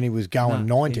to him, and he was going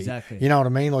 90. Exactly. You know what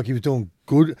I mean? Like he was doing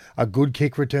a good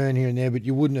kick return here and there, but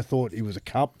you wouldn't have thought he was a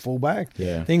cup fullback.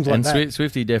 Yeah, things like that. And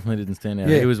Swifty definitely didn't stand out.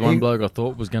 Yeah, he was one bloke I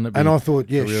thought was going to be. And I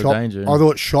thought, a real danger. I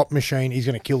thought shot machine. He's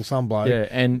going to kill some bloke. Yeah,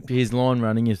 and his line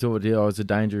running, you thought, it was a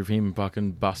danger of him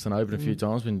fucking busting open a few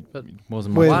times, when it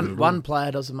wasn't. One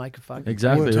player doesn't make a fucking.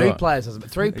 Exactly. Two players doesn't.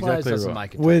 Three players doesn't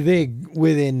make it.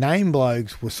 Where their name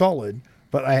blokes were solid,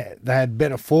 but they had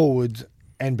better forwards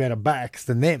and better backs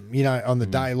than them. You know, on the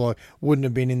day, like wouldn't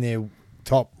have been in their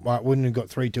top, wouldn't have got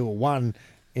 3, 2, or 1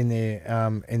 in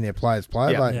their players'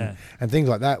 play and things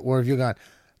like that. Where if you're going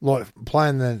like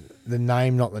playing the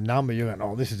name, not the number, you're going,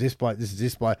 oh, this is this bloke.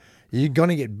 You're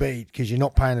gonna get beat because you're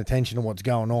not paying attention to what's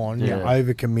going on. Yeah. You're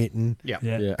overcommitting.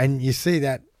 Yeah. And you see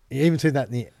that. You even see that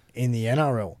in the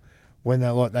NRL. When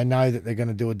they know that they're going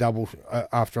to do a double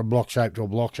after a block shape to a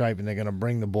block shape, and they're going to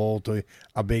bring the ball to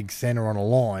a big centre on a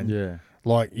line. Yeah,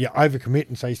 like you overcommit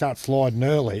and so you start sliding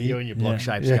early. You and your block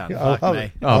shapes Yeah, gun. I Fuck love me.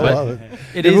 it. Oh, I but love it.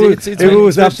 It If is. it was, It's if it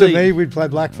was up to especially- me, we'd play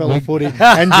blackfella footy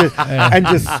and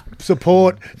just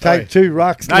support, Sorry. take 2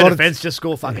 rucks, No lot defence, just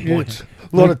score fucking points. of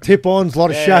lot of tip-ons, lot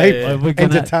of Yeah, shape, yeah, yeah. We're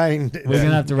gonna- entertained. We're going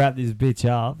to have to wrap this bitch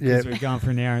up because Yeah. we're going for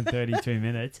an hour and 32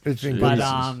 minutes. It's been But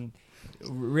good.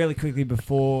 really quickly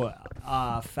before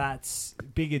Fats,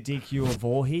 bigger dick you or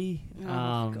Voorhey?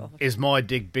 God. Is my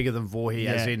dick bigger than Voorhey,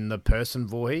 as Yeah. in the person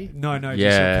Voorhey? No, just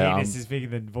Yeah, your penis is bigger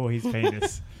than Voorhey's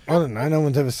penis. I don't know. No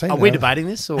one's ever seen Are that. we debating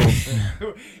this? Or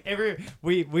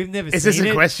We've never Is seen this a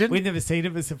it. question? We've never seen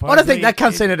it, but I supposedly... don't think that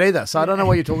cunt's seen it either, so I don't know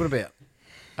what you're talking about.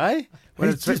 Eh? When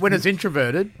it's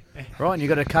introverted, right, and you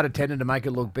got to cut a tendon to make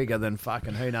it look bigger, then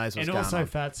fucking who knows what's And going also, on.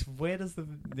 Fats, where does the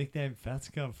nickname Fats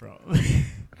come from?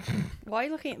 Why are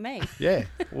you looking at me? Yeah,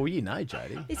 well, you know,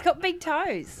 Jodie. He's got big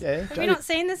toes. Yeah, Have you not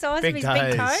seen the size of his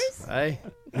big toes? Hey,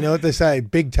 You know what they say?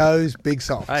 Big toes, big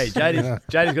socks. hey,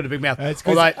 Jodie's got a big mouth. It's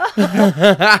 'cause-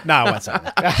 Although, no, I won't say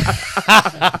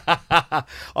that.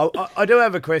 I do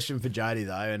have a question for Jodie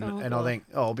though, and I think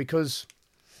because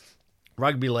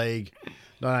rugby league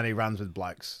not only runs with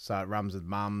blokes, so it runs with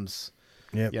mums,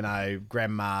 Yep. you know,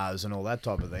 grandmas and all that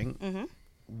type of thing. Mm-hmm.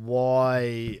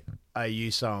 Why are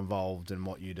you so involved in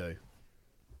what you do?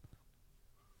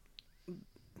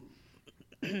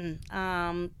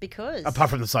 Because Apart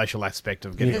from the social aspect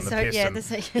of getting on the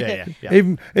piss. And, yeah.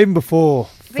 Even before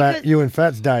Because- you and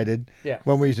Fats dated, Yeah.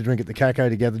 when we used to drink at the Caco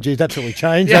together, geez, that's really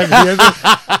changed. over the years.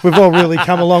 We've all really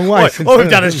come a long way. since All we've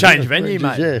then. done is change venue,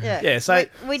 mate. Yeah. Yeah, so-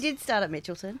 we did start at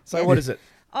Mitchelton. So Yeah. what is it?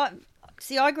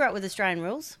 See, I grew up with Australian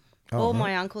rules. All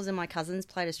my uncles and my cousins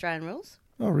played Australian rules.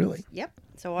 Oh, really? Yep.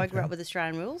 So I grew up with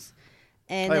Australian rules.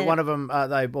 And Like then- one of them,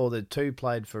 the two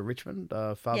played for Richmond,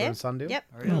 father and son deal. Yep.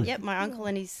 Yep. My uncle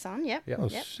and his son. Yep. Yep. Oh,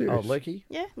 Yep. serious. Oh, Lukey.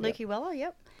 Yeah, Lukey Weller,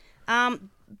 yep.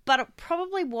 But it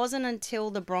probably wasn't until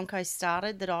the Broncos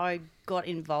started that I got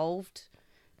involved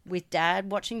with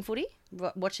Dad watching footy,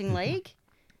 watching league,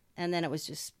 and then it was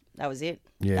just, that was it.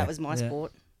 Yeah. That was my Yeah.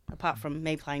 sport. Apart from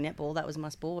me playing netball, that was my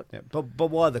sport. Yeah, but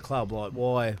why the club? Like,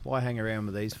 why hang around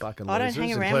with these fucking I don't losers,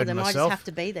 hang around with including them, myself? I just have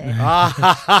to be there.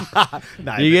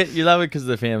 No, You love it because of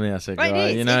the family aspect, Right, it right?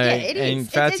 is. You know, It is. and It's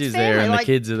Fats is there, family, and like- the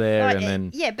kids are there, Like, and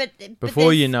then yeah, but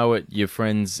before you there's know it, you're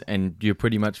friends, and you're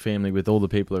pretty much family with all the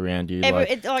people around you.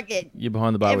 You're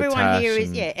behind the bar with everyone Tash. here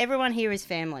is and- everyone here is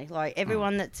family. Like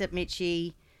everyone that's at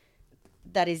Mitchie,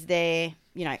 that is there.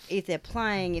 You know, if they're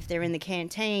playing, if they're in the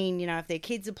canteen, you know, if their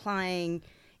kids are playing,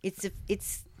 it's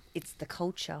the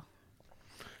culture.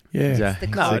 Yeah. Exactly.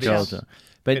 the It's the culture. culture.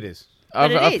 But it is.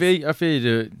 But I it feel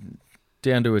you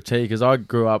down to a T because I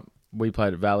grew up. We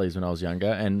played at Valleys when I was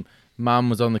younger, and Mum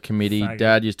was on the committee. Faggot.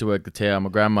 Dad used to work the tower. My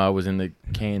grandma was in the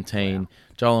canteen.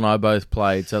 Joel and I both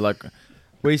played. So like,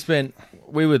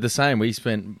 we were the same. We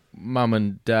spent Mum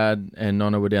and Dad and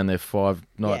Nonna were down there 5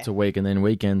 nights Yeah. a week, and then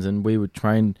weekends, and we would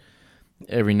train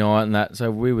every night and that.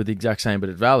 So we were the exact same, but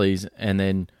at Valleys, and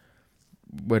then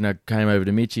when I came over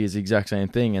to Mitchie, it's the exact same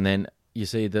thing. And then you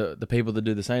see the people that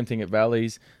do the same thing at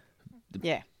Valleys,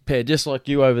 Yeah, pair just like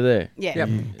you over there. yeah. Yep.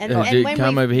 And, They when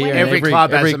come we- over here. when and we- Every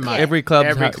club has them, mate. every club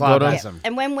Every got club them. has them.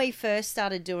 And when we first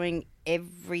started doing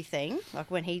everything, like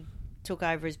when he took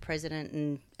over as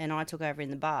president and I took over in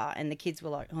the bar, and the kids were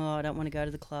like, "Oh, I don't want to go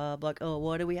to the club." Like, "Oh,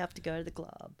 why do we have to go to the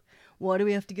club? Why do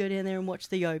we have to go down there and watch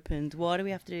the Opens? Why do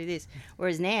we have to do this?"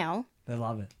 Whereas now, They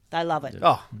love it. they love it.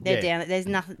 Oh, They're yeah. down. There's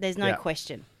nothing. There's no Yeah.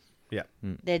 question. Yeah.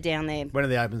 They're down there. When are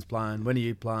the Opens playing? When are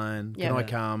you playing? Yeah. Can I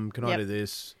come? Can I Yep. do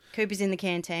this? Cooper's in the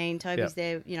canteen. Toby's Yep.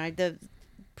 there. You know, the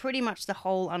pretty much the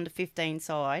whole under 15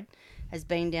 side has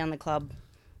been down the club.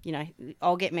 You know,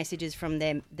 I'll get messages from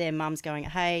their mums going,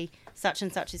 "Hey, such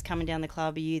and such is coming down the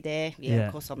club. Are you there?" Yeah, Yeah.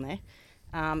 of course I'm there.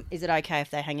 Is it okay if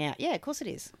they hang out? Yeah, of course it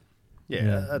is. Yeah,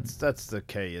 Yeah. that's the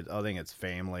key. I think it's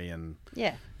family, and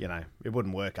Yeah. you know, it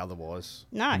wouldn't work otherwise.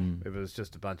 No. If it was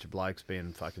just a bunch of blokes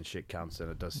being fucking shit cunts, then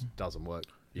it just doesn't work.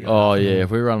 You Oh yeah,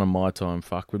 if we run on my time,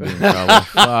 fuck, we'd be in trouble.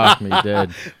 Fuck me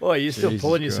dead. Well, you're still Jesus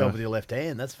pulling yourself Christ. with your left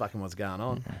hand. That's fucking what's going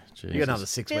on. Jesus. You got another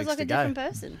 6 Feels weeks like to a go. different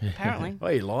person, apparently. Oh,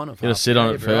 you're lying. Gotta sit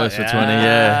on it first for 20,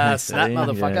 yeah. Yes, that See?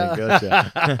 motherfucker. Yeah,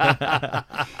 gotcha.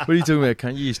 What are you talking about?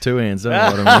 Can't you use 2 hands? Don't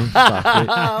know what I mean. Fuck it.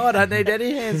 Oh, I don't need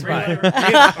any hands, mate.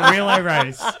 Relay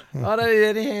race. I don't need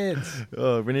any hands.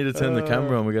 Oh, we need to turn the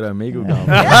camera on. We got our Meagle going.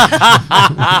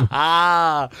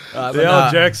 The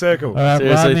old jerk circle. All right,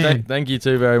 Seriously, right, man. thank you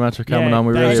two very much for coming Yeah, on.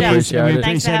 We thanks, really Pleasure. appreciate We it.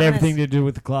 Thanks for appreciate having everything us. to do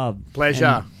with the club.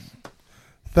 Pleasure.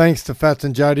 Thanks to Fats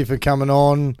and Jody for coming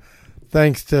on.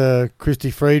 Thanks to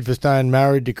Christy Freed for staying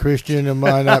married to Christian. And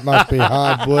man, that must be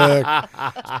hard work.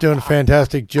 He's doing a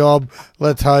fantastic job.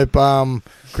 Let's hope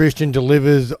Christian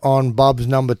delivers on Bub's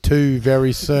number 2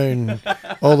 very soon.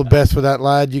 All the best for that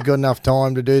lad. You got enough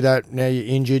time to do that. Now you're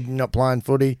injured, you're not playing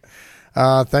footy.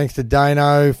 Thanks to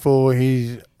Dano for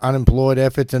his unemployed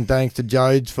efforts, and thanks to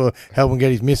Jodes for helping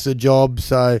get his missus a job,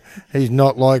 so he's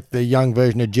not like the young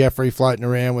version of Jeffrey floating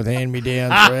around with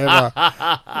hand-me-downs forever.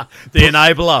 The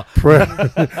enabler.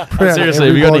 Proud Seriously,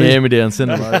 if you got any hand-me-downs,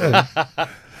 send them over.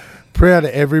 Proud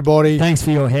of everybody. Thanks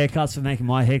for your haircuts, for making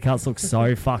my haircuts look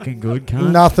so fucking good,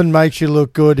 cunt. Nothing makes you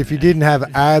look good. If you didn't have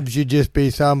abs, you'd just be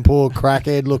some poor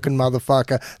crackhead-looking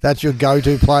motherfucker. That's your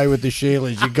go-to play with the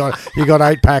Sheilas. You got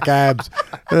 8-pack abs.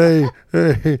 Hey,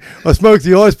 I smoke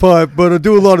the ice pipe, but I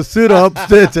do a lot of sit-ups.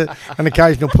 That's it. And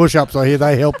occasional push-ups. I hear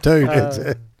they help too. That's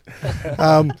it.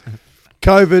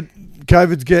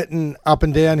 COVID's getting up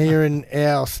and down here in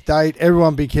our state.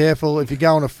 Everyone be careful. If you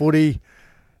go on a footy,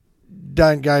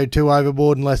 don't go too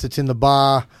overboard unless it's in the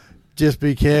bar. Just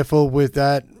be careful with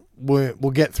that. We'll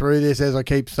get through this, as I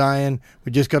keep saying.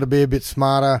 We just got to be a bit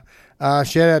smarter.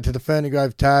 Shout out to the Ferny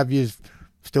Grove Tab. You're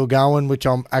still going, which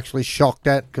I'm actually shocked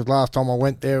at, because last time I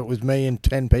went there, it was me and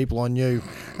 10 people I knew,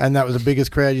 and that was the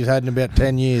biggest crowd you've had in about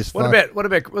 10 years. What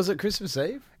about? Was it Christmas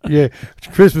Eve? Yeah,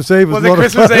 Christmas Eve was a lot of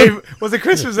Christmas fun. Eve? Was it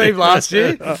Christmas Eve last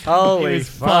year? Holy It's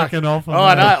fuck! fucking awful.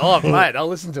 Oh no! Oh mate, I'll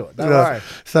listen to it. Don't worry.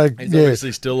 So He's yeah,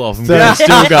 obviously still off. I'm So-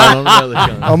 still going on about the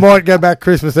gun. I might go back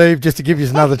Christmas Eve just to give you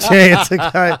another chance.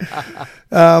 Okay.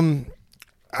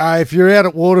 If you're out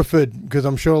at Waterford, because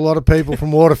I'm sure a lot of people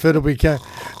from Waterford will be to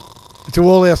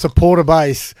all our supporter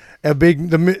base, our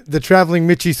the travelling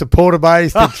Mitchie supporter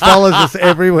base that follows us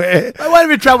everywhere. I won't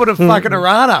even travel to fucking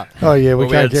Arana. Oh yeah, we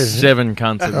We can't had get 7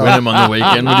 cunts that win them on the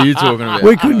weekend. What are you talking about?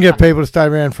 We couldn't get people to stay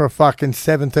around for a fucking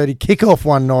 7:30 kickoff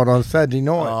one night on Saturday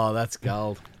night. Oh, that's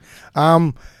gold.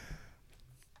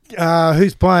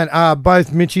 Who's playing?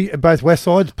 Both West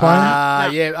Sides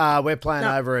playing. We're playing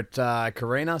No. over at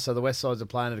Carina, so the West Sides are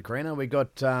playing at Carina. We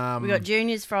got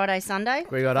juniors Friday, Sunday.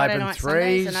 We got Friday open night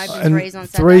threes. Sundays and open And threes on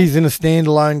Saturday. threes in a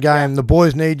standalone game. The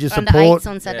boys need your Under support. eights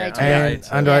on Saturday too. And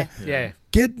under yeah.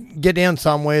 get down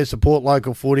somewhere, support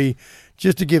local footy,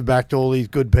 just to give back to all these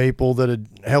good people that are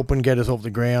helping get us off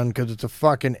the ground, because it's a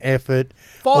fucking effort.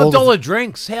 All the $5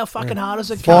 drinks. How fucking hard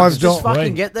is it? $5 Just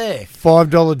fucking get there.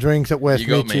 $5 drinks at West You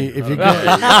got me. Mitchie. If you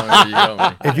got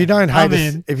me. if you don't I'm hate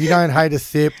in. if you don't hate a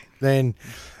sip, then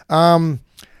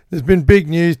there's been big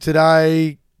news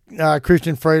today.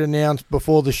 Christian Freed announced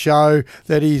before the show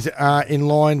that he's in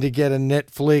line to get a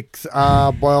Netflix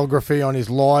biography on his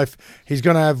life. He's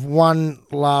going to have one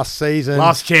last season.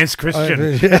 Last chance, Christian.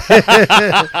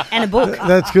 And a book.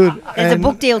 That's good. There's a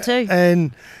book deal too.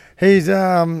 And he's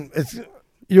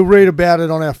you'll read about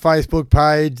it on our Facebook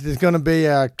page. There's going to be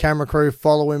a camera crew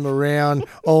follow him around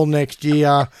all next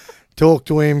year. Talk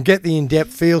to him, get the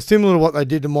in-depth feel, similar to what they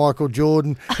did to Michael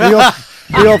Jordan.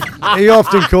 He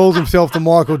often calls himself the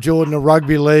Michael Jordan of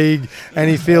rugby league, and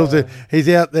he feels that he's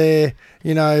out there,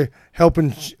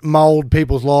 helping mould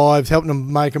people's lives, helping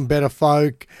them make them better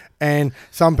folk. And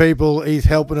some people, he's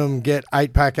helping them get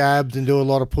 8-pack abs and do a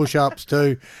lot of push-ups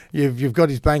too. You've got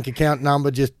his bank account number.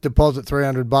 Just deposit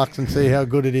 $300 and see how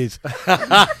good it is.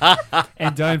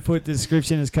 And don't put the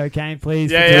description as cocaine,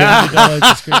 please. Yeah, for $200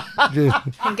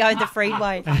 description. And go the free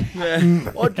way.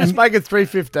 Or just make it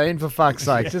 $3.15 for fuck's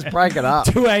sake. Just break it up.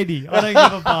 $280. I don't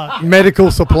give a fuck.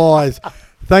 Medical supplies.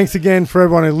 Thanks again for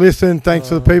everyone who listened. Thanks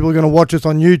to the people who are going to watch us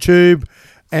on YouTube.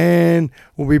 And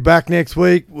we'll be back next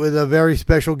week with a very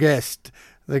special guest,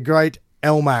 the great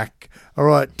Elmac. All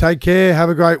right, take care. Have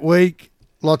a great week.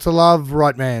 Lots of love,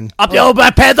 right, man. Up the old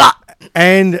Black Panther.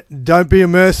 And don't be a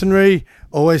mercenary.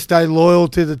 Always stay loyal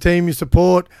to the team you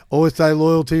support. Always stay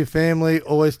loyal to your family.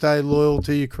 Always stay loyal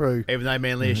to your crew. Even though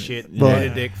Manly is shit. Bye.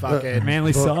 Eat a dick, fuckhead.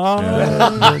 Manly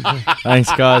side.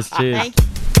 Thanks, guys. Cheers. Thank you.